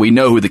happened, so we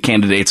know who the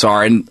candidates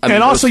are. And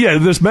also,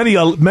 there's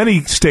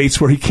many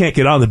states where he can't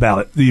get on the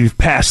ballot. You've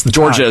passed the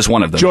Georgia time. is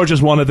one of them.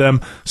 Georgia's one of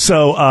them.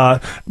 So,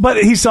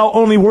 but he's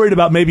only worried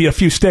about maybe a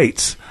few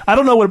states. I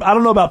don't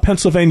know about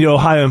Pennsylvania,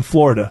 Ohio, and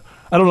Florida.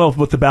 I don't know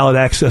what the ballot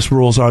access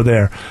rules are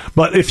there.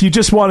 But if you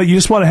just want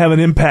to have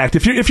an impact,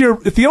 if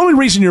the only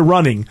reason you're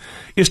running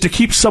is to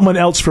keep someone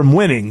else from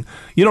winning,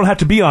 you don't have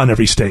to be on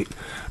every state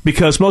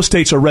because most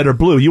states are red or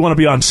blue. You want to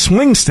be on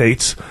swing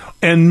states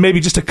and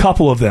maybe just a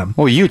couple of them.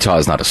 Well, Utah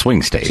is not a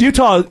swing state.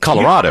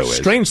 Colorado is.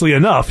 Strangely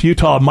enough,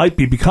 Utah might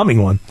be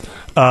becoming one.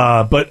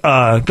 But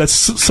that's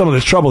some of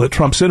the trouble that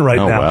Trump's in right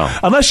now. Wow.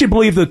 Unless you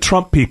believe the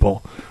Trump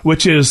people,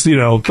 which is,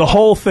 the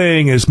whole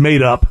thing is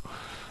made up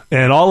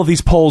and all of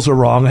these polls are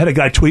wrong. I had a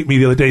guy tweet me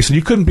the other day, said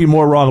you couldn't be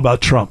more wrong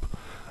about Trump.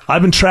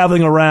 I've been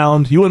traveling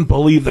around. You wouldn't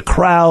believe the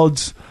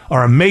crowds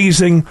are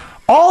amazing.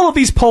 All of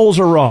these polls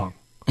are wrong.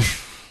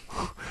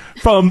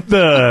 From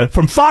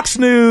Fox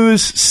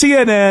News,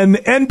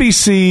 CNN,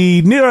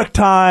 NBC, New York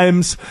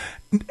Times,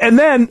 and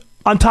then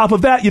on top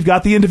of that, you've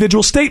got the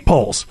individual state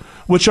polls,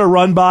 which are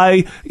run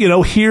by,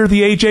 here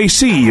the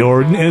AJC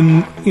or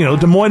in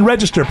Des Moines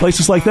Register,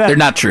 places like that. They're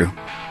not true.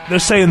 They're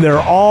saying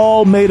they're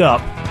all made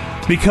up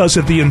because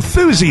of the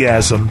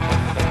enthusiasm.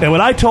 And what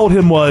I told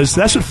him was,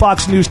 that's what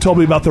Fox News told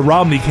me about the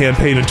Romney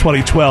campaign in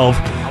 2012,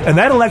 and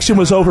that election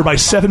was over by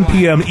 7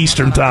 p.m.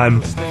 Eastern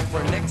Time.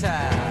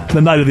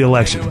 the night of the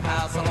election.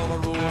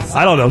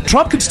 I don't know.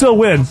 Trump could still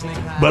win,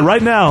 but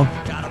right now,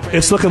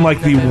 it's looking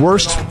like the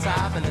worst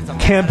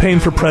campaign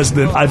for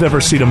president I've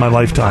ever seen in my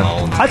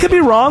lifetime. I could be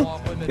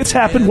wrong. It's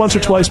happened once or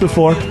twice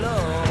before.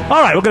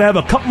 All right, we're going to have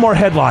a couple more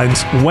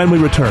headlines when we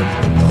return.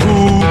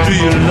 Who do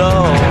you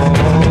love?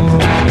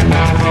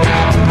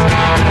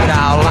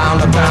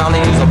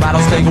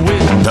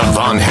 The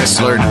Von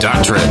Haessler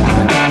Doctrine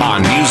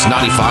on News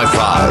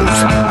 95.5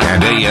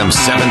 and AM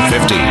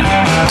 750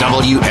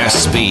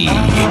 WSB.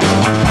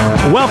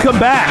 Welcome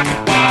back.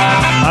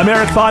 I'm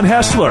Eric Von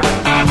Haessler.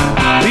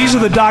 These are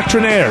the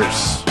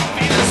Doctrinaires.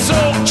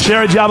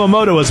 Jared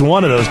Yamamoto is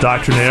one of those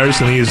Doctrinaires,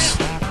 and he's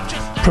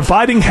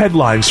providing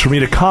headlines for me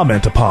to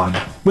comment upon,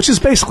 which is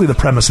basically the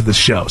premise of this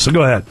show. So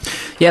go ahead.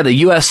 Yeah, the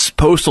U.S.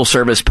 Postal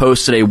Service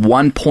posted a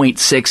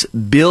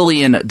 $1.6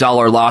 billion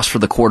loss for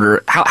the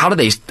quarter. How did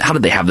they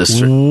have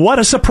this? What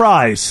a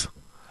surprise.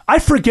 I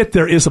forget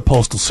there is a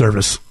Postal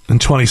Service in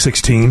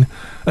 2016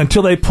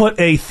 until they put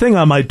a thing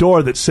on my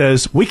door that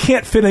says, we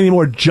can't fit any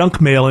more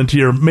junk mail into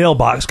your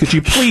mailbox. Could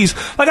you please?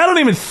 Like, I don't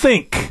even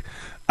think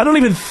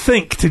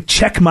to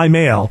check my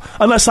mail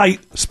unless I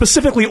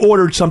specifically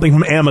ordered something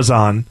from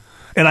Amazon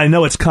and I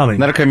know it's coming.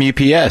 That'll come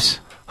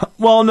UPS.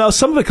 Well, no,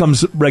 some of it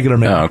comes regular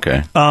mail. Oh,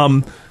 okay.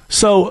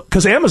 So,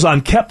 because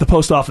Amazon kept the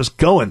post office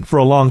going for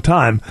a long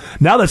time,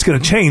 now that's going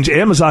to change.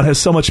 Amazon has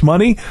so much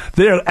money,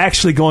 they're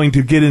actually going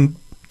to get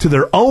into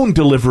their own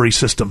delivery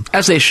system.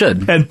 As they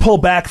should. And pull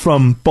back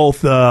from both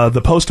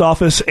the post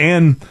office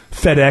and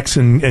FedEx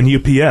and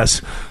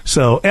UPS.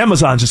 So,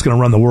 Amazon's just going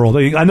to run the world.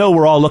 I know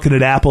we're all looking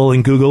at Apple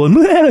and Google,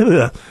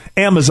 and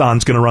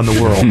Amazon's going to run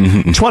the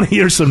world. 20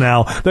 years from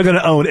now, they're going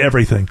to own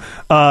everything.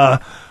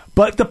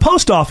 But the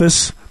post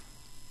office,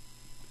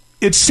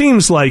 it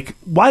seems like,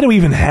 why do we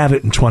even have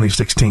it in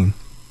 2016?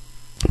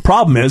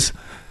 Problem is,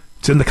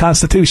 it's in the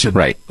Constitution.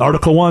 Right.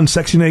 Article 1,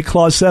 Section 8,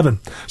 Clause 7.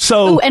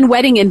 So, and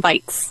wedding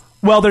invites.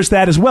 Well, there's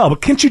that as well.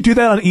 But can't you do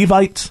that on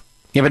Evites?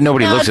 Yeah, but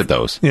nobody looks at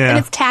those. Yeah. And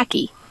it's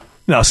tacky.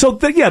 No, so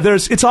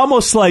it's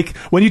almost like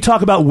when you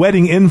talk about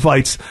wedding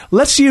invites,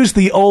 let's use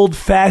the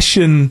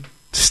old-fashioned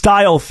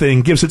style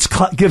thing, gives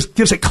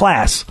it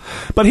class.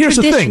 But here's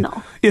the thing.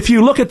 If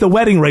you look at the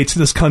wedding rates in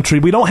this country,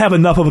 we don't have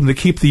enough of them to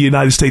keep the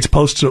United States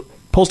Postal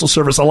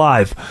Service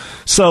alive.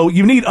 So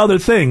you need other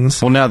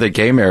things. Well, now that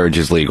gay marriage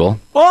is legal.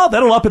 Well,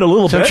 that'll up it a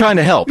little bit. I'm trying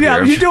to help. Yeah,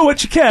 here. you do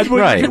what you can.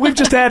 Right. We've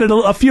just added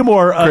a few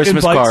more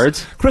Christmas invites.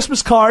 cards.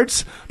 Christmas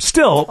cards.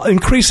 Still,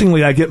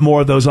 increasingly, I get more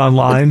of those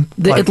online.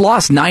 It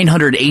lost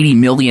 $980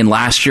 million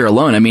last year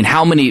alone. I mean,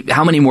 how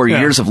many more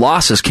years of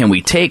losses can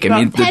we take? I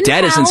mean, the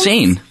debt is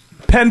insane.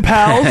 Pen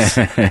pals.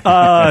 You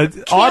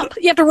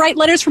have to write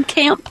letters from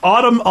camp.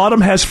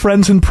 Autumn has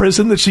friends in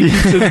prison that she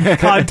keeps in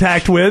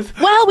contact with.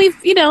 Well,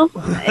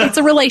 it's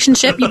a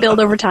relationship you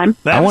build over time.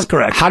 That's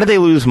correct. How do they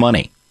lose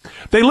money?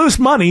 They lose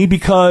money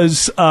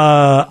because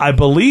I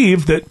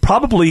believe that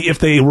probably if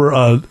they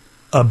were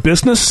a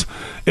business,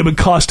 it would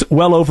cost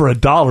well over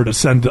 $1 to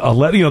send a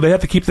letter. They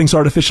have to keep things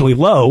artificially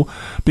low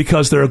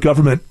because they're a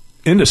government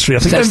industry. I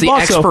think that's the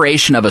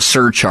expiration of a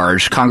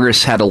surcharge.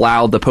 Congress had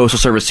allowed the Postal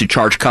Service to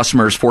charge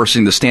customers,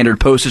 forcing the standard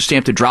postage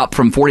stamp to drop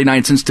from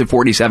 49 cents to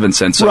 47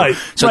 cents. So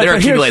they're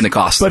accumulating the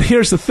cost. But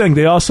here's the thing.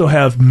 They also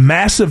have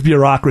massive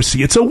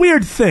bureaucracy. It's a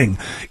weird thing.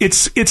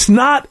 It's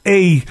not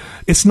a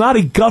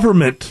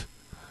government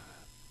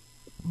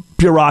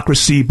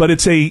bureaucracy, but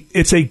it's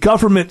a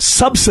government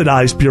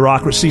subsidized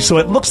bureaucracy, so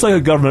it looks like a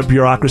government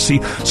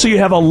bureaucracy. So you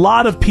have a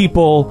lot of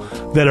people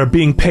that are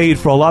being paid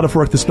for a lot of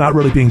work that's not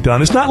really being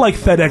done. It's not like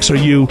FedEx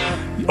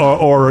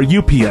or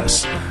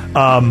UPS.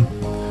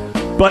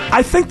 But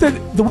I think that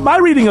my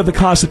reading of the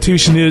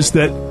Constitution is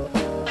that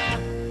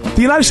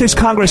the United States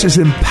Congress is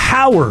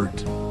empowered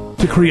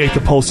to create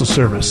the Postal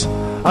Service.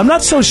 I'm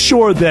not so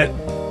sure that,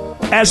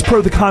 as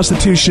per the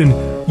Constitution,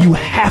 you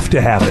have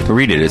to have it.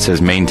 Read it. It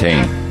says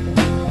maintain.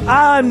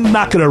 I'm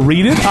not going to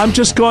read it. I'm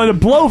just going to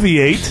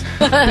bloviate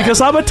because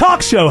I'm a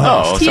talk show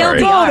host. Oh, sorry.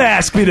 Don't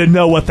ask me to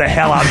know what the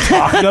hell I'm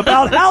talking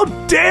about. How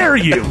dare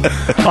you?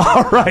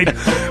 All right.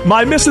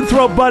 My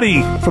misanthrope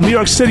buddy from New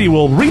York City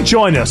will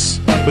rejoin us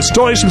with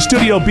stories from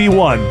Studio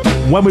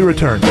B1 when we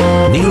return.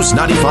 News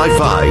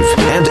 95.5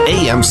 and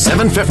AM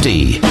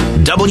 750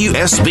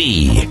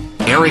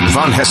 WSB. Eric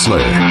Von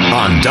Haessler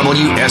on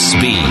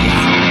WSB.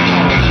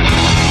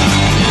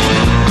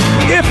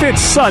 If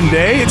it's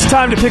Sunday, it's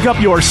time to pick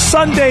up your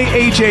Sunday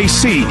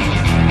AJC.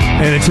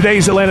 And in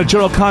today's Atlanta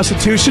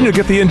Journal-Constitution, you'll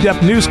get the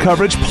in-depth news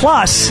coverage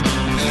plus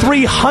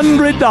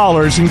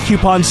 $300 in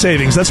coupon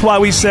savings. That's why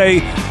we say,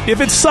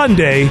 if it's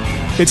Sunday,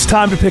 it's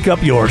time to pick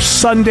up your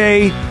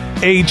Sunday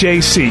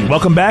AJC.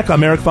 Welcome back.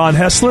 I'm Eric Von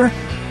Haessler.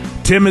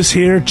 Tim is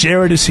here.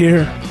 Jared is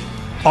here.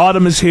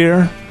 Autumn is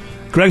here.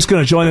 Greg's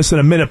going to join us in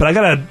a minute, but I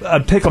got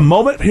to take a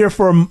moment here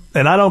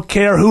and I don't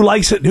care who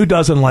likes it and who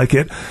doesn't like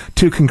it,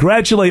 to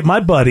congratulate my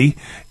buddy,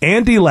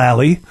 Andy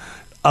Lally,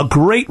 a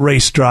great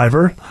race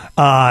driver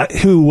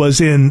who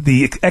was in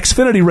the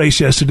Xfinity race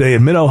yesterday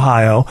in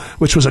Mid-Ohio,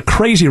 which was a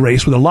crazy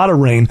race with a lot of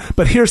rain.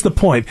 But here's the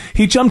point.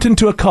 He jumped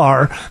into a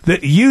car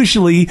that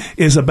usually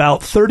is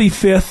about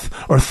 35th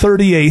or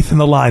 38th in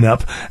the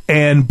lineup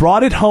and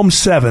brought it home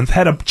 7th,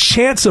 had a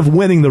chance of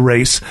winning the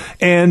race,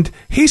 and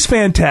he's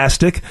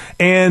fantastic.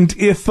 And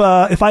if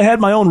I had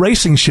my own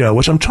racing show,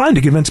 which I'm trying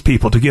to convince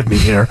people to give me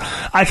here,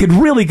 I could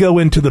really go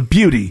into the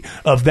beauty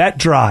of that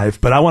drive.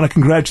 But I want to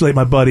congratulate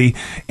my buddy,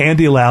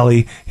 Andy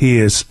Lally. He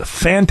is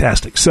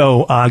fantastic.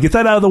 So get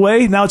that out of the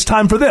way. Now it's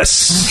time for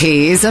this.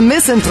 He's a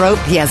misanthrope.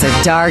 He has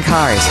a dark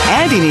heart.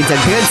 And he needs a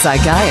good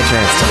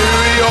psychiatrist.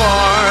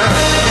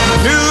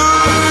 New York.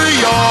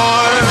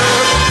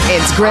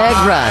 It's Greg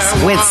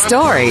Russ with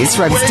stories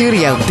from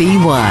Studio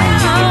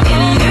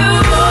B1.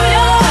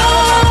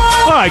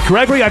 All right,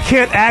 Gregory, I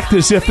can't act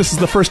as if this is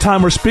the first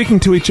time we're speaking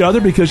to each other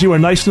because you were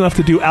nice enough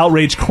to do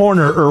Outrage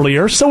Corner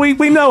earlier, so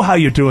we know how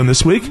you're doing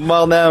this week.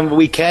 Well, no,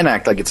 we can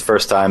act like it's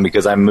first time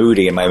because I'm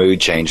moody and my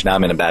mood changed. Now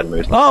I'm in a bad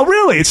mood. Oh,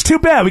 really? It's too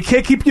bad. You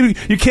can't keep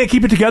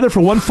it together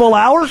for one full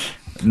hour?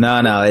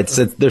 No, it's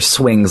there's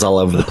swings all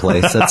over the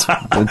place. It's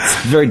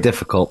very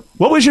difficult.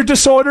 What was your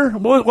disorder?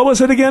 What was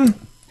it again?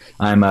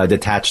 I'm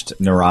detached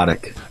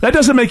neurotic. That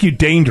doesn't make you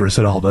dangerous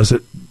at all, does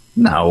it?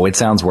 No, it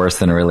sounds worse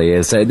than it really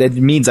is. It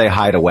means I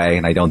hide away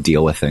and I don't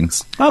deal with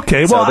things.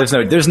 Okay, well,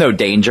 so there's no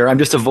danger. I'm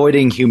just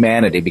avoiding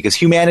humanity because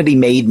humanity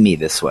made me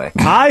this way.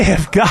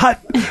 I've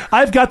got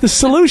the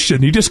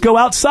solution. You just go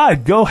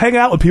outside, go hang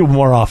out with people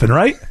more often,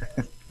 right?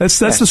 That's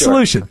the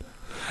solution.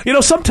 You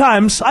know,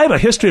 sometimes I have a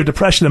history of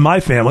depression in my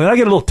family, and I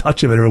get a little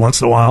touch of it every once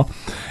in a while.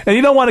 And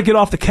you don't want to get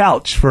off the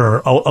couch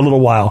for a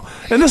little while.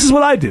 And this is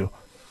what I do.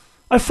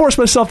 I force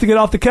myself to get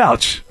off the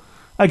couch.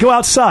 I go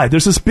outside.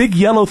 There's this big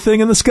yellow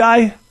thing in the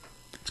sky.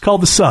 It's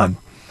called the sun.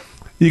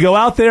 You go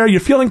out there,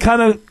 you're feeling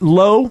kind of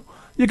low,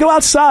 you go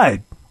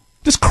outside.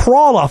 Just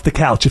crawl off the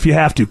couch if you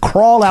have to.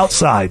 Crawl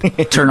outside.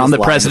 Turn on the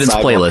president's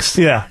playlist.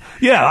 Yeah.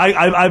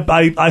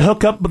 I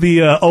hook up the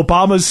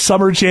Obama's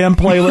Summer Jam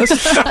playlist.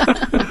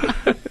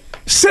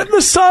 Sit in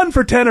the sun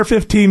for 10 or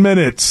 15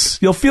 minutes.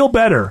 You'll feel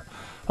better.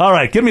 All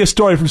right, give me a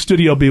story from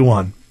Studio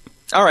B1.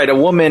 All right, a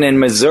woman in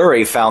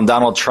Missouri found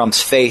Donald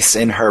Trump's face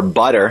in her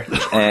butter,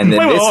 and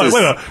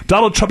wait.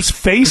 Donald Trump's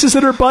face is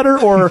in her butter,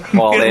 or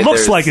it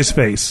looks like his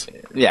face?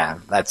 Yeah,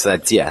 that's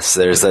yes.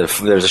 There's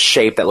a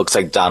shape that looks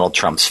like Donald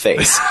Trump's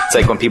face. It's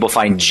like when people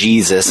find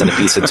Jesus in a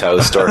piece of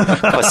toast or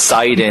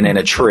Poseidon in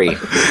a tree.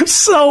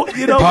 So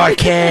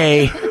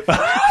Parquet.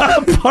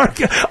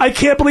 I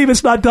can't believe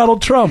it's not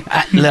Donald Trump.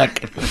 Look.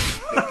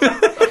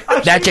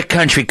 That's a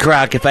country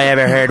crock if I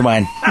ever heard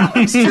one.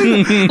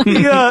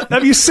 Yeah,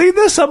 have you seen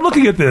this? I'm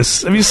looking at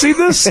this. Have you seen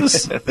this?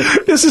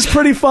 This is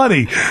pretty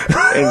funny.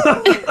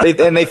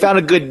 And they found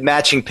a good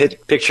matching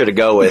picture to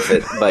go with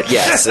it. But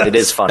yes, it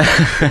is funny.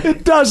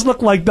 It does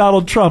look like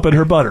Donald Trump and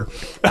her butter.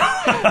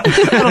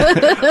 It's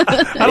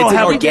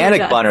an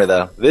organic butter,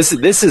 though. This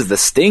is the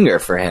stinger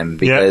for him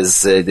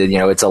because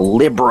it's a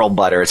liberal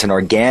butter. It's an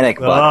organic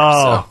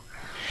butter.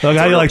 So look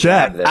how you like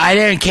that. I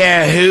don't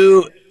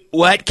care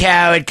what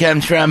cow it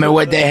comes from or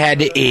what they had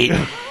to eat.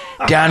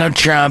 Donald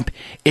Trump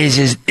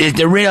is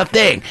the real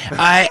thing.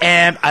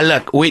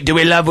 Do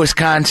we love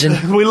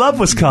Wisconsin? We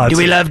love Wisconsin. Do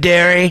we love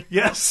dairy?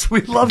 Yes,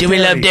 we love dairy. Do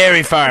we love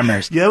dairy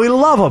farmers? Yeah, we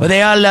love them. Well,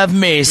 they all love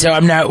me, so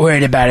I'm not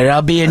worried about it.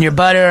 I'll be in your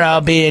butter,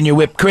 I'll be in your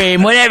whipped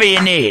cream, whatever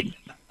you need.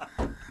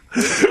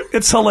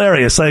 It's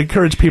hilarious. I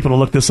encourage people to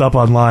look this up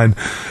online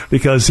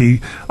because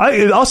it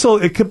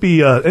could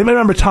be, anybody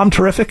remember Tom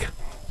Terrific?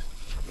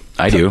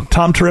 I do.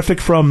 Tom Terrific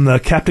from the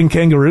Captain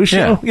Kangaroo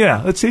show?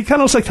 Yeah. He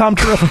kind of looks like Tom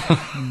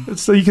Terrific.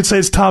 So you could say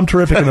it's Tom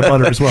Terrific in the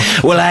butter as well.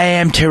 Well, I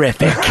am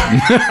terrific.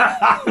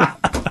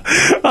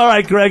 All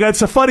right, Greg,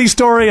 it's a funny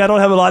story. I don't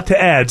have a lot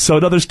to add. So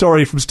another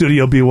story from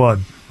Studio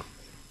B1.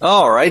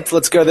 All right,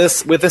 let's go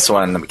with this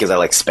one because I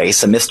like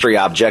space. A mystery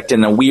object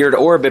in a weird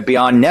orbit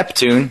beyond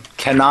Neptune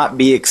cannot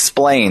be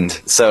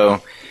explained.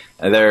 So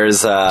there's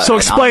so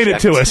explain it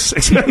to us.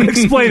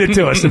 Explain it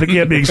to us if it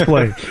can't be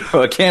explained.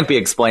 Well, it can't be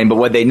explained, but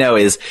what they know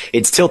is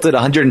it's tilted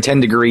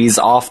 110 degrees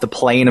off the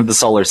plane of the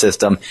solar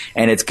system,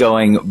 and it's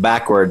going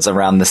backwards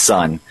around the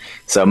sun.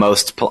 So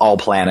all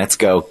planets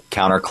go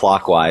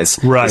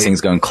counterclockwise. Right. This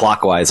thing's going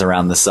clockwise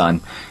around the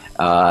sun.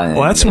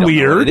 Well, that's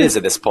weird. What it is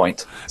at this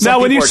point. Now,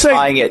 when you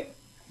say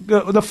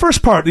the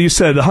first part that you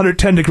said,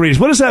 110 degrees,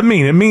 what does that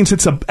mean? It means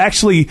it's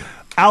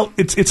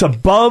it's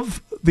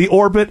above the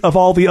orbit of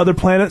all the other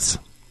planets?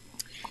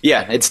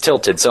 Yeah, it's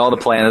tilted. So all the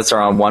planets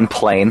are on one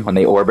plane when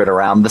they orbit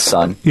around the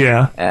sun.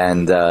 Yeah.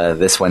 And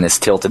this one is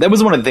tilted. That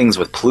was one of the things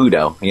with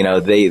Pluto.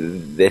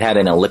 They had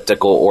an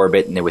elliptical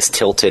orbit and it was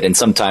tilted, and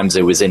sometimes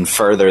it was in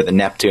further than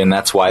Neptune.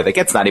 That's why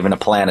it's not even a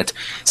planet.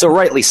 So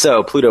rightly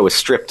so, Pluto was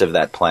stripped of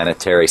that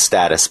planetary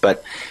status.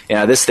 But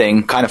this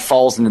thing kind of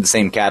falls into the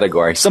same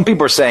category. Some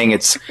people are saying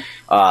it's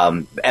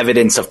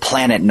evidence of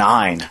Planet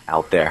 9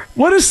 out there.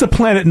 What is the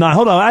Planet 9?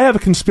 Hold on, I have a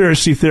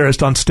conspiracy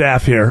theorist on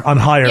staff here, on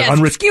hire. Yes,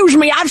 excuse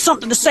me, I have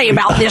something to say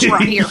about this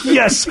right here.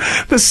 Yes,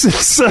 this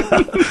is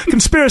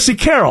Conspiracy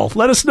Carol.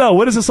 Let us know.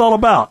 What is this all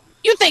about?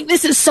 You think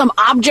this is some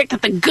object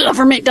that the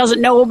government doesn't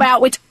know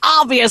about? It's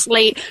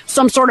obviously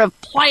some sort of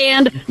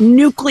planned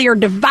nuclear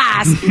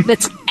device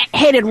that's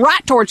headed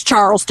right towards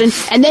Charleston,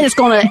 and then it's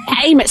going to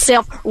aim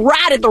itself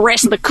right at the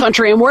rest of the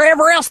country and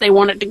wherever else they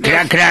want it to go.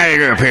 Can I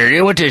interrupt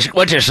here?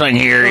 What's this thing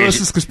here? Well, this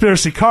is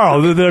Conspiracy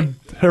Carl. They're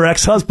her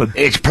ex-husband.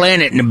 It's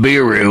Planet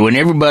Nibiru, and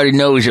everybody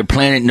knows that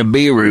Planet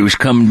Nibiru is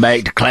coming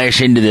back to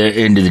clash into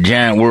the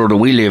giant world that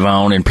we live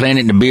on, and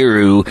Planet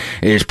Nibiru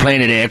is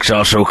Planet X,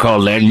 also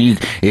called that, and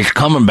it's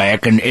coming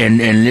back, and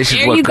this is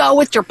There what... you go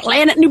with your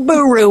Planet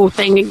Nibiru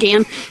thing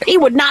again. He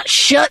would not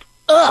shut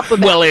up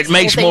about Well, it this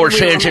makes whole more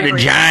thing sense than a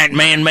America. giant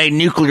man-made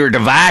nuclear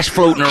device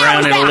floating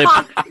around in a lip.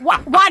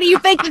 Why do you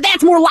think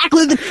that's more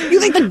likely? You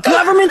think the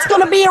government's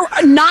going to be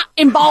not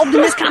involved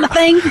in this kind of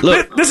thing?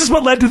 Look, this is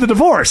what led to the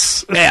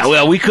divorce. Yeah,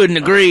 well, we couldn't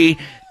agree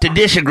to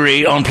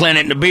disagree on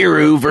Planet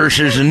Nibiru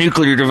versus a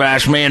nuclear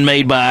device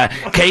man-made by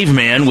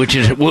cavemen, which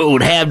is what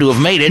would have to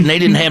have made it, and they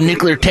didn't have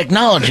nuclear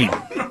technology.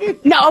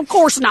 No, of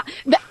course not.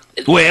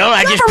 Well,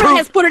 I the just government proved...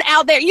 has put it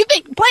out there. You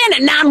think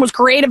Planet 9 was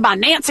created by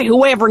Nancy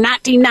whoever,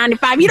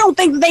 1995? You don't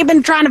think that they've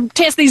been trying to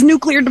test these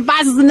nuclear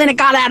devices and then it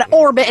got out of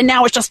orbit and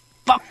now it's just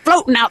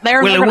floating out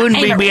there? Well, it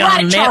wouldn't be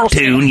beyond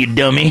Neptune, you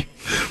dummy.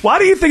 Why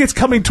do you think it's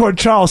coming toward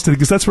Charleston?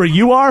 Because that's where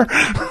you are?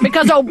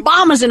 Because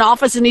Obama's in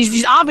office and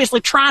he's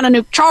obviously trying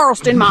to nuke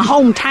Charleston, my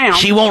hometown.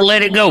 She won't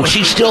let it go.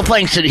 She still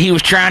thinks that he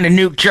was trying to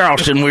nuke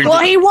Charleston.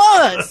 Well, he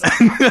was.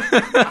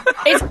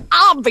 It's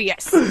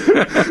obvious. He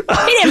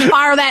didn't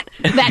fire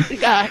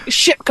that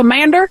ship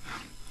commander.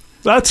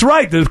 That's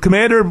right. The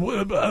commander.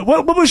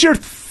 What was your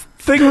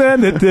thing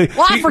then?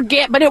 Well, I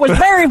forget, but it was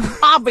very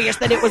obvious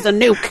that it was a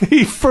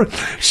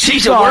nuke.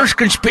 She's the worst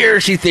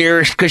conspiracy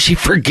theorist because she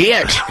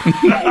forgets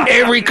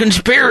every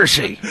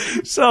conspiracy.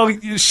 So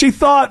she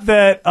thought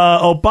that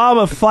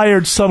Obama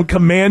fired some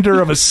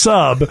commander of a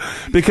sub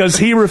because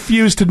he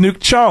refused to nuke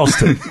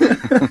Charleston.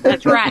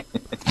 That's right.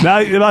 Now,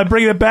 am I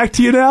bringing it back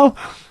to you now?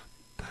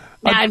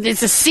 Now,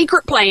 it's a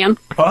secret plan.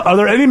 Are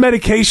there any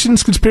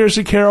medications,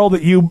 Conspiracy Carol,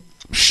 that you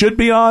should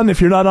be on if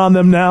you're not on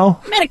them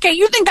now? Medicaid,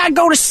 you think I'd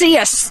go to see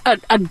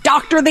a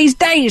doctor these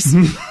days?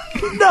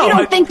 No. You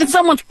don't think that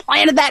someone's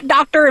planted that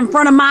doctor in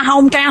front of my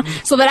hometown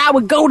so that I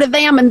would go to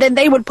them and then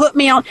they would put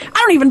me on? I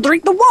don't even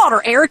drink the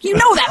water, Eric. You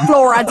know that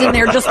fluoride's in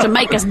there just to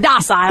make us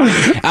docile.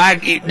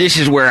 This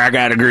is where I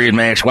got to agree with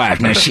my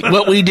ex-wife. Now,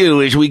 what we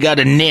do is we got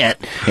a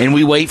net and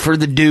we wait for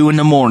the dew in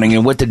the morning,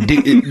 and what the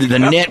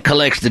net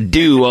collects the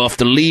dew off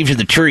the leaves of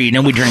the tree, and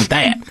then we drink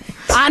that.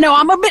 I know.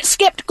 I'm a bit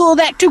skeptical of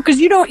that too, because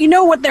you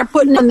know what they're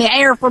putting in the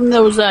air from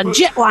those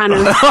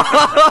jetliners.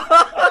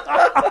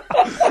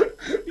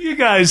 You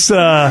guys,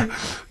 I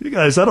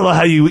don't know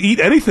how you eat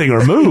anything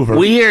or move.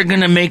 We are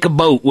going to make a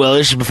boat. Well,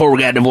 this is before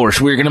we got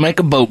divorced. We're going to make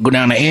a boat, go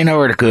down to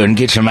Antarctica and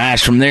get some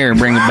ice from there and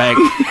bring it back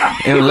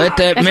and let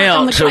that That's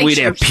melt so we'd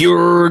have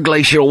pure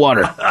glacial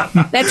water.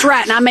 That's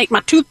right. And I make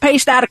my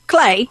toothpaste out of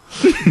clay.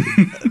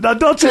 Now,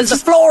 don't because the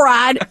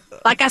fluoride,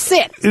 like I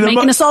said, is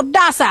making us all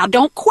docile.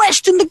 Don't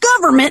question the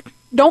government.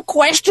 Don't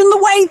question the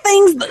way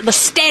things, the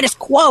status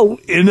quo.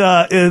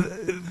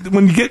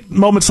 When you get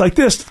moments like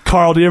this,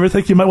 Carl, do you ever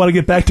think you might want to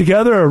get back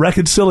together, a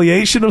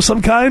reconciliation of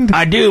some kind?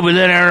 I do, but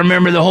then I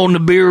remember the whole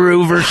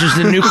Nibiru versus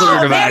the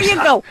nuclear device. There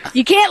you go.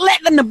 You can't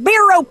let the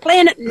Nibiru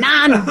Planet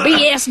 9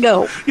 BS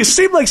go. You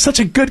seem like such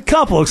a good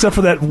couple, except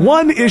for that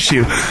one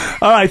issue.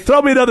 All right,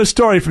 throw me another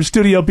story from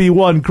Studio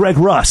B1, Greg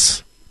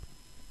Russ.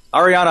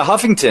 Ariana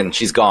Huffington,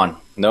 she's gone.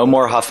 No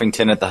more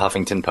Huffington at the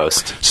Huffington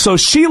Post. So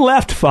she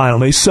left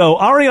finally. So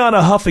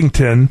Ariana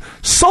Huffington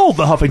sold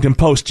the Huffington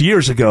Post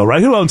years ago,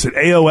 right? Who owns it?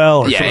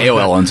 AOL? Yeah,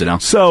 AOL owns it now.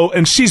 So,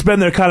 and she's been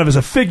there kind of as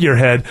a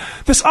figurehead.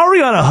 This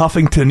Ariana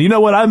Huffington, you know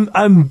what?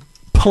 I'm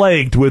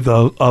plagued with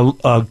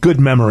a good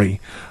memory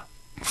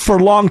for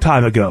a long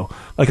time ago.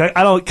 Like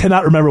I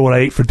cannot remember what I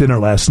ate for dinner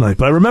last night,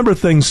 but I remember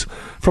things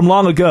from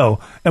long ago.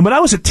 And when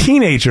I was a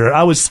teenager,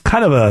 I was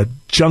kind of a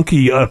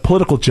junkie, a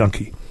political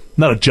junkie.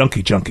 Not a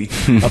junkie,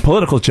 a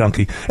political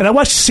junkie. And I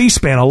watched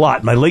C-SPAN a lot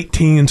in my late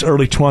teens,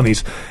 early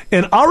 20s.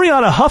 And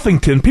Ariana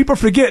Huffington, people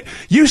forget,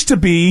 used to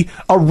be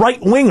a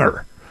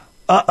right-winger,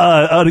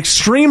 an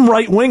extreme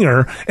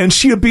right-winger, and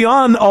she would be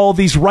on all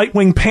these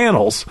right-wing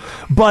panels.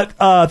 But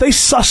they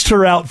sussed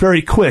her out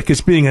very quick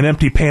as being an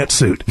empty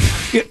pantsuit,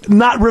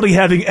 not really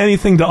having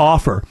anything to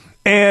offer.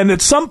 And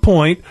at some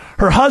point,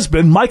 her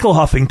husband, Michael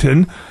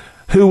Huffington,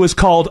 who was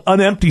called An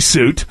Empty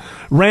Suit,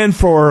 ran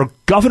for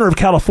governor of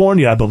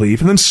California, I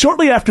believe. And then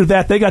shortly after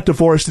that, they got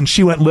divorced and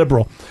she went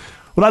liberal.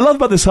 What I love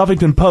about this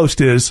Huffington Post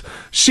is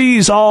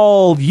she's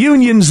all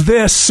unions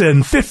this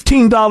and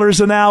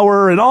 $15 an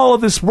hour and all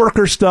of this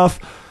worker stuff.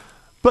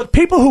 But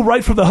people who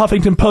write for the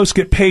Huffington Post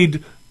get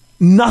paid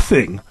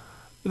nothing.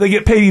 They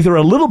get paid either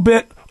a little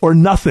bit or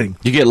nothing.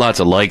 You get lots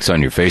of likes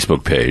on your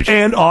Facebook page.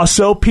 And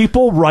also,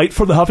 people write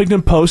for the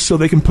Huffington Post so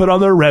they can put on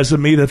their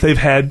resume that they've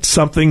had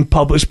something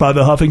published by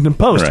the Huffington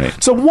Post. Right.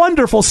 It's a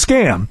wonderful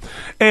scam.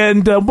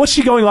 And what's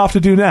she going off to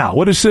do now?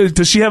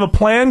 Does she have a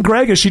plan,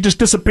 Greg? Is she just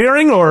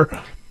disappearing, or?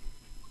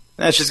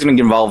 She's going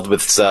to get involved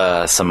with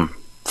some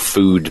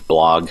food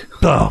blog.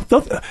 Oh,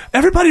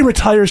 everybody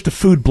retires to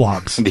food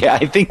blogs. Yeah,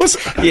 I think. The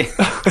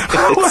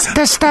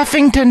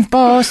Stuffington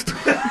Post.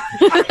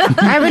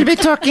 I will be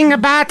talking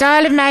about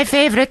all of my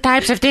favorite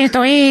types of things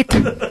to eat.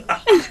 And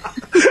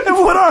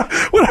what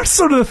are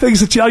sort of the things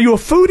that are you a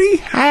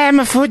foodie? I am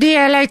a foodie.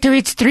 I like to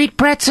eat street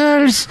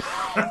pretzels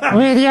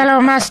with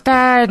yellow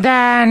mustard,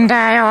 and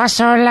I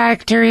also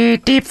like to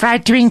eat deep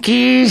fried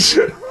Twinkies.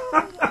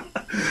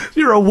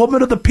 You're a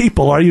woman of the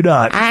people, are you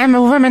not? I'm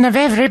a woman of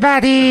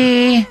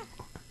everybody.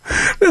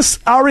 This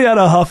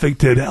Ariana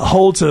Huffington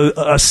holds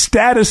a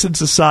status in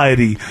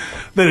society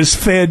that is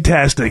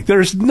fantastic.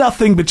 There's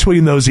nothing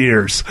between those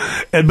ears.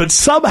 But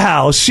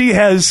somehow she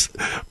has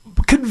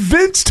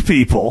convinced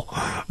people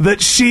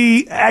that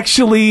she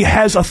actually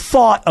has a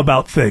thought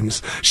about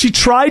things. She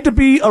tried to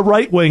be a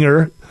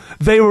right-winger.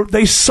 They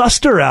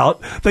sussed her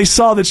out. They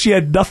saw that she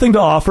had nothing to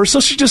offer, so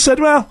she just said,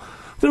 well,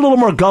 they're a little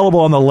more gullible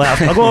on the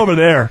left. I'll go over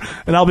there,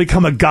 and I'll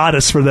become a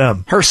goddess for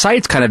them. Her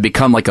site's kind of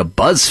become like a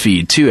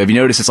BuzzFeed, too. Have you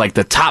noticed it's like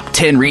the top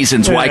 10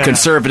 reasons why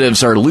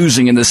conservatives are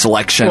losing in this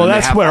election? Well,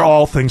 that's where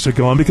all things are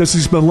going, because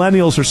these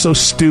millennials are so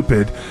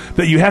stupid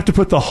that you have to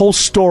put the whole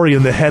story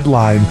in the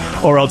headline,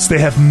 or else they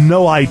have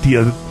no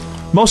idea.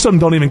 Most of them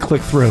don't even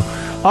click through.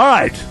 All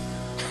right.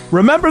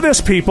 Remember this,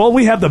 people.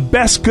 We have the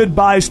best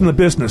goodbyes in the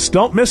business.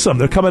 Don't miss them.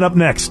 They're coming up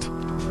next.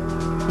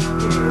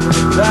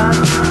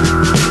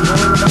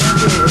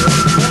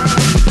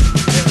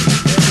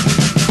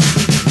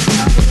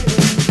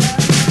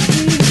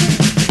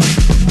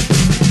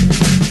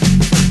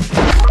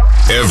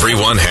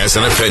 Everyone has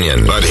an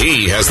opinion, but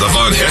he has the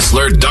Von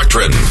Haessler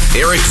Doctrine.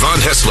 Eric Von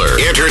Haessler,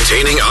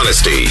 entertaining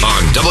honesty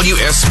on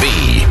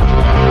WSB.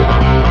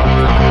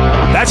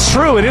 That's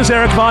true. It is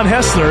Eric Von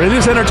Haessler. It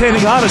is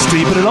entertaining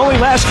honesty, but it only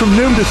lasts from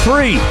noon to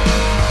 3.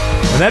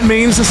 And that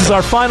means this is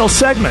our final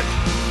segment.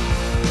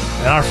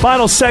 And our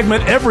final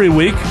segment every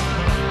week,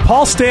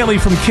 Paul Stanley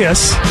from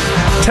KISS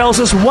tells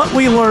us what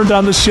we learned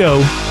on the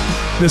show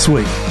this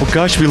week. Well,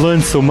 gosh, we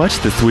learned so much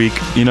this week.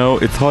 You know,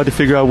 it's hard to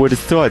figure out where to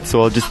start,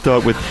 so I'll just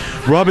start with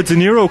Robert De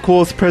Niro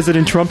calls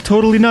President Trump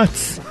totally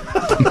nuts.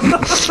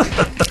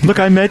 Look,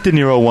 I met De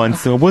Niro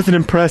once, so I wasn't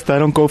impressed. I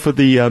don't go for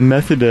the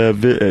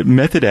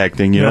method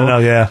acting, you know? No,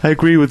 yeah. I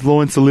agree with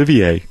Laurence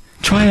Olivier.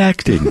 Try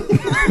acting.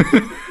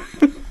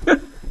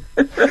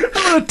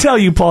 I'm going to tell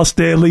you, Paul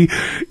Stanley,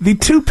 the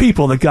two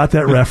people that got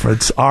that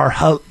reference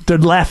they're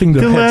laughing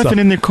their heads off. They're laughing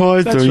in their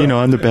cars, That's or,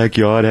 right. in the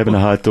backyard having a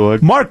hot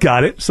dog. Mark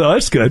got it, so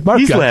that's good.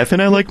 He's laughing.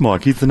 I like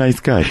Mark. He's a nice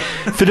guy.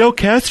 Fidel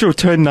Castro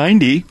turned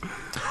 90.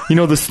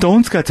 The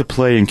Stones got to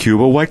play in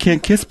Cuba. Why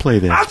can't KISS play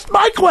there? That's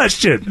my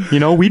question.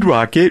 We'd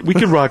rock it. We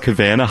could rock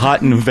Havana,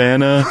 Hot in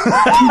Havana.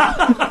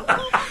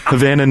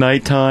 Havana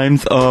night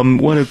times.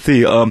 Let's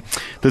see.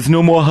 There's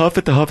no more Huff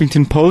at the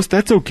Huffington Post.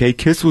 That's okay.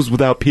 KISS was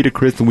without Peter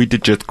Criss, and we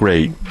did just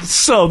great.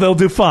 So they'll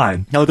do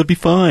fine. No, they'll be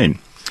fine.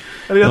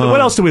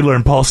 What else did we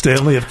learn, Paul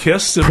Stanley, of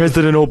KISS?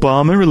 President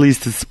Obama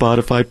released his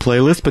Spotify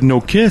playlist, but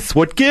no KISS.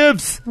 What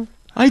gives?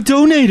 I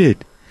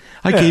donated.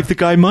 I gave the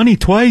guy money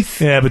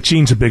twice. Yeah, but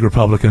Gene's a big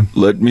Republican.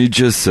 Let me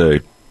just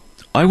say,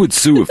 I would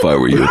sue if I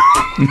were you.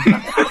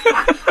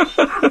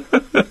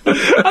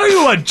 I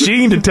don't want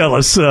Gene to tell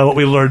us what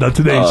we learned on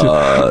today's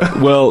show.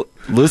 Well,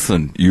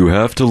 listen, you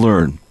have to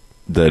learn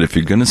that if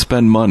you're going to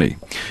spend money,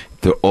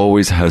 there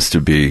always has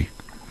to be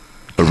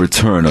a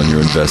return on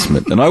your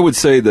investment. And I would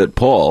say that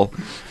Paul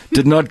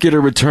did not get a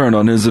return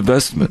on his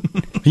investment.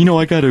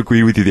 I got to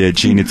agree with you there,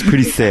 Gene. It's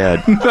pretty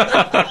sad.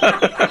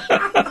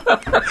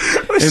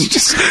 Let's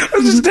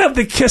just have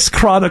the KISS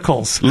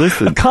Chronicles.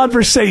 Listen. A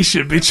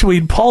conversation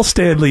between Paul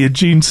Stanley and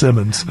Gene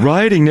Simmons.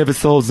 Rioting never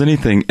solves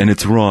anything, and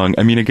it's wrong.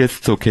 I mean, I guess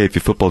it's okay if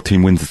your football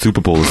team wins the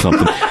Super Bowl or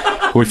something,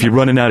 or if you're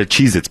running out of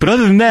Cheez-Its. But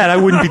other than that, I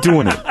wouldn't be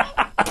doing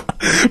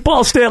it.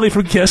 Paul Stanley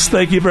from KISS,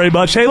 thank you very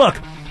much. Hey, look,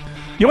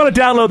 you want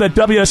to download that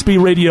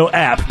WSB Radio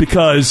app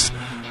because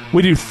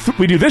we do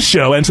this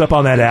show, ends up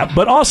on that app,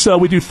 but also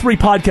we do 3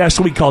 podcasts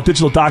a week called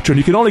Digital Doctrine.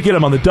 You can only get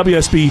them on the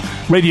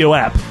WSB Radio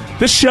app.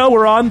 This show,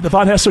 we're on the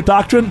Von Haessler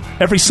Doctrine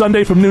every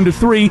Sunday from noon to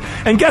 3.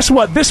 And guess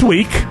what? This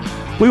week,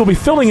 we will be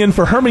filling in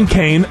for Herman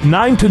Cain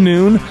 9 to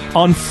noon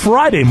on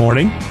Friday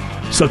morning.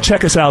 So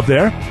check us out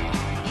there.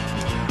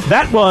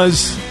 That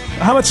was...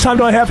 How much time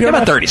do I have here?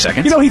 About 30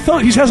 seconds.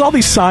 He has all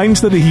these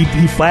signs that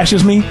he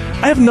flashes me.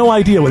 I have no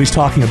idea what he's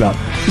talking about.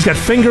 He's got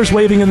fingers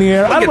waving in the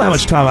air. I don't know how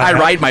much time I have. I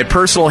write my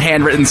personal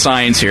handwritten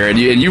signs here, and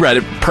you read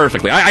it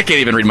perfectly. I can't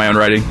even read my own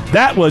writing.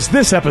 That was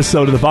this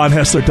episode of the Von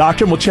Haessler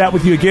Doctrine. We'll chat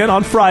with you again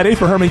on Friday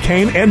for Herman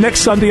Cain and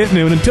next Sunday at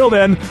noon. Until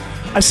then,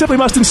 I simply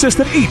must insist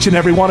that each and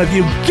every one of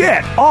you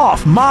get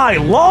off my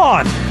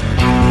lawn.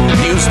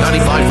 News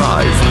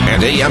 95.5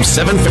 and AM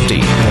 750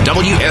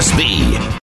 WSB.